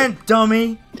 Discord. it can,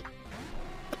 dummy!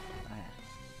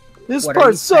 This What are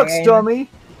part you sucks, saying? dummy.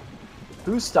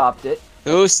 Who stopped it?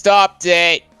 Who stopped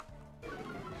it?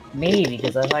 Me,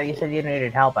 because I thought you said you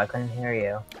needed help. I couldn't hear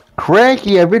you.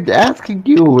 Cranky, I've been asking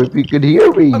you if you could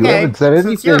hear me. You Okay, haven't said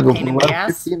anything since you're a over pain the in the last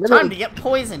ass, 15 time to minutes. get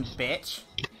poisoned, bitch.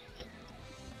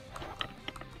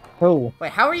 Who?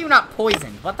 Wait, how are you not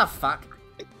poisoned? What the fuck?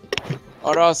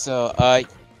 And also, It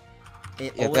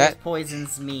Yeah, always that-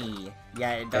 poisons me.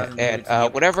 Yeah, it doesn't do and it to you.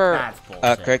 whenever, That's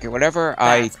bullshit. Cranky, whenever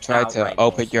I That's tried to outright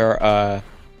open bullshit. your,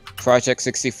 Project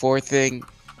 64 thing,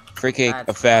 freaking That's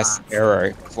a fast nonsense.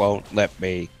 error won't let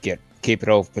me keep it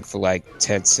open for like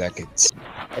 10 seconds.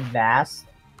 Advast?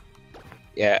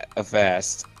 Yeah, a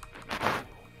fast.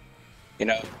 You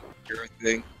know, your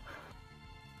thing.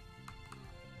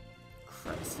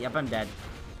 Christ. Yep, I'm dead.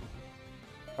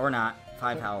 Or not.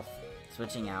 5 health.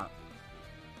 Switching out.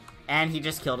 And he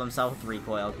just killed himself with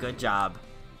recoil. Good job.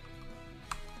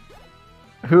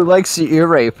 Who likes the ear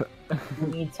rape? Who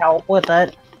needs help with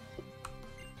it?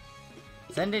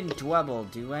 Send in Dwebble.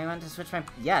 Do I want to switch my...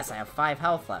 Yes, I have 5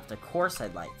 health left. Of course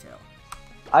I'd like to.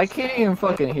 I can't even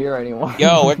fucking hear anyone.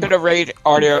 Yo, we're gonna raid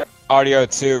audio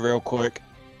 2 real quick.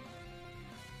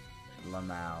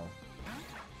 Lamau.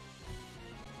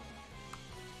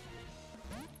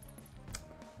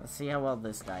 Let's see how well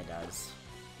this guy does.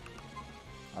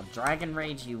 I'll Dragon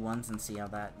Rage you once and see how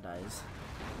that does.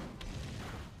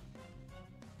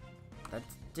 That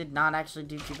did not actually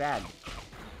do too bad.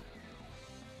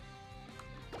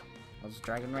 I'll just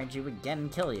Dragon Rage you again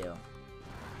and kill you.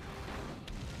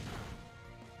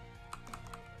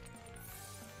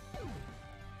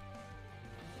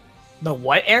 The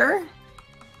what error?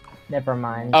 Never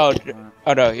mind. Oh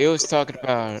no, he was talking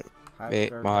about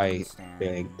Hyper my Bandstand.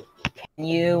 thing. Can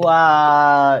you, hold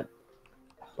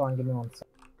on, give me 1 second.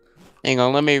 Hang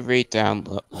on, let me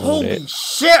re-download Holy it.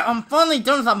 shit! I'm finally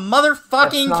done with a That's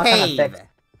motherfucking not gonna cave! fix-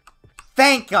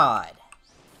 Thank God!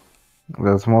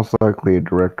 That's most likely a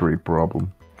directory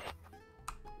problem.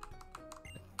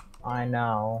 I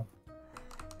know.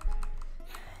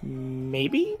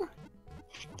 Maybe?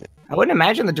 I wouldn't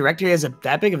imagine the directory is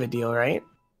that big of a deal, right?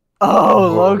 Oh,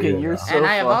 Oh, Logan, yeah. you're so And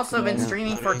I have fucked, also been man.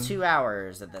 streaming for 2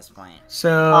 hours at this point.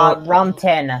 So Rum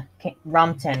 10.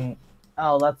 Rum 10.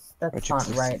 Oh, that's Project not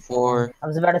right. 64. I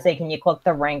was about to say, can you click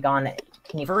the rank on it?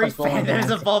 Can you Furry click the link There's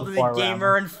on a Vault of the 64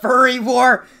 Gamer Rum? and Furry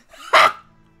War!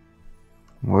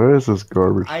 What is this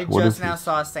garbage? I What just is now this?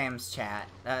 saw Sam's chat.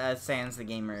 Sam's the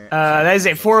Gamer. that is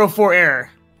a 404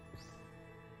 error.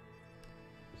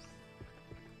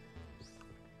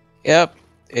 Yep,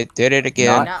 it did it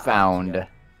again. Not found.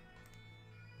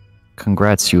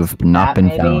 Congrats, you have not That been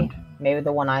maybe? found. Maybe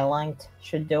the one I linked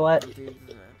should do it.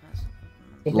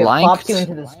 If it Linked? plops you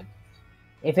into the...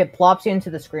 If it plops you into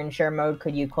the screen share mode,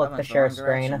 could you click the share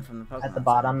screen at the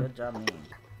bottom? Good job, me.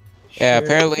 Yeah,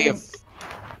 Sure.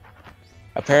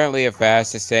 apparently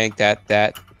Avast is saying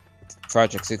that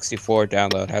Project 64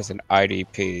 download has an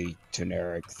IDP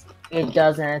generic. It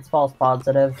doesn't, it's false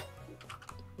positive.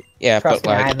 Yeah, Trust but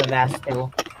me, I like, have a vast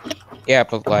too. Yeah,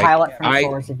 but like, Compile it from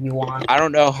source if you want. I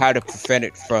don't know how to prevent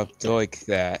it from doing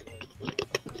that.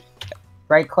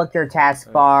 Right-click your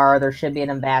taskbar. There should be an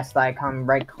embossed icon.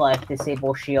 Right-click,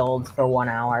 disable shields for 1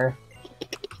 hour.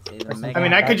 I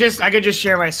mean, I could just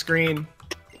share my screen.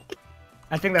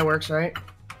 I think that works, right?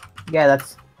 Yeah,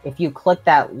 that's. If you click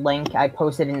that link, I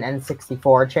posted in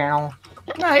N64 channel.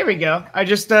 No, here we go. I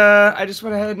just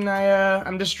went ahead and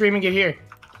I'm just streaming it here.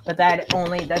 But that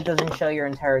doesn't show your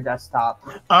entire desktop.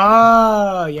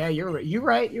 Oh, yeah, you're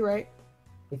right.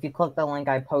 If you click the link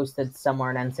I posted somewhere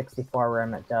in N64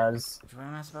 room, it does. Which way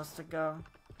am I supposed to go?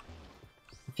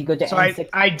 If you go to So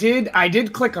N64... I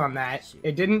did click on that.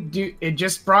 It didn't do. It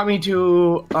just brought me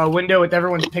to a window with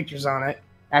everyone's pictures on it.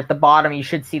 At the bottom, you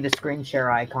should see the screen share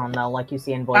icon, though, like you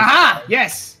see in voice. Aha!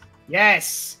 Yes!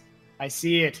 Yes! I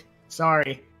see it.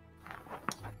 Sorry.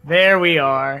 There we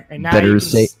are. And now better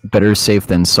safe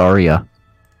than sorry. Okay,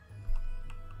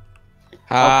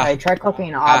 try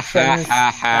clicking options.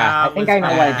 I think I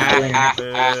know what it's doing.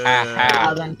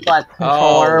 Then click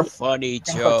controller. Oh, funny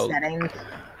joke. Settings.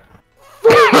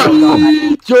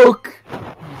 Funny joke!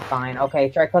 Fine. Okay,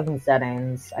 try clicking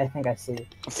settings. I think I see.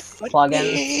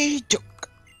 Plugins.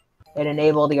 It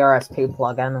enabled the RSP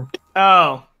plugin.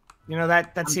 Oh. You know,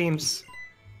 that seems...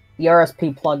 The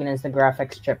RSP plugin is the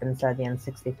graphics chip inside the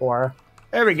N64.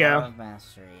 There we go.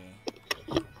 Mastery.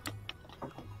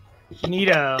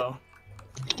 Neato.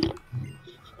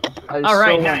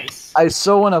 Alright, nice. I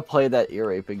so want to play that ear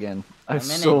rape again. I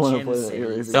so want to play that ear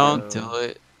rape again. Don't do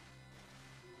it.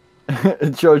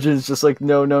 Trojan's just like,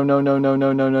 no.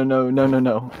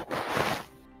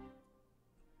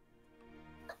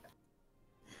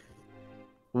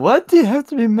 What? Do you have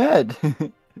to be mad?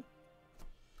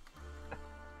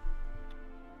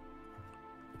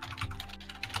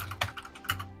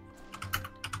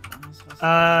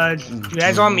 You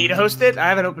guys want me to host it? I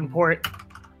have an open port.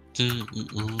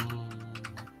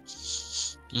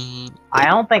 I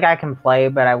don't think I can play,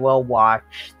 but I will watch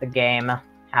the game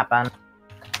happen.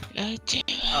 Oh, I'm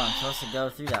supposed to go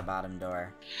through that bottom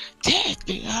door.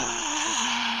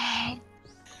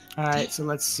 Alright, so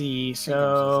let's see.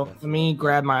 So let me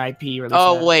grab my IP really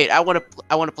Oh fast. wait, I wanna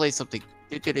play something.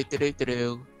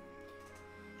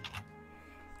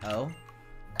 Oh?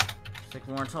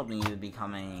 Sycamore told me you would be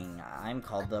coming. I'm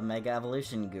called the Mega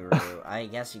Evolution Guru. I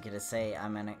guess you could say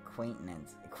I'm an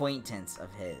acquaintance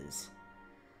of his.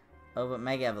 Oh, but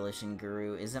Mega Evolution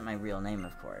Guru isn't my real name,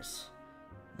 of course.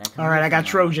 Alright, I got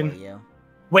Trojan.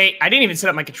 Wait, I didn't even set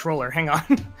up my controller. Hang on.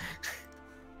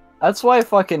 That's why I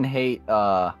fucking hate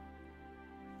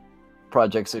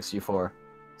Project 64.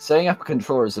 Setting up a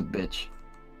controller is a bitch.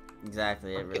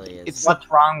 Exactly, it really is. What's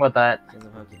wrong with it? There's a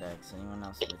Pokédex. Anyone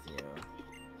else with you?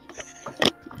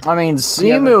 I mean,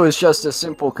 Simu is just a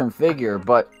simple configure,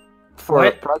 but for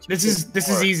Project this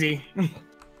is easy.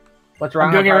 What's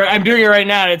wrong? I'm doing it right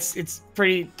now. It's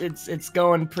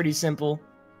going pretty simple.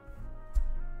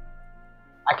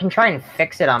 I can try and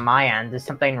fix it on my end. Is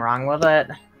something wrong with it?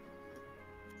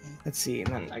 Let's see,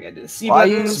 and then I gotta do the C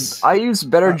buttons. I use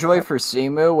Better Joy for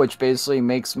Simu, which basically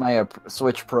makes my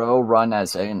Switch Pro run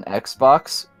as an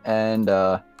Xbox, and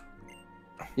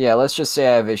yeah, let's just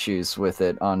say I have issues with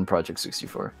it on Project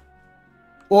 64.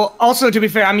 Well, also to be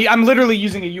fair, I'm literally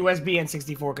using a USB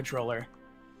N64 controller.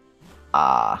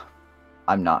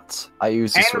 I'm not. I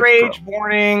use the Switch Rage Pro.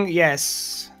 warning,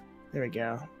 yes. There we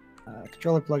go.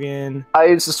 Controller plugin. I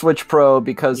use the Switch Pro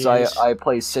because Yes. I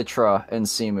play Citra and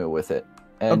Simu with it,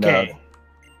 and Okay.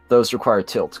 those require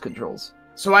tilt controls.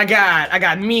 So I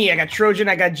got me, I got Trojan,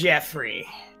 I got Jeffrey.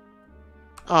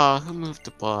 Oh, who moved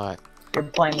the bot? You're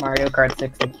playing Mario Kart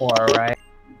 64, right?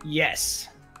 Yes.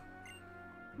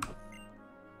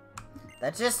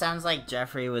 That just sounds like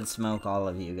Jeffrey would smoke all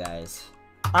of you guys.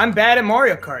 I'm bad at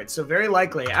Mario Kart, so very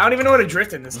likely. I don't even know how to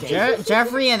drift in this game.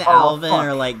 Jeffrey and Alvin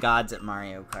are like gods at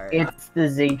Mario Kart. It's the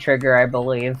Z trigger, I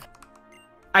believe.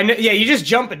 I know. Yeah, you just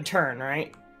jump and turn,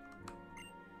 right?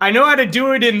 I know how to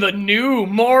do it in the new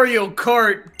Mario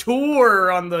Kart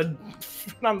Tour on the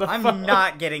I'm phone.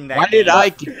 not getting that. Why did I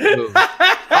get moved?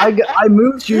 I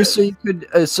moved you so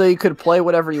you could play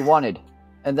whatever you wanted,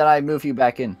 and then I move you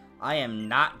back in. I am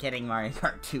not getting Mario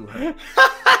Kart 2.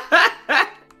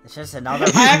 It's just another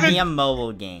premium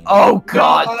mobile game. Oh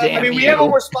god damn I mean, we have one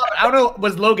more spot. I don't know.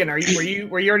 Was Logan? Were you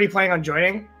already planning on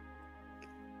joining?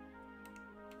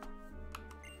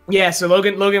 Yeah. So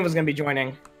Logan was gonna be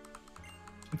joining.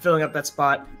 I'm filling up that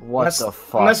spot. What the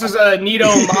fuck? Unless there's a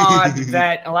Neato mod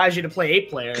that allows you to play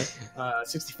 8-player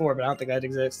 64, but I don't think that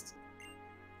exists.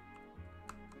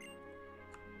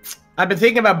 I've been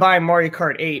thinking about buying Mario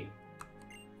Kart 8.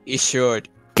 You should.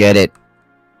 Get it.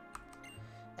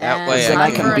 That way then I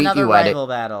I can can beat another you at it. rival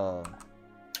battle.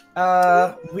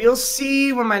 We'll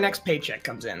see when my next paycheck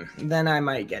comes in. Then I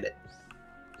might get it.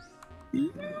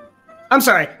 I'm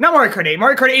sorry, not Mario Kart 8.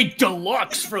 Mario Kart 8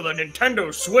 Deluxe for the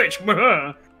Nintendo Switch.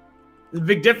 There's a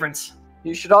big difference.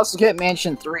 You should also get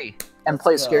Mansion 3 and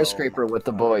play Let's go. Skyscraper with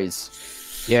the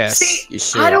boys. Yes, See, you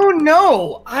should. I don't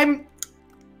know. I'm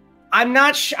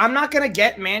not gonna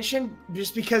get Mansion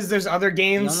just because there's other The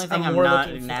games only thing I'm I'm more not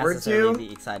looking forward necessarily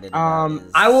to. excited about is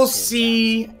I will Kid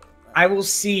see. Sounds. I will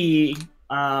see.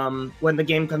 When the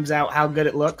game comes out, how good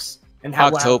it looks and how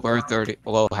October 30th.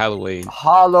 Well, Halloween.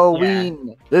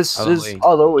 Halloween. This is Halloween.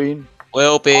 Halloween.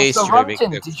 We'll be Also, streaming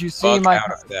Rumpton, the did you see fuck my?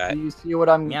 out of that. Do you see what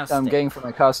I'm Meowstick. getting for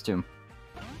my costume?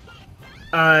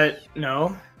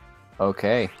 No.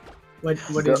 Okay. What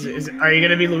is it? Are you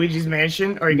gonna be Luigi's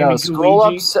Mansion? Or are you gonna No, be scroll up,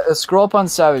 Luigi? scroll up on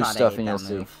Savage God, I stuff, hate and you'll that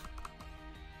see. move.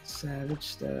 Savage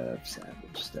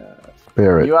stuff.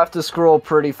 Barrett. You have to scroll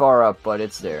pretty far up, but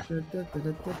it's there.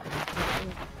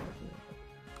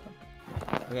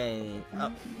 Okay.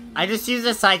 Oh, I just used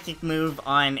a psychic move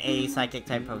on a psychic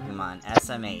type Pokemon.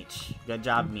 SMH. Good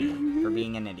job, me, for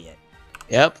being an idiot.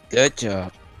 Yep, good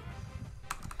job.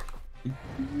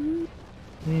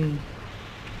 I'm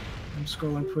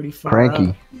scrolling pretty far. Cranky.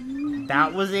 up.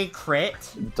 That was a crit.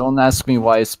 Don't ask me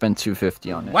why I spent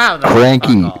 $250 on it. Wow, that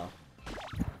Cranky. was fuck all.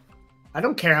 I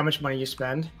don't care how much money you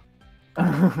spend.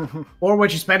 Or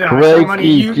what you spend it on. Cranky, Money.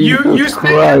 You Jesus spend your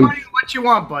Christ. money what you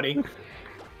want, buddy.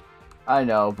 I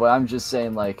know, but I'm just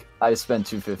saying, like, I spent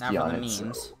 $250 Now for on the it. so-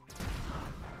 memes.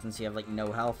 Since you have like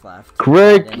no health left.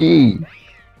 Cranky.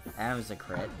 That was a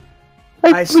crit.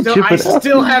 I put you still in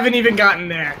still haven't even gotten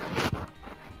there.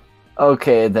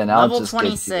 Okay, then I'll Level just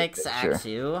 26, get you a Act picture.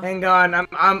 2. Hang on,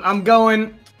 I'm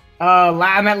going.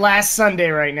 I'm at last Sunday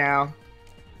right now.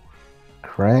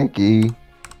 Cranky.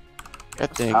 God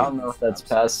I dang don't it. know if that's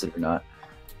past it or not.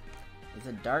 It's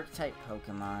a dark type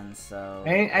Pokemon, so.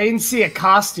 I didn't see a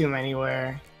costume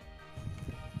anywhere.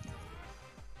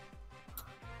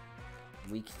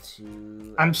 Week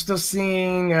 2. I'm still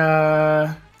seeing.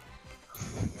 Damn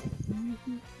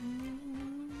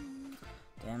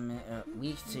it.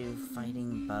 Week 2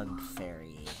 Fighting Bug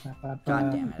Fairy. God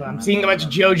damn it. I'm seeing a bunch of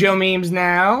JoJo memes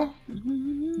now.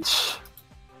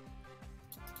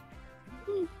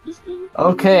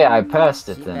 Okay, I passed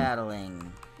it Keep then.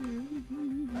 battling.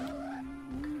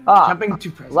 Ah, Jumping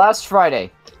to present. last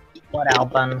Friday. What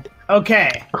album?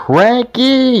 Okay.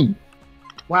 Cranky.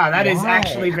 Wow, that is Why?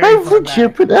 actually very I've far legit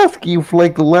back. been asking you for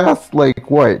like the last, like,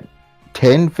 what,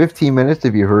 10, 15 minutes?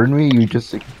 Have you heard me? You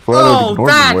just like, flat out Oh, ignored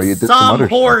me while you that's did some some other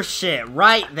stuff. horseshit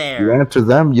right You there. answer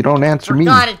them, you don't answer me.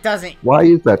 Forgot it doesn't. Why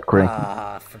is that,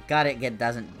 Cranky? Forgot it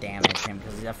doesn't damage him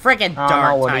because he's a freaking Oh,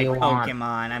 dark what do type you want?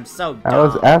 Pokemon. I'm so dumb. I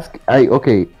was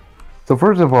okay. So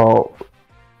first of all,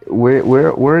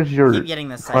 where's your Keep getting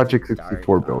the Project psychic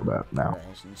 64 dark build at now?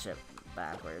 relationship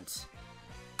backwards.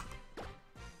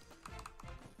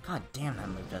 God damn, that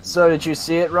move doesn't. So, did you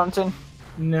see it, Rumpton?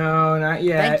 No, not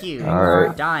yet. Thank you Hang Alright. for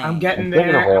on. dying. I'm getting I'm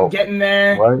thinking there. about- I'm getting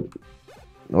there.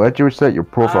 Why'd you reset your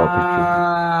profile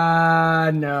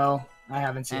No, I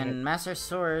haven't seen And Master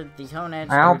Sword, the Tone Edge.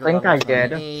 I don't grew to think I level did.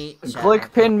 28, Click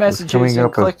Shadow- pin messages coming and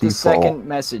up as click the default. second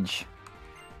message.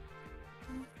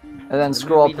 And then The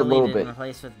scroll move up a little deleted bit. and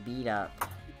replaced with beat up.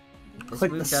 This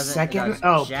Click move the doesn't- second. does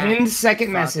Oh, jack pinned second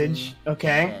fucking message.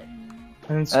 Okay. shit.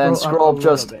 And then And scroll a up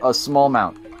just little bit. a small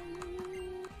amount.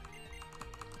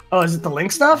 Oh, is it the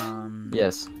link stuff?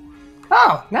 Yes.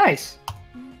 Oh, nice.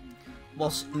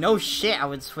 Well, no shit, I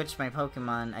would switch my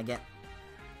Pokemon again.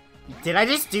 Did I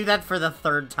just do that for the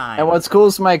third time? And what's cool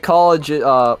is my college,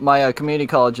 my community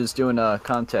college is doing a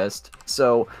contest.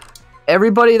 So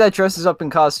everybody that dresses up in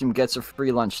costume gets a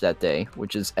free lunch that day,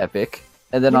 which is epic.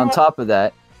 And then on Yeah. top of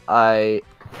that, I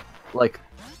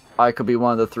could be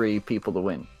one of the 3 people to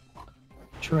win.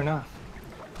 True enough.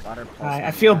 Water pulse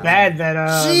I feel bad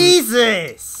that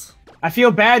Jesus! I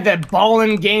feel bad that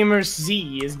Ballin Gamer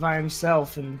Z is by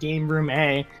himself in Game Room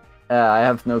A. I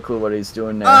have no clue what he's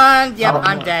doing there. Yep, Oh,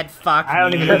 I'm dead. Fuck I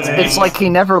don't me. even know that. It's like he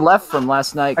never left from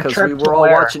last night A because trip we to were all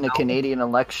where? watching a Canadian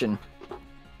election.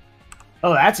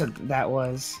 Oh, that's what that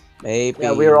was. Maybe.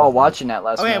 Yeah, we were all watching that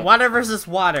last Okay, night. water versus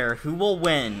water. Who will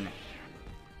win?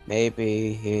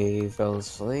 Maybe he fell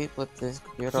asleep with his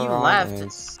computer He on. left.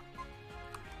 his-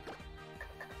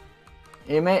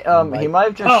 He might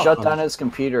have just Oh. shut down his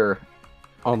computer.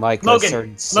 Oh my god,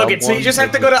 Logan, so you just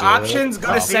have to go to options, go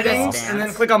to Oh. settings, and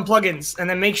then click on plugins, and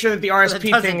then make sure that the That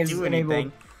RSP doesn't thing is do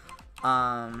enabled.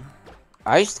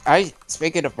 anything.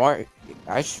 Speaking of Mario,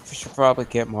 I should probably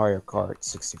get Mario Kart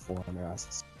 64 now.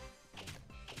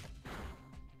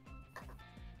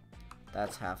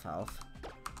 That's half health.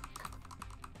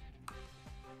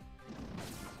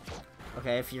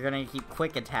 Okay, if you're gonna keep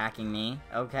quick attacking me,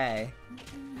 okay.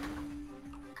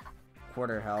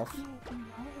 Quarter health.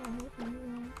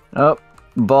 Oh,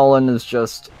 Ballin is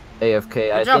just AFK.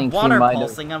 Good I job think he water might have.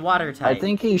 pulsing on water type. I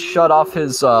think he shut off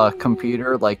his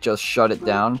computer, like just shut it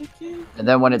down, and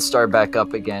then when it started back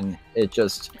up again, it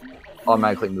just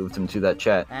automatically moved him to that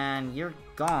chat. And you're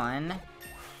gone.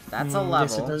 That's a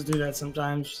Yes, it level. does do that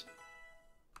sometimes.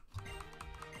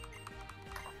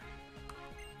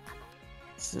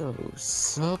 So,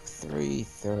 sub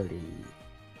 330.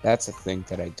 That's a thing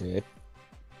that I did.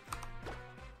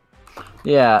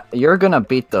 Yeah, you're gonna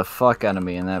beat the fuck out of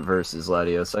me in that versus,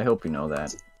 Latios. I hope you know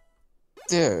that.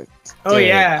 Dude. Oh dude,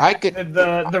 yeah, I could.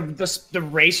 the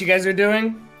race you guys are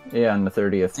doing. Yeah, on the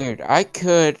 30th. Dude, I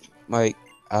could, like,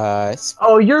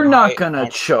 Oh, you're not gonna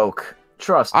choke.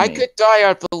 Trust me. I could die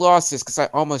at the losses because I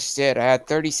almost did. I had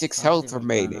 36 health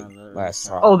remaining last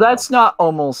time. Oh, that's not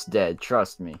almost dead.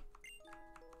 Trust me.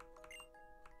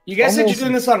 You guys said Almost- you're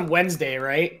doing this on Wednesday,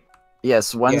 right?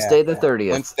 Yes, Wednesday the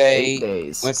 30th. Wednesday, 8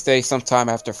 days. Wednesday sometime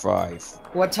after 5.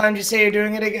 What time did you say you're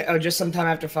doing it again? Oh, just sometime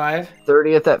after 5?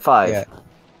 30th at 5. Yeah.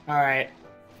 Alright.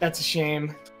 That's a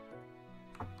shame.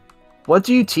 What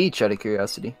do you teach, out of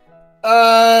curiosity?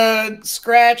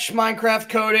 Scratch, Minecraft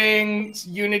coding,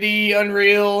 Unity,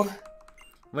 Unreal.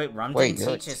 Wait, Rumton Wait, you're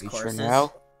a teaches teacher courses.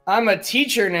 now? I'm a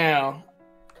teacher now.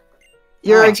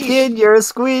 You're I a teach- kid, you're a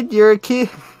squid, you're a kid.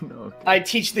 No. I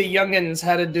teach the youngins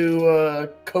how to do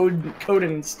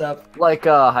coding stuff. Like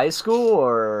high school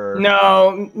or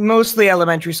No, mostly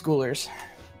elementary schoolers.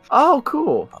 Oh,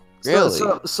 cool. Really?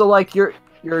 So like you're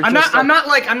I'm just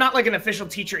not like an official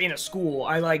teacher in a school.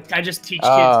 I just teach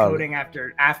kids coding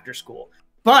after school.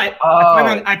 But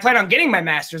I plan on getting my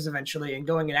master's eventually and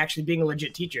going and actually being a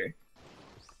legit teacher.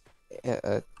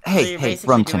 So Hey, you're hey,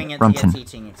 basically doing it to get Rumton.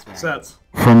 teaching experience. So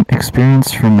From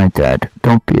experience from my dad,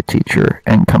 don't be a teacher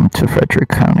and come to Frederick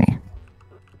County.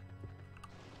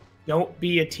 don't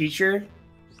be a teacher.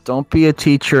 Don't be a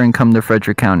teacher and come to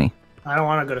Frederick County. I don't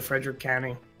want to go to Frederick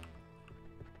County.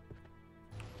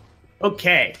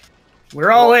 Okay,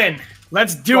 we're all in.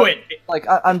 Let's do it. Like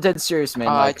I'm dead serious, man.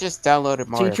 I Like, just downloaded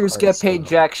Mario teachers Kart, get paid so-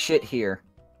 jack shit here.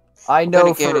 I Then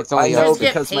know again, for it's only I know Teachers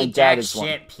get because paid my dad jack is one.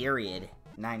 shit, period.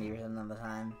 90% of the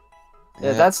time.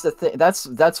 Yeah, that's the thing.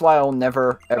 That's why I'll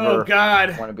never Oh ever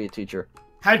God, want to be a teacher.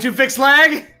 how to fix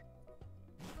lag?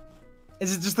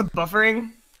 Is it just the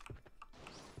buffering?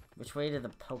 Which way did the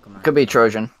Pokemon Could be go?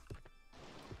 Trojan.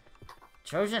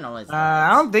 Trojan always I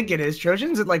lags. don't think it is.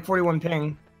 Trojan's at like 41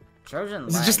 ping. Trojan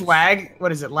Is lags. it just lag?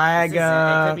 What is it? Lag. This is-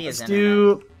 it could be Let's his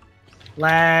do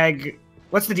lag.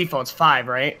 What's the default? It's 5,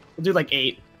 right? We'll do like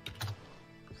 8.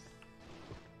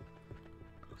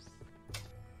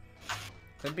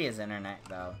 Could be his internet,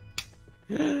 though.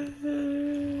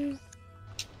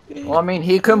 Well, I mean,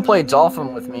 he couldn't play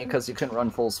Dolphin with me because he couldn't run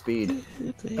full speed.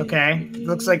 Okay.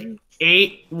 Looks like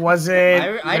 8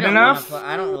 wasn't I good don't enough.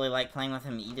 I don't really like playing with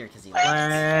him either because he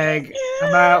lags. Lag. How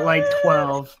about like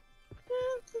 12?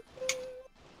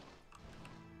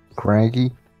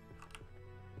 Craggy?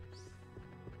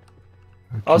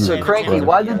 Also, Yeah, Cranky, but-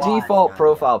 why the Why? default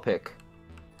profile pic?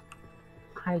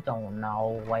 I don't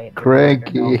know. Wait.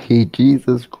 Craggy,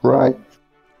 Jesus Christ.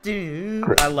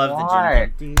 Dude, I love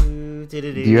Why? the gym. Do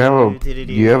you have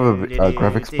a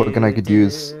graphics plugin I could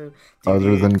use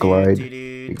other than Glide?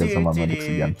 Because I'm on Linux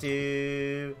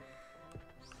again.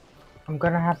 I'm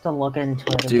gonna have to look into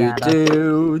it Do again.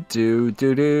 do do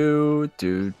do do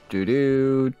do do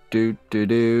do do do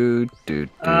do do.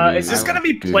 Is this gonna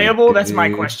be playable? That's my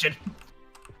question.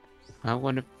 I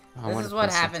want to. This is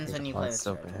what happens when you play with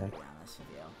so Trojan, bad. to be honest with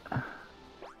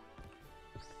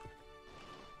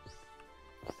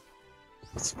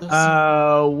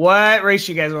you. What race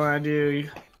you guys want to do?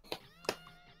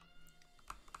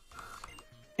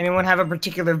 Anyone have a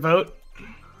particular vote?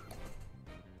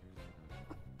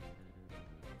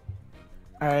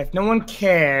 Alright, if no one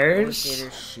cares,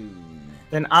 Negotiator Shoon.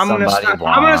 then I'm gonna start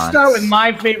wants. with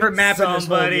my favorite map in this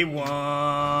Somebody whole game.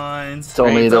 wants. Tell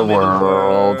me the Tell me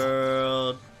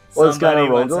world. What's Somebody gonna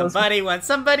roll? wants. Somebody wants.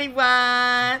 Somebody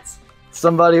wants.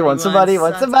 Somebody wants. Somebody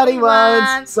wants. Somebody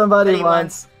wants. Somebody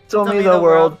wants. Tell me the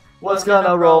world. What's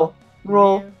gonna roll?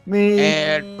 Roll me.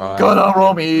 And bye. Gonna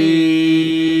roll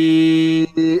me.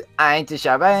 I ain't too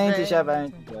sharp. I ain't too sharp. I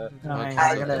ain't too sharp. Oh, I ain't yeah, too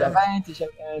I sharp. gotta- I ain't too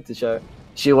sharp. I ain't too sharp.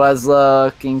 She was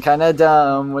looking kinda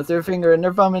dumb with her finger in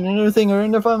her thumb and her finger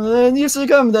in her thumb, and then used to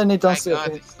come. Then it My don't God,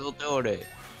 sit. they're still doing it.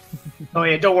 Oh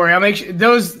yeah, don't worry. I'll make sure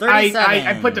those. I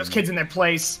 37. put those kids in their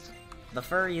place. The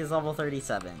furry is level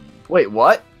 37. Wait,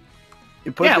 what?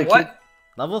 You put Yeah, the what? kid-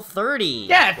 Level 30.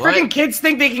 Yeah, What? freaking kids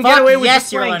think they can Fuck get away with yes,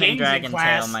 just you're playing learning games in Dragon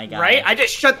class, Tail, my guy. right? I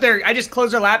just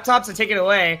close their laptops and take it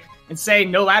away, and say,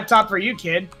 no laptop for you,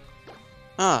 kid.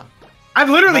 Huh. I've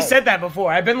literally said that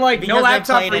before. I've been like, Because no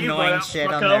laptop they for played you, annoying shit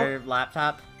on bucko. their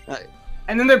laptop.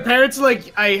 And then their parents are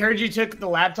like, I heard you took the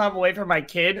laptop away from my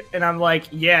kid, and I'm like,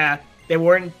 yeah. They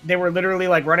were literally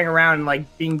like running around and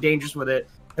like being dangerous with it.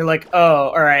 They're like, oh,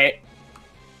 all right.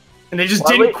 And they just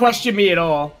didn't question me at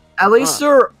all. At least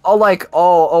they're all like,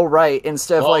 oh, right,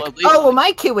 instead of like, least, oh, well,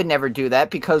 my kid would never do that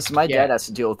because my dad has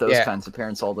to deal with those kinds of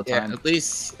parents all the time. Yeah, at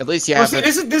least you Well, have.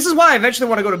 see, this is why I eventually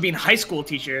want to go to being a high school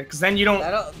teacher, because then you don't.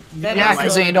 Yeah,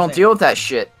 because then you don't deal with that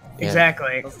shit.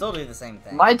 Exactly. They'll still do the same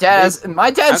thing. My dad's a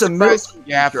middle school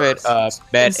teacher.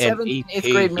 Met an 7th, EP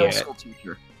 8th grade middle yet. school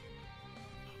teacher.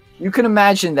 You can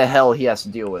imagine the hell he has to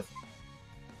deal with.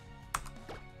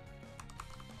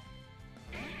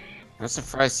 I'm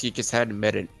surprised you just hadn't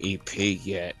met an EP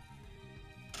yet.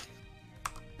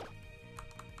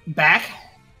 Back?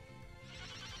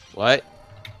 What?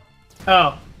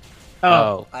 Oh.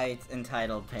 I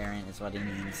entitled parent is what he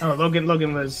means. Oh, Logan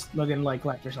like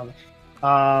left or something.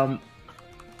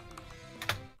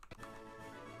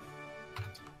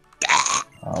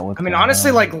 Oh, I mean, honestly,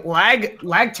 like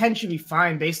lag 10 should be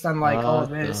fine based on like all of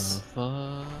this.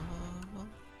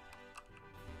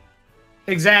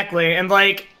 Exactly, and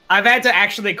like I've had to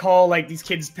actually call like these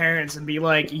kids' parents and be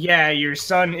like, yeah, your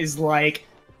son is like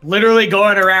literally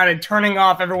going around and turning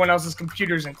off everyone else's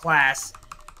computers in class,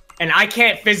 and I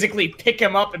can't physically pick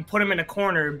him up and put him in a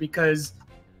corner because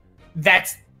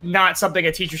that's not something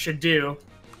a teacher should do.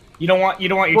 You don't want your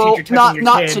teacher touching your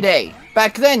not kid. today.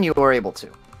 Back then, you were able to.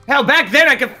 Hell, back then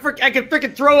I could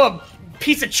freaking throw a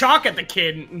piece of chalk at the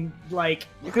kid and like.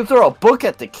 You could throw a book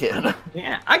at the kid.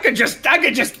 Yeah, I could just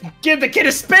give the kid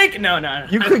a spank. No.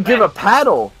 You could give a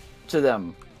paddle to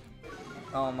them.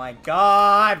 Oh my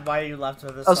god, why are you left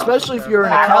with this? Especially if you're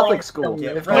in a Catholic school.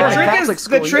 The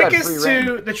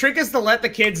trick is to let the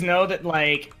kids know that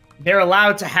like they're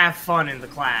allowed to have fun in the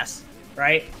class,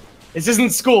 right? This isn't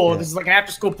school. Yeah. This is like an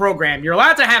after-school program. You're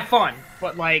allowed to have fun,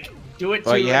 but like do it.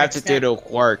 But you have to do the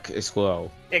work as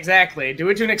well. Exactly. Do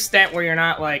it to an extent where you're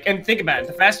not like. And think about it.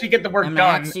 The faster you get the work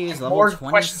done, the more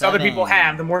questions other people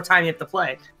have, the more time you have to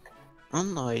play.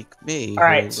 Unlike me, all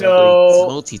right, so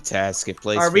multitask and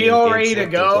play. Are we all ready to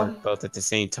go? Both at the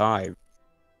same time.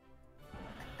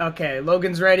 Okay,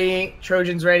 Logan's ready.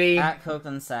 Trojan's ready. At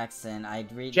Copeland Saxon,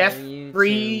 I'd read Jeff, you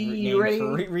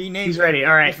ready? Rename He's ready.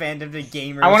 All right. Fandom to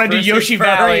gamers. I want to do Yoshi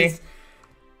Valley.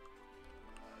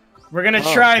 We're gonna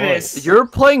try this. You're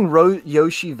playing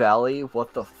Yoshi Valley?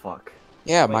 What the fuck?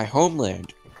 Yeah, my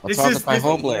homeland. This is my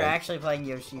homeland. You're actually playing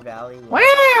Yoshi Valley.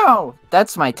 Wow!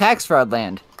 That's my tax fraud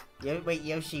land. Wait,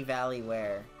 Yoshi Valley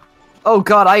where? Oh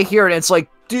god, I hear it. It's like.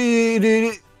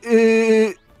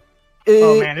 Oh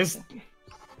man, this.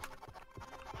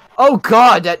 Oh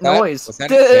god, that noise.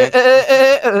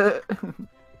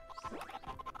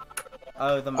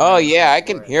 Oh yeah, I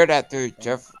can hear that through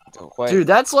Jeff. Dude,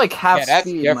 that's like half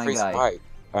speed, Jeffrey's my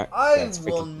guy. I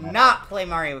will not play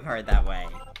Mario Kart that way.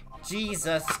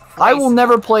 Jesus Christ. I will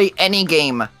never play any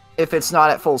game if it's not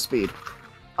at full speed.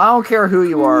 I don't care who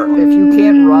you are. If you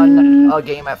can't run a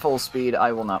game at full speed,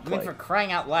 I will not play. I mean, for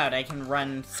crying out loud, I can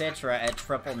run Citra at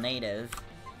triple native.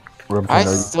 I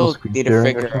still need to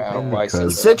figure out why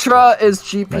Citra is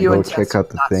GPU intensive. Check out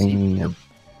the thing.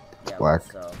 It's black.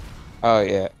 So. Oh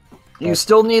yeah. You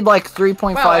still need like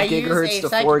 3.5 gigahertz to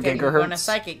 4 gigahertz. gigahertz. On a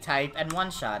psychic type and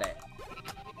one-shot it.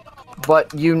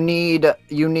 But you need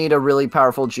a really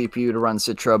powerful GPU to run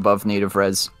Citra above native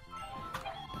res.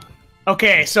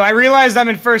 Okay, so I realized I'm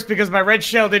in first because my red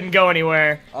shell didn't go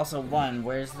anywhere. Also,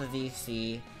 where's the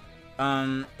VC?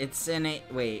 It's in a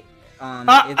it's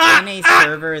in a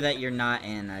server that you're not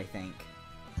in, I think.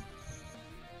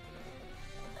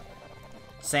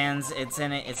 Sans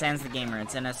the gamer.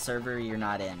 It's in a server you're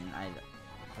not in.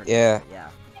 Yeah.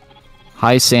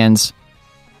 Hi, Sans.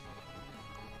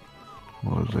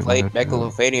 Played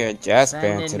Megalovania and Jazz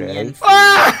Band today. Luigi!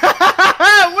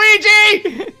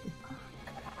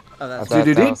 Oh, that's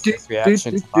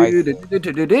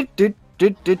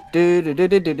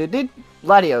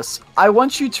Latios, I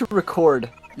want you to record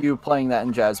you playing that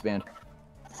in Jazz Band.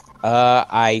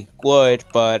 I would,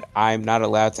 but I'm not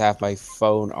allowed to have my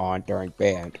phone on during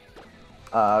band.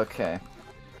 Okay.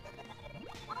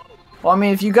 Well, I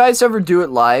mean, if you guys ever do it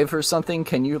live or something,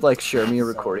 can you, like, share me a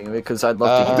recording of it? Because I'd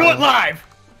love to do it live!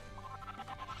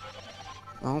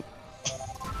 Well,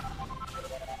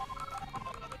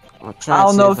 I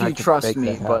don't know if you trust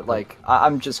me, but, like,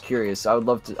 I'm just curious. I would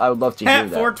love to hear that.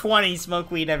 420,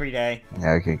 smoke weed every day.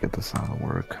 Yeah, I can't get this out of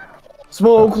work.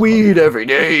 Smoke weed every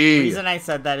day! The reason I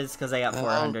said that is because I got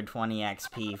 420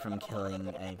 XP from killing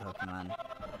a Pokemon.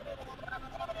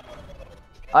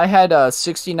 I had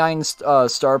 69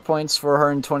 star points,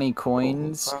 420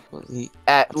 coins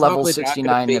at level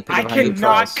 69. I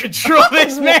cannot control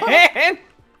this, man!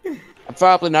 I'm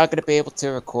probably not going to be able to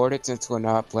record it since we're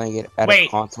not playing it at a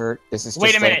concert. This is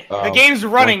just a minute. The game's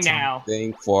running now.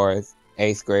 Thing for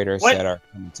 8th graders that are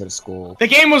coming to the school. The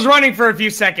game was running for a few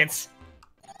seconds.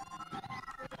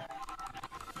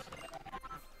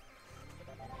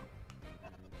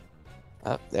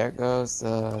 Up there goes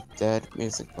the dead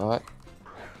music bot.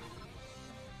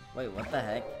 Wait, what the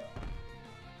heck?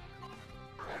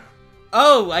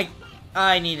 Oh,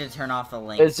 I need to turn off the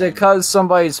link. Is it because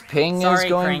somebody's ping is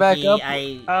going Cranky, back up? I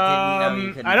didn't know you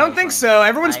couldn't I don't think so.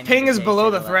 Everyone's ping is below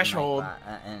the to threshold.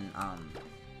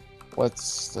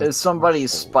 Is somebody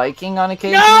spiking on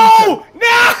occasion? No!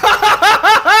 No!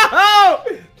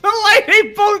 The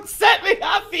lightning bolt set me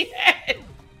off the edge!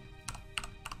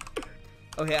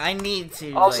 Okay, I need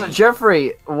to. Also, like...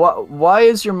 Jeffrey, why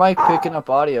is your mic picking up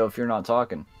audio if you're not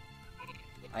talking?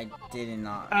 I did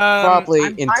not. Probably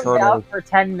I'm internal. out for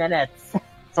 10 minutes.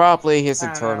 Probably his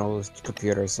internal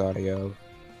computer's audio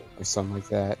or something like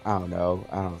that. I don't know.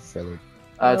 I don't feel it.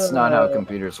 That's not how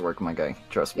computers work, my guy.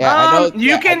 Trust me. Yeah, I know.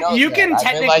 You can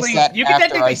technically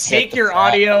take your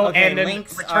audio and then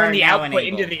return the output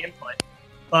into the input,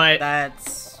 but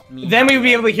then we would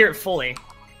be able to hear it fully.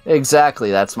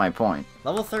 Exactly, that's my point.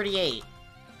 Level 38.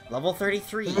 Level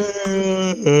 33.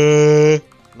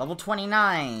 Level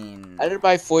 29. I did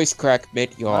my voice crack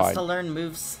mid-yawn. Wants to learn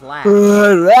move slash.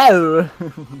 What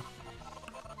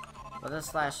does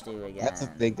slash do again? That's a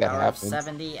thing that Power happens.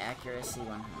 70, accuracy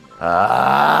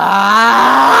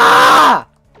 100.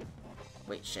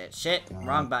 Wait, shit.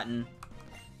 Wrong button.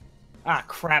 Ah,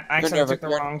 crap. I accidentally took the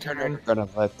wrong turn. Never gonna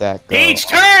let that go. Peach,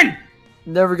 turn!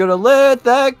 Never gonna let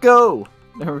that go.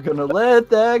 Never gonna let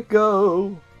that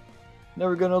go.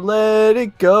 Never gonna let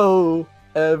it go.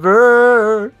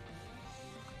 Ever.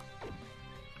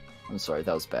 I'm sorry,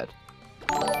 that was bad.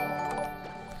 I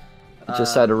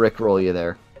just had to rickroll you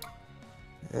there.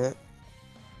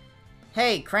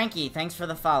 Hey, Cranky, thanks for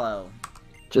the follow.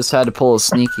 Just had to pull a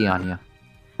sneaky on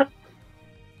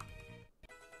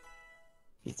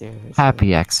you.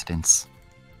 Happy accidents.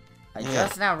 I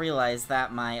just now realized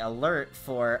that my alert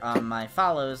for my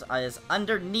follows is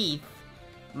underneath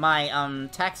my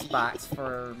text box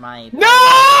for my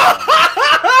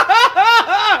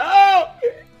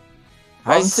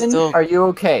Bunsen, are you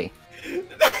okay?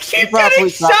 Keep getting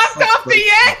shot off the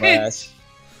edge!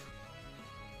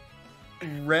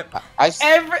 Rip.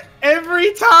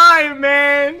 Every time,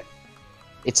 man!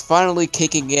 It's finally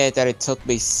kicking in that it took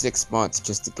me 6 months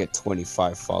just to get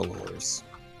 25 followers.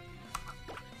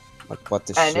 Like, what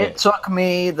the shit? And it took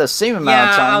me the same amount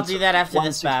of time. Yeah, I'll do that after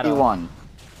this battle.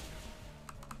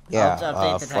 Yeah, I'll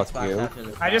update the text box after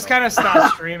this I just kind of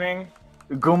stopped streaming.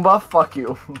 Goomba, fuck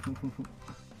you.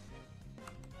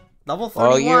 Level 31.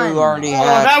 Well, you already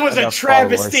had that was a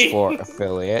travesty. For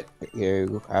affiliate.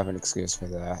 You have an excuse for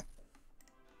that.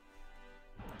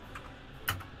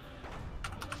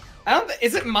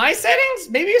 Is it my settings?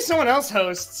 Maybe if someone else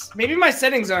hosts. Maybe my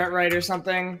settings aren't right or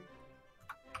something.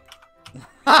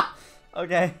 Ha!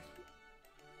 Okay.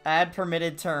 Add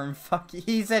permitted term. Fuck you.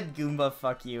 He said Goomba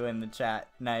fuck you in the chat.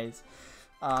 Nice.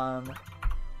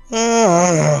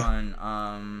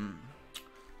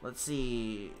 Let's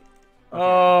see.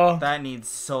 Okay. That needs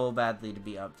so badly to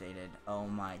be updated. Oh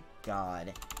my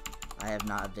god. I have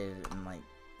not updated it in like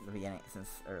the beginning since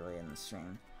early in the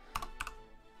stream.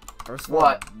 First of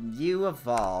all, you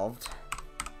evolved.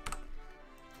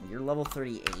 You're level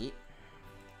 38.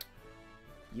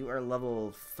 You are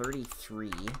level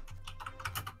 33.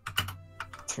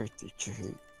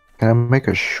 33. Can I make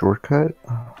a shortcut?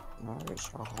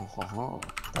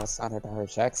 That's not an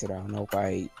Irish accent. I don't know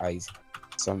why I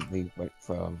suddenly went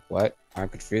from what? I'm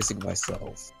confusing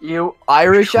myself. You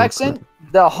Irish accent?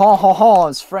 The ha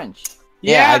is French.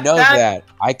 Yeah, I know that.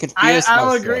 I confused myself.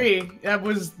 I'll agree. That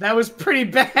was pretty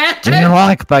bad. Do you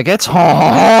like baguettes?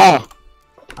 Ha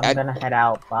I'm gonna head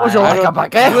out. Bye. Would you like a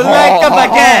baguette? Would you like a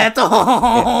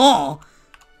baguette?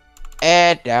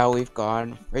 And now we've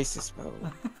gone racist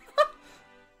mode.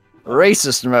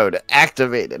 Racist mode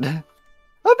activated. We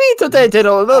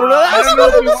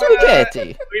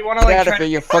want to like try to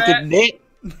your fucking nit.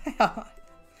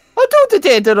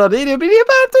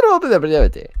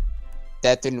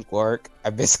 That didn't work.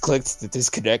 I misclicked the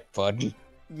disconnect button.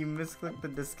 You misclicked the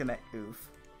disconnect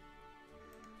oof.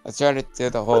 I was trying to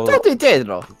do the whole... You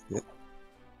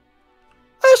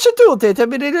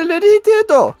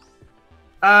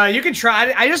can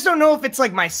try. I just don't know if it's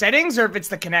like my settings or if it's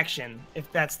the connection.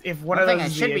 If one of those. One thing I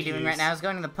should be doing right now is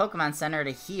going to the Pokemon Center to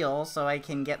heal so I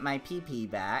can get my PP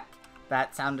back.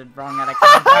 That sounded wrong at a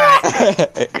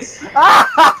context.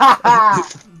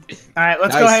 Alright,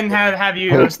 let's go Nice. ahead and have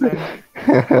you host then.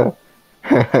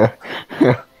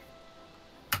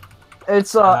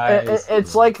 It's Nice.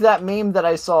 it's like that meme that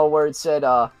I saw where it said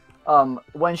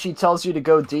when she tells you to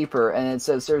go deeper and it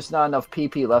says there's not enough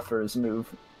PP left for his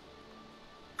move.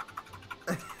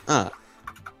 To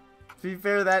be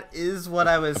fair, that is what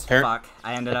I was. Fuck.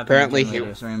 I ended up apparently in the he-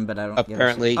 leader's room, but I don't.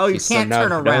 apparently Oh, you he still can't turn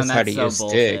knows around. how to That's so use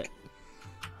bullshit. stick.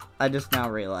 I just now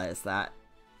realized that.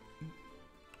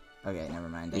 Okay, never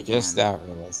mind. I You just can. now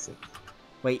realized it.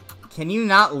 Wait, can you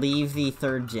not leave the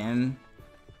third gym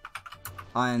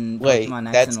on Wait, Pokemon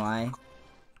X that's- and Y?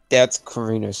 That's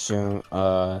Korrina's gym.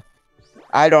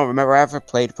 I don't remember. I haven't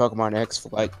played Pokemon X for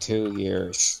like 2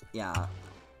 years. Yeah.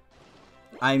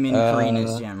 I'm in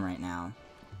Korrina's gym right now.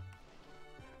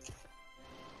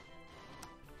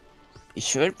 You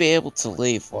should be able to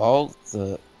leave all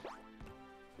the...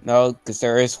 No, because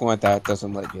there is one that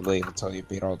doesn't let you leave until you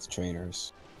beat all the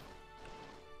trainers.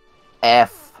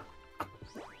 F.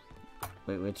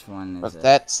 Wait, which one is But it?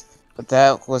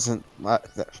 that wasn't...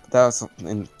 That was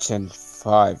in Gen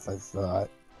 5, I thought.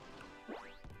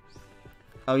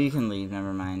 Oh, you can leave.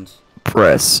 Never mind.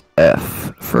 Press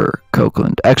F for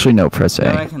Copeland. Actually, no, press No,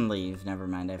 A. I can leave. Never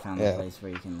mind. I found the Yeah. place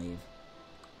where you can leave.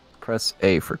 Press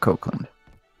A for Copeland.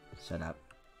 Shut up.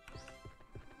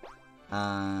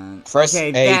 Press okay,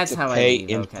 A that's to how pay I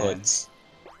leave. Okay. inputs.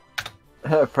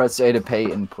 Press A to pay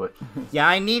input. Yeah,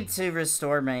 I need to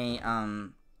restore my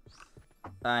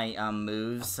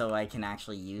moves so I can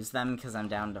actually use them because I'm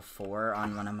down to 4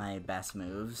 on one of my best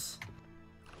moves.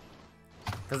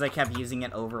 Because I kept using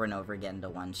it over and over again to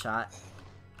one-shot.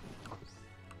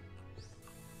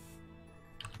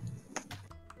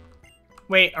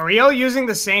 Wait, are we all using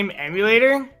the same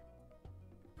emulator?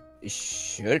 It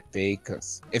should be,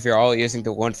 because if you're all using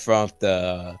the one from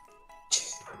the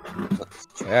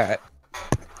chat.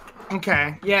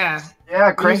 Okay, yeah.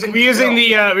 Yeah, We're using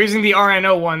the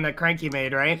RNO one that Cranky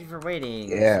made, Thank right? you for waiting.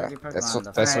 Yeah, Your Pokemon that's to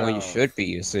what, that's the one you 12. should be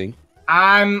using.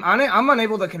 I'm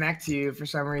unable to connect to you for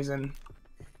some reason.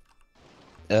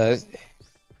 Does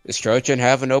Trojan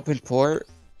have an open port?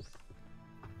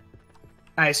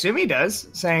 I assume he does,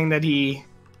 saying that he...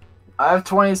 I have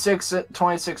 26 and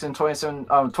 27,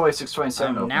 26, 27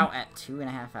 I'm open. now at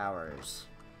 2.5 hours.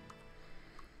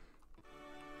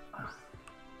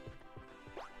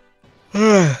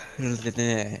 Well,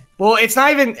 it's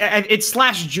not even... It's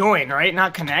 /join, right?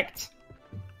 Not connect.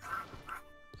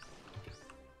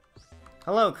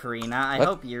 Hello, Korrina. I What?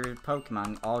 hope your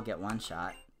Pokemon all get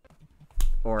one-shot.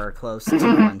 Or close to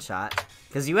one-shot.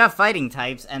 Because you have fighting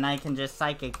types, and I can just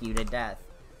Psychic you to death.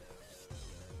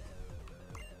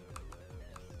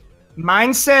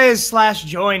 Mine says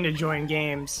 /join to join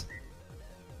games.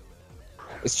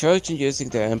 Is Trojan using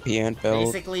the MPN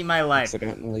build Basically, my life.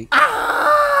 accidentally?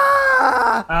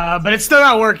 But it's still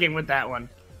not working with that one.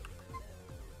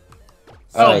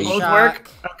 Oh, Oh, you- both Shock. work?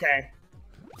 Okay.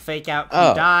 Fake out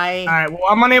can Oh. die. Alright, well,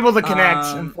 I'm unable to connect,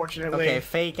 Um, unfortunately. Okay,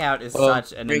 fake out is Well,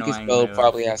 such an Rinky's annoying build move.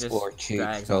 probably It has just more cheats,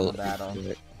 drags so on the battle. do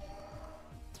it.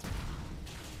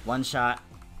 One shot.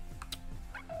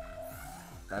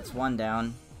 That's one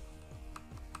down.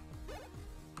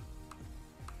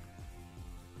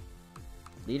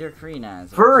 Leader Korrina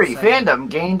is Furry over 7. fandom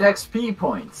gained XP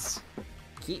points.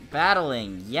 Keep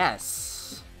battling,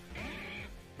 yes.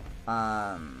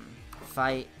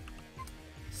 Fight.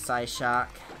 Psyshock.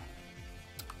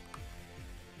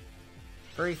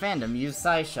 Furry fandom, use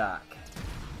Psyshock.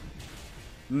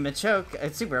 Machoke,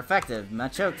 it's super effective.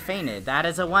 Machoke fainted. That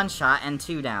is a one shot and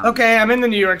 2 down. Okay, I'm in the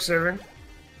New York server.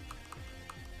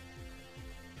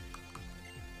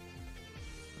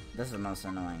 This is the most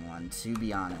annoying one, to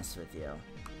be honest with you.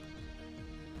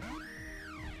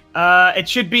 It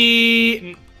should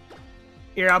be...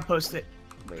 Here, I'll post it.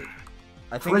 Wait.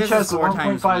 I think Twitch this has is a 4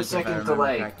 times 1.5 weak, if I second remember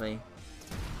delay. correctly.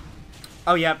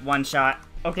 Oh, yep, one shot.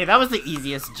 Okay, that was the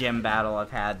easiest gym battle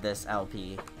I've had this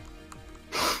LP.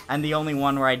 And the only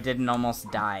one where I didn't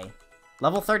almost die.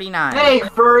 Level 39. Hey,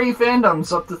 furry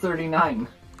fandom's up to 39.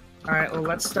 Alright, well,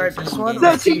 let's start this one.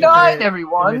 39, If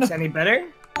everyone! it's any better.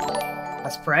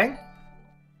 Let's pray.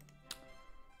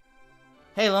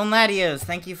 Hey, Lone Latios,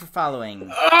 thank you for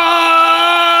following.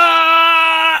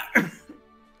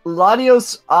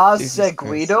 Ladios Jesus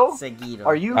Seguido? Seguido.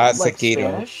 Are you, like, Seguido.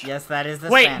 Spanish? Yes, that is the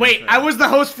Wait, Spanish wait, word. I was the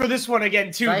host for this one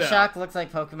again, too, though. Psyshock looks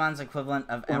like Pokemon's equivalent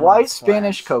of Emerald Why Splash.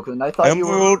 Spanish, Copeland? I thought you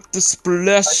were... Emerald the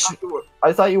Splash!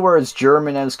 I thought you were as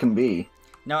German as can be.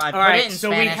 No, I put it Alright, in so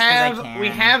Spanish 'cause I can. we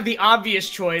have the obvious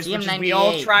choice, which is we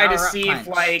all TM98, try to power up see if, punch.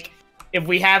 like, if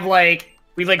we have, like,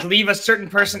 we, like, leave a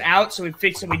certain person out, so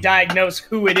we diagnose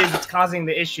who it is that's causing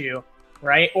the issue.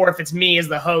 right? Or if it's me as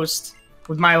the host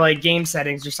with my like game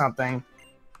settings or something.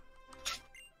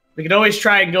 We could always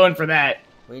try and go in for that.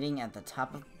 Waiting at the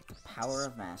top of the Power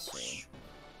of Mastery.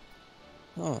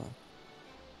 Oh.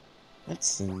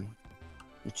 That's an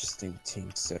interesting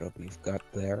team setup you've got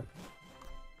there.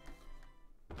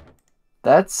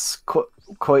 That's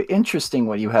quite interesting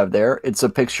what you have there. It's a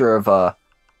picture of a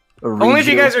Only if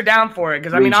you guys are down for it,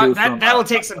 because I mean Riju that'll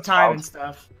take some time and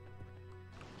stuff.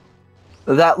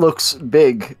 That looks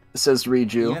big, says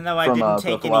Riju. Even though I from, didn't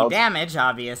take any Wilds. damage,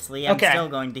 obviously, I'm Okay. still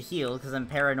going to heal because I'm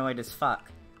paranoid as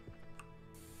fuck.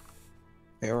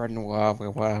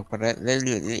 Paranoid,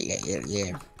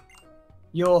 yeah.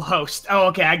 You'll host. Oh,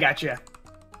 okay, I got you.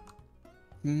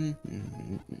 Good,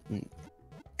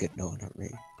 no one hurt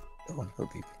me. No one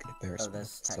hurt me. Oh,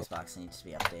 this text box needs to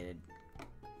be updated.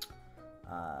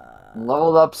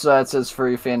 Leveled up, so that says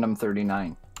Furry Fandom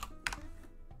 39.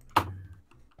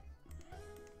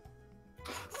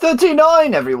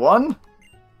 39, everyone!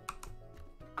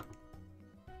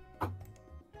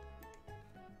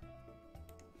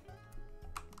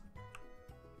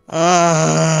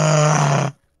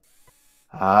 Ah!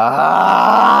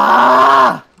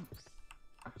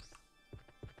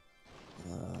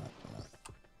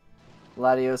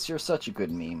 Latios, you're such a good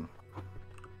meme.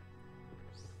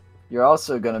 You're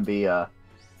also gonna be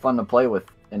fun to play with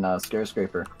in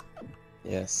Scarescraper.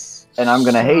 Yes. And I'm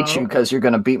gonna hate you because you're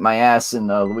gonna beat my ass in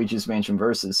Luigi's Mansion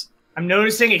Versus. I'm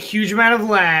noticing a huge amount of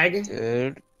lag.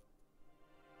 Dude.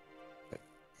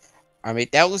 I mean,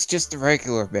 that was just the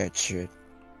regular bed shit.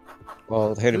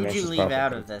 Well, the Hidden Who'd you Mansion's leave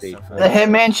out probably of this so far? The Hit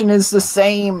Mansion is the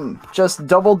same, just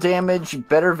double damage,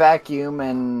 better vacuum,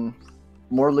 and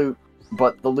more loot.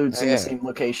 But the loot's in the same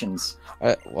locations.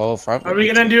 Well, Are we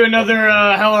gonna do another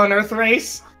Hell on Earth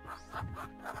race?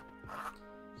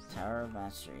 Tower of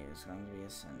Mastery is going to be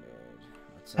ascended.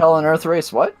 Hell on Earth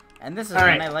race, what? And this is All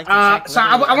when right. I like to check So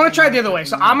I literally want to try it the everything other way.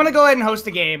 So I'm gonna go ahead and host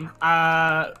a game.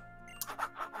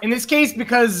 In this case,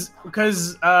 because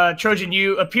Trojan,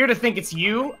 you appear to think it's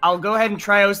you, I'll go ahead and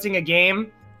try hosting a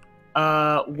game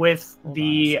with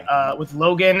with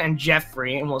Logan and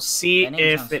Jeffrey, and we'll see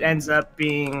if it ends up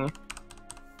being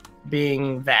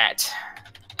that.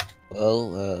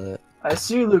 Well, I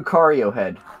see Lucario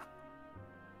head.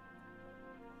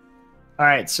 All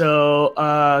right, so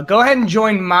go ahead and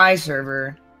join my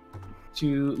server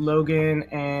to Logan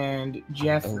and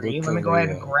Jeffrey. Let me go ahead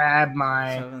and grab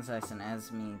my Shogun Saxon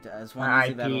as me, as one my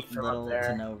easy battle IP with from little up there.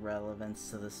 to no relevance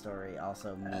to the story.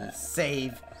 Also, me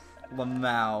save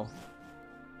Lamau.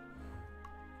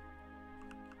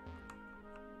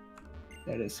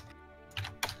 There it is.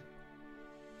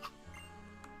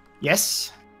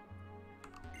 Yes.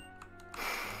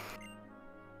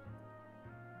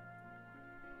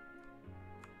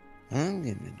 I'm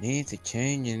gonna need to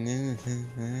change it.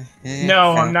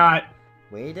 No, I'm not.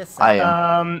 Wait a second.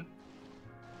 I am.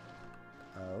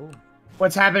 Oh.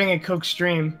 What's happening in Coke's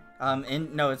stream?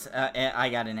 No, it's I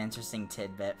got an interesting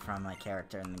tidbit from a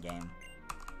character in the game.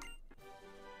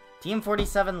 Team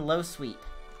 47 low sweep.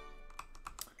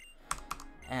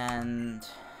 And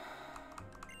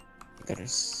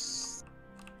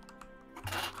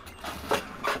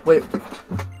Wait,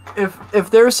 if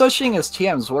there's such thing as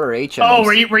TMs, what are HMs? Oh,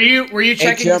 were you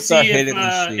checking to HMs see are hidden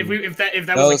if that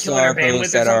Those was a killing our are those bandwidth or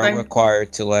that are something?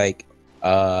 required to like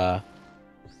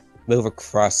move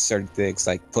across certain things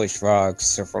like push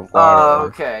rocks or from water. Oh,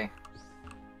 okay.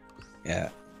 Yeah,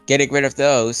 getting rid of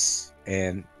those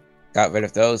and got rid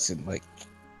of those in like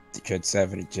Gen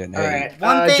 7 and Gen 8. All right,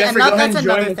 one thing, Jeffrey, go ahead that's and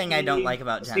join another the thing I don't team. like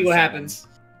about Gen See what 7. happens.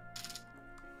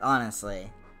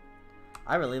 Honestly.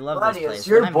 I really love Gladius, this place.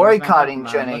 you're When I'm here with my boycotting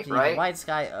Pokemon, Gen 8, looking at the right? Wide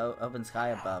sky, open sky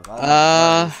above. All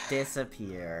my worries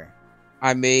disappear.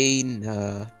 I mean,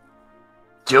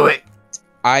 Do it.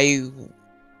 I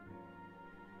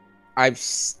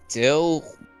still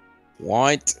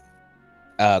want,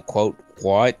 quote,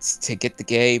 want to get the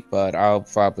game, but I'll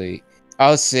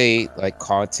see like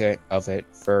content of it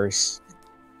first,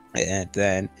 and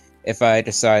then if I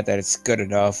decide that it's good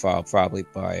enough, I'll probably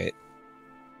buy it.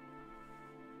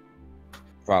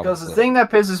 Because the thing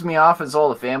that pisses me off is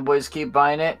all the fanboys keep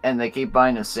buying it, and they keep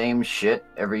buying the same shit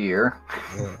every year.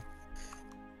 Yeah.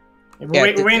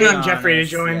 We're waiting on Jeffrey to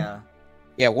join.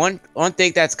 Yeah, one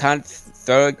thing that's kind of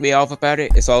throwing me off about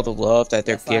it is all the love that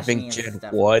they're giving Gen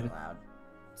 1.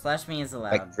 Slash me is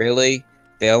allowed. Like, really?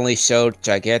 They only showed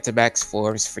Gigantamax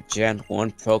forms for Gen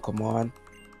 1 Pokemon?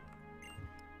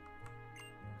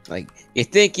 Like, you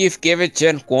think you've given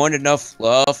Gen 1 enough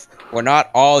love? We're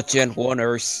not all Gen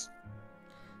 1ers.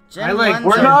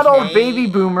 We're not all baby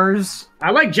boomers.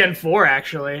 I like Gen 4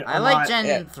 actually. I like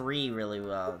Gen 3 really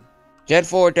well. Gen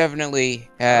 4 definitely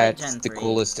had Gen the 3.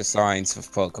 coolest designs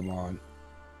of Pokemon.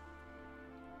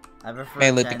 I prefer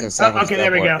Mainly Gen because 3. that was Okay,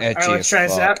 there we more go. edgy Alright, let's as try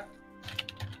this fuck.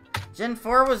 out. Gen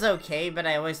 4 was okay, but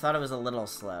I always thought it was a little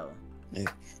slow.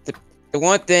 The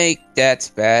one thing that's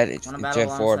bad in Wanna battle Gen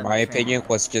 4, in alongside my the opinion, trainer.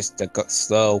 was just the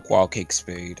slow walking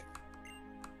speed.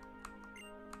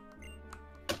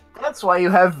 That's why you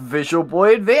have Visual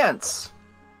Boy Advance.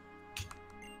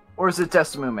 Or is it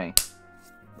Desmume?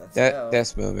 Let's go.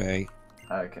 That's movie.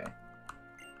 Okay.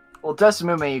 Well,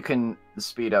 Desmume you can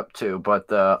speed up too, but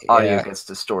the audio Yeah. gets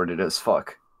distorted as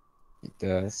fuck. It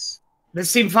does.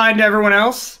 This seemed fine to everyone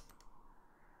else?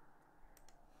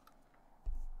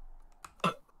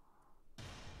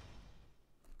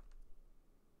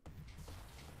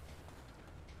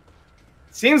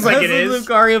 Seems like it is.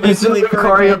 Lucario It's basically for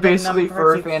Lucario Phantom basically number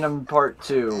for two. Phantom Part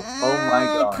 2. Oh my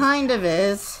It god. kind of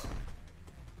is.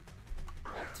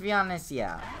 To be honest,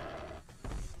 yeah.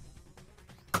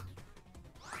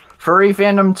 Furry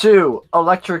Phantom 2,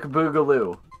 Electric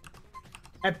Boogaloo.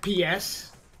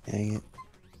 FPS. Dang it.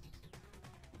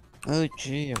 Oh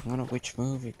gee, I wonder which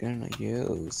move you're gonna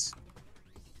use.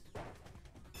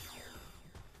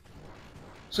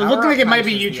 So it Power looks like it Up might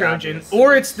be Punch is you, the Trojan, obvious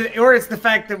or it's the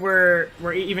fact that we're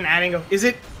even adding a. Is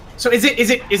it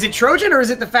Trojan, or is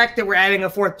it the fact that we're adding a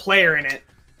fourth player in it?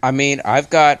 I mean, I've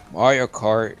got Mario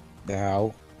Kart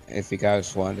now, if you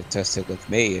guys want to test it with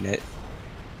me in it.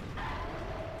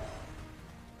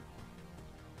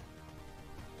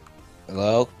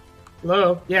 Hello?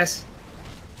 Hello. Yes.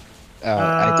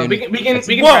 I didn't, we can Whoa!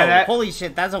 try that. Holy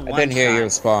shit, that's a one I didn't hear shot. your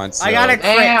response. I got so- a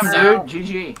crit. Damn, so- dude.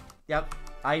 GG. Yep.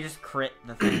 I just crit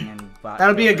the thing and.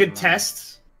 That'll be a good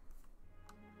test.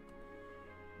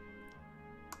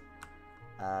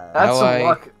 That's How some I-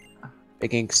 luck.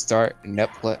 Making start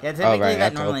Netflix. Yeah, technically Alright, I that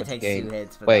have to normally open the takes game. 2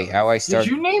 hits. But Wait, that how was- I start?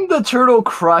 Did you name the turtle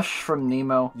Crush from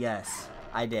Nemo? Yes,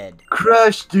 I did.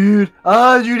 Crush, dude.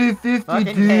 150,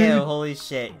 Fucking dude. KO, holy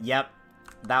shit. Yep.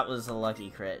 That was a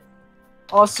lucky crit.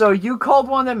 Also, you called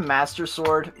one of them Master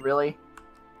Sword? Really?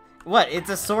 What? It's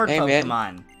a sword Hey, man.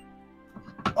 Pokemon.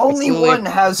 Only literally- one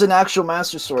has an actual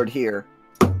Master Sword here.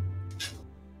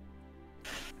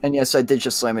 And yes, I did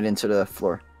just slam it into the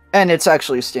floor. And it's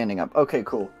actually standing up. Okay,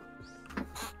 cool.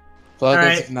 Plugins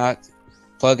Alright. have not.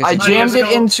 Plugins. I have- jammed it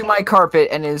go. into my carpet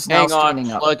and it is now Hang on,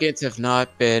 standing up. plugins have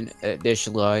not been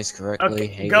initialized correctly. Okay.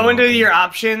 Hang Go on. into your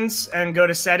options and go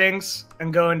to settings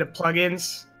and go into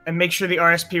plugins and make sure the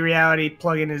RSP Reality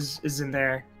plugin is in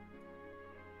there.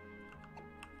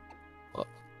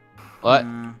 What?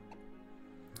 Mm,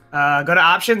 Go to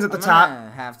options at the I'm top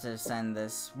gonna have to send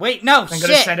this. Wait, no, and go to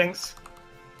shit! settings.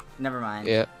 Never mind.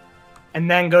 Yeah. And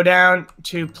then go down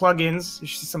to plugins. You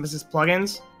should see something that says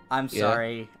plugins. I'm Yeah.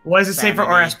 sorry. What does it say for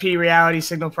Sanity. RSP Reality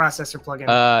Signal Processor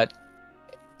plugin?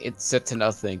 It's set to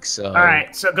nothing. So. All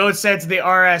right, so go set to the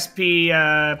RSP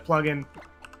plugin.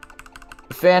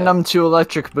 Phantom to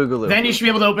Electric Boogaloo. Then you should be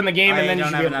able to open the game, I and then you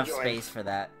don't should be have able enough to join. space for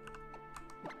that.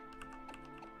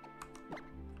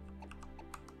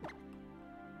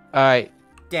 All right.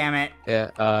 Damn it.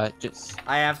 Yeah. Just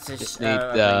I have to Just need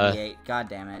the- irradiate. God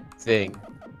damn it. thing.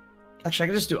 Actually, I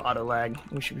can just do auto lag.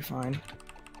 We should be fine.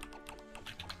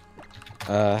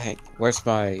 Hey, where's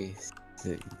my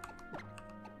thing?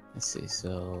 Let's see.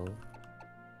 So.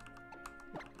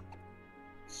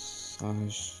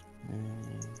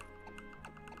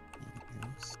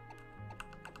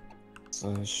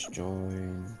 Slash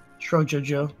join.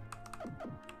 Trojojo.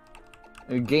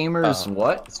 Gamers, Oh.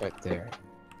 what? It's right there.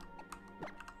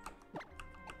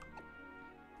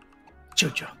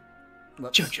 Jojo.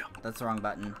 Whoops. Jojo. That's the wrong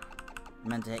button. I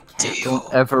meant to hit cap.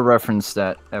 Don't ever reference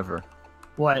that, ever.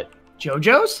 What?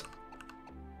 JoJo's?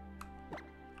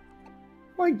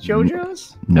 Like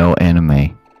JoJo's? No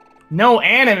anime. No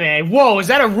anime. Whoa, is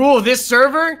that a rule of this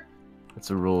server? That's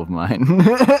a rule of mine.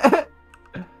 I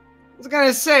was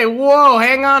gonna say, whoa,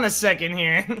 hang on a second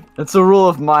here. That's a rule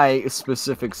of my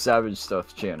specific Savage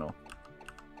Stuff channel.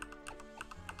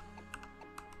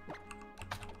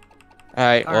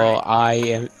 Alright, All well, right. I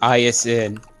am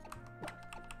ISN.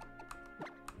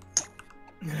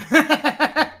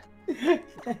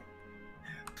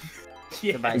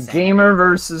 Yeah. Goodbye, Sanity. Gamer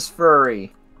versus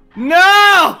furry.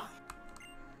 No!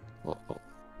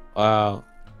 Wow.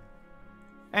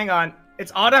 Hang on.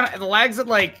 It's auto. The lag's at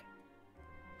like.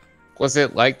 Was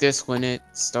it like this when it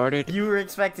started? You were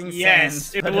expecting Yes,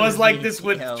 Sans, it but was like me, this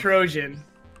with Dio. Trojan.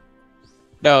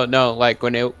 No, like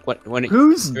when it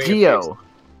Who's Three Dio?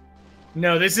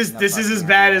 No, this is No as fucking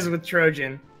bad idea. as with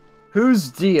Trojan. Who's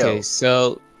Dio? Okay,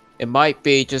 so it might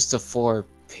be just a 4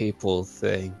 people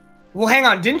thing. Well, hang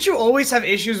on. Didn't you always have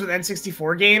issues with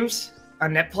N64 games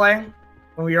on NetPlay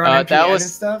When we were on that MPN was-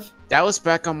 and stuff? That was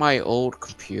back on my old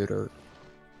computer.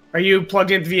 Are you plugged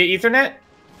in via Ethernet?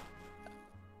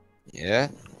 Yeah.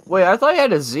 Wait, I thought you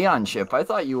had a Xeon chip. I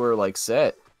thought you were like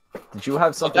set. Did you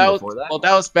have something before that? Well,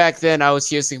 that was back then. I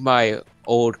was using my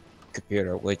old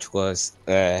computer, which was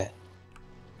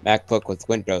MacBook with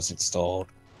Windows installed.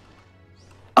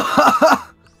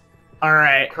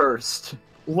 Alright. Cursed.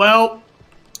 Well,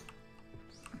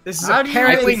 this is How do you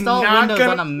apparently install not Windows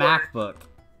gonna on a MacBook?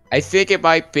 I think it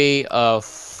might be a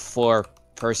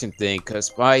 4-person thing,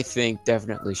 because my thing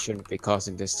definitely shouldn't be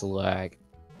causing this to lag.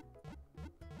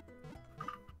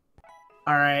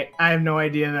 Alright, I have no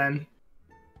idea then.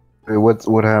 Hey,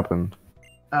 what happened?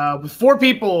 With 4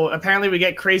 people, apparently we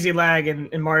get crazy lag in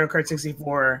Mario Kart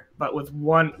 64, but with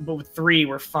 3,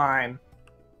 we're fine.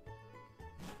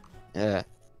 Yeah.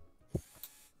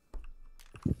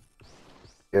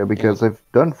 Yeah, because I've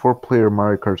done 4-player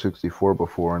Mario Kart 64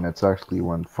 before, and it's actually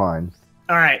went fine.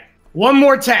 Alright, one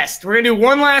more test. We're gonna do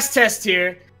one last test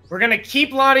here. We're gonna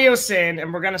keep Latios in,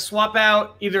 and we're gonna swap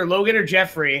out either Logan or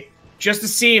Jeffrey, just to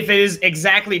see if it is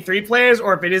exactly 3 players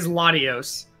or if it is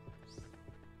Latios.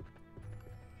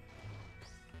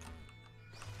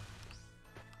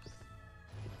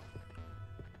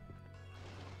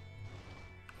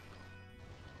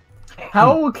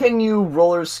 How can you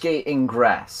roller skate in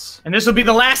grass? And this will be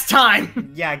the last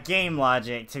time. Yeah, game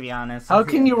logic, to be honest. How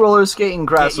can you roller skate in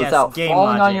grass Yes, without game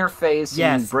falling on logic. your face and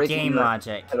Yes, breaking game your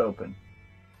logic. head open?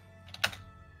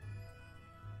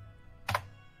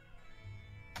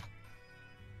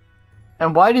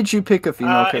 And why did you pick a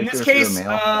female character in this if you're a case,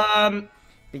 male?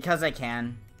 Because I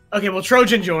can. okay, well,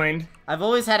 Trojan joined. I've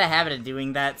always had a habit of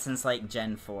doing that since, like,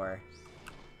 Gen 4.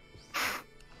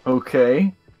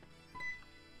 Okay.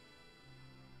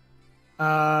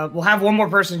 We'll have one more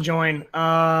person join. Here,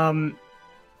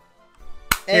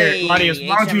 Latios,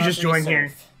 why don't you just join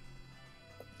here?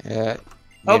 Yeah.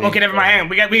 Oh, okay, never mind.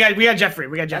 We got Jeffrey.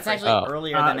 We got That's Jeffrey. actually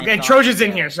earlier than I Okay, thought. Trojan's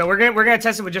in here, so we're gonna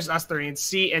test it with just us 3 and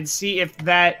see if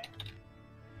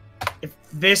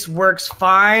this works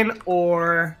fine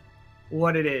or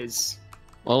what it is.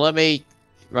 Well, let me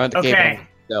run the game Okay. by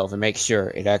myself and make sure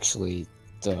it actually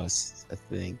does a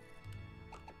thing.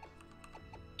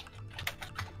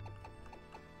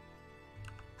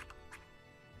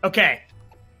 Okay,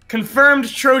 confirmed.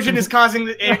 Trojan is causing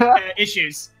the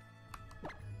issues.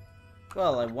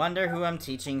 Well, I wonder who I'm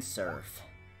teaching surf.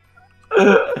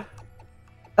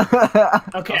 Okay,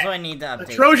 Also, I need to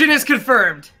update. Trojan is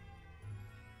confirmed.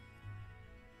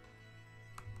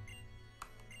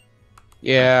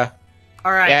 Yeah.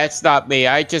 All right. Yeah, it's not me.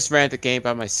 I just ran the game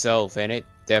by myself, and it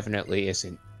definitely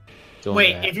isn't doing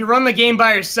Wait, that. if you run the game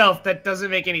by yourself, that doesn't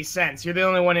make any sense. You're the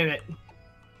only one in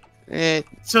it.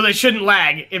 So they shouldn't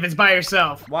lag if it's by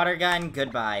yourself. Water gun,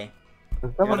 goodbye.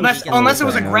 Unless it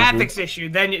was a graphics issue,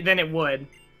 then it would.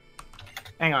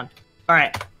 Hang on. All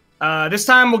right. This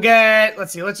time we'll get.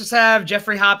 Let's see. Let's just have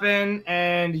Jeffrey hop in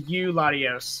and you,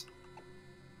 Latios.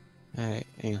 Alright,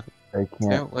 hang on. I Is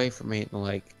there a can't. way for me to,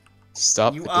 like,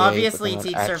 stop You the game obviously without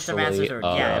teach Surf to Master actually, Sword.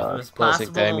 Yeah, if it was closing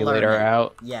possible the to emulator learn it.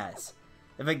 out? Yes.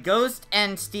 If a Ghost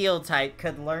and Steel type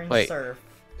could learn Wait. Surf.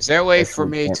 Is there a way for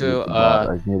Actually me can't to, mute the bot.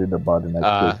 I've muted the bot and I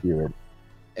uh, still hear it.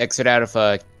 exit out of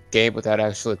a game without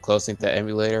actually closing the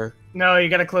emulator? No, you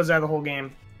gotta close out the whole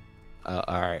game.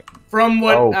 Alright. From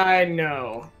what Oh. I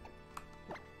know.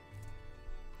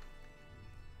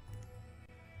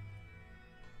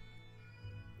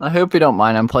 I hope you don't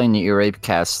mind. I'm playing the Erape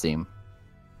cast theme.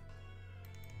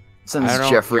 Since I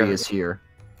don't Jeffrey hear- is here.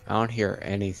 I don't hear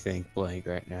anything playing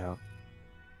right now.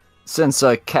 Since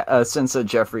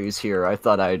Jeffrey is here, I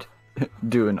thought I'd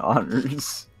do an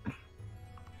honors.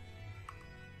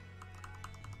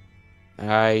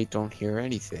 I don't hear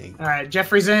anything. All right,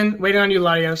 Jeffrey's in. Waiting on you,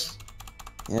 Latios.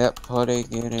 Yep, putting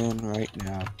it in right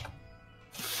now.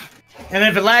 And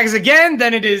if it lags again,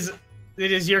 then it is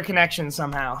your connection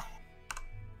somehow.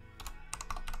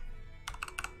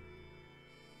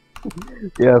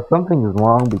 Yeah, something is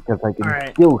wrong because I can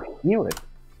Alright. still hear it.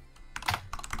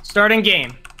 Starting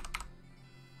game.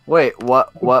 Wait,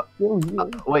 what? Still hear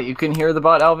it. Wait, you can hear the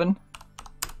bot, Alvin?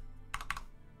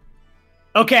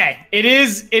 Okay, it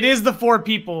is the 4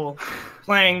 people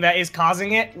playing that is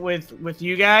causing it with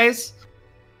you guys,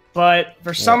 but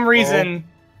for some reason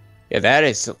Yeah, that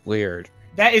is weird.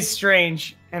 that is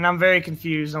strange, and I'm very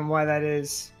confused on why that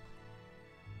is.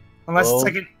 Unless it's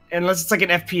like an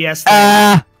FPS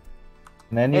thing.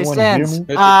 Can anyone hear Sans. me? Look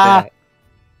at that.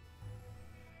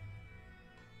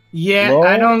 Yeah,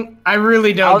 Hello? I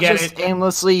really don't I'll get just it.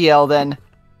 aimlessly yell then.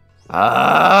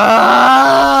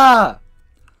 Ah!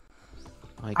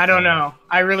 My I don't God. know.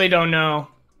 I really don't know.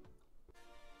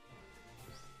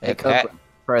 Hey, That- Copeland.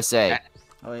 Press A.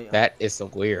 Oh, wait, That is so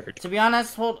weird. to be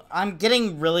honest, I'm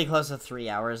getting really close to 3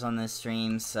 hours on this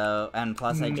stream, so, and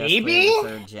plus I just Maybe? cleared the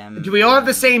third gym. Do we all have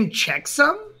the same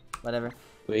checksum? Whatever.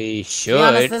 We To be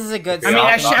honest, should. this is a good I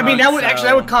mean, stopping point, that would actually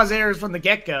that would so- cause errors from the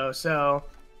get-go. So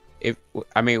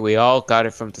We all got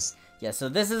it from the. Yeah, so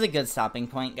this is a good stopping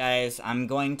point, guys. I'm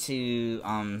going to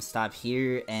stop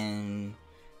here and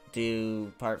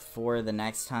do part 4 the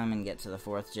next time and get to the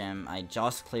 4th gym. I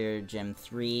just cleared gym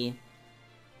 3.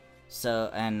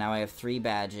 So, and now I have 3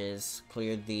 badges.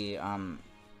 Cleared the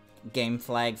game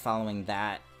flag following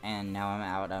that, and now I'm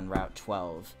out on Route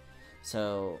 12.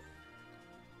 So,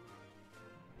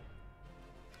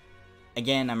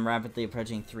 again, I'm rapidly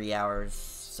approaching 3 hours,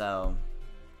 so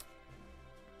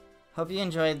hope you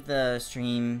enjoyed the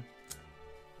stream.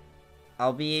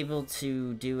 I'll be able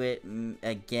to do it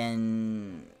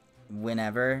again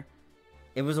whenever.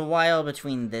 It was a while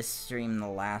between this stream and the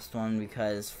last one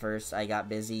because first I got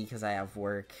busy because I have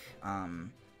work. I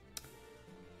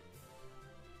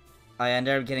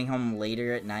ended up getting home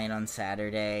later at night on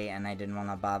Saturday and I didn't want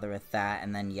to bother with that.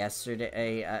 And then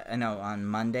yesterday, on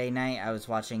Monday night, I was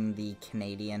watching the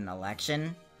Canadian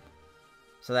election.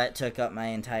 So that took up my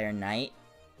entire night.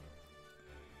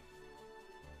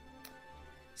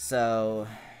 So,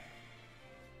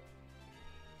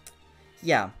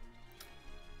 yeah.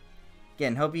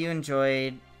 Again, hope you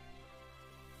enjoyed.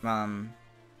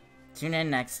 Tune in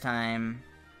next time.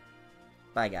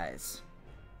 Bye, guys.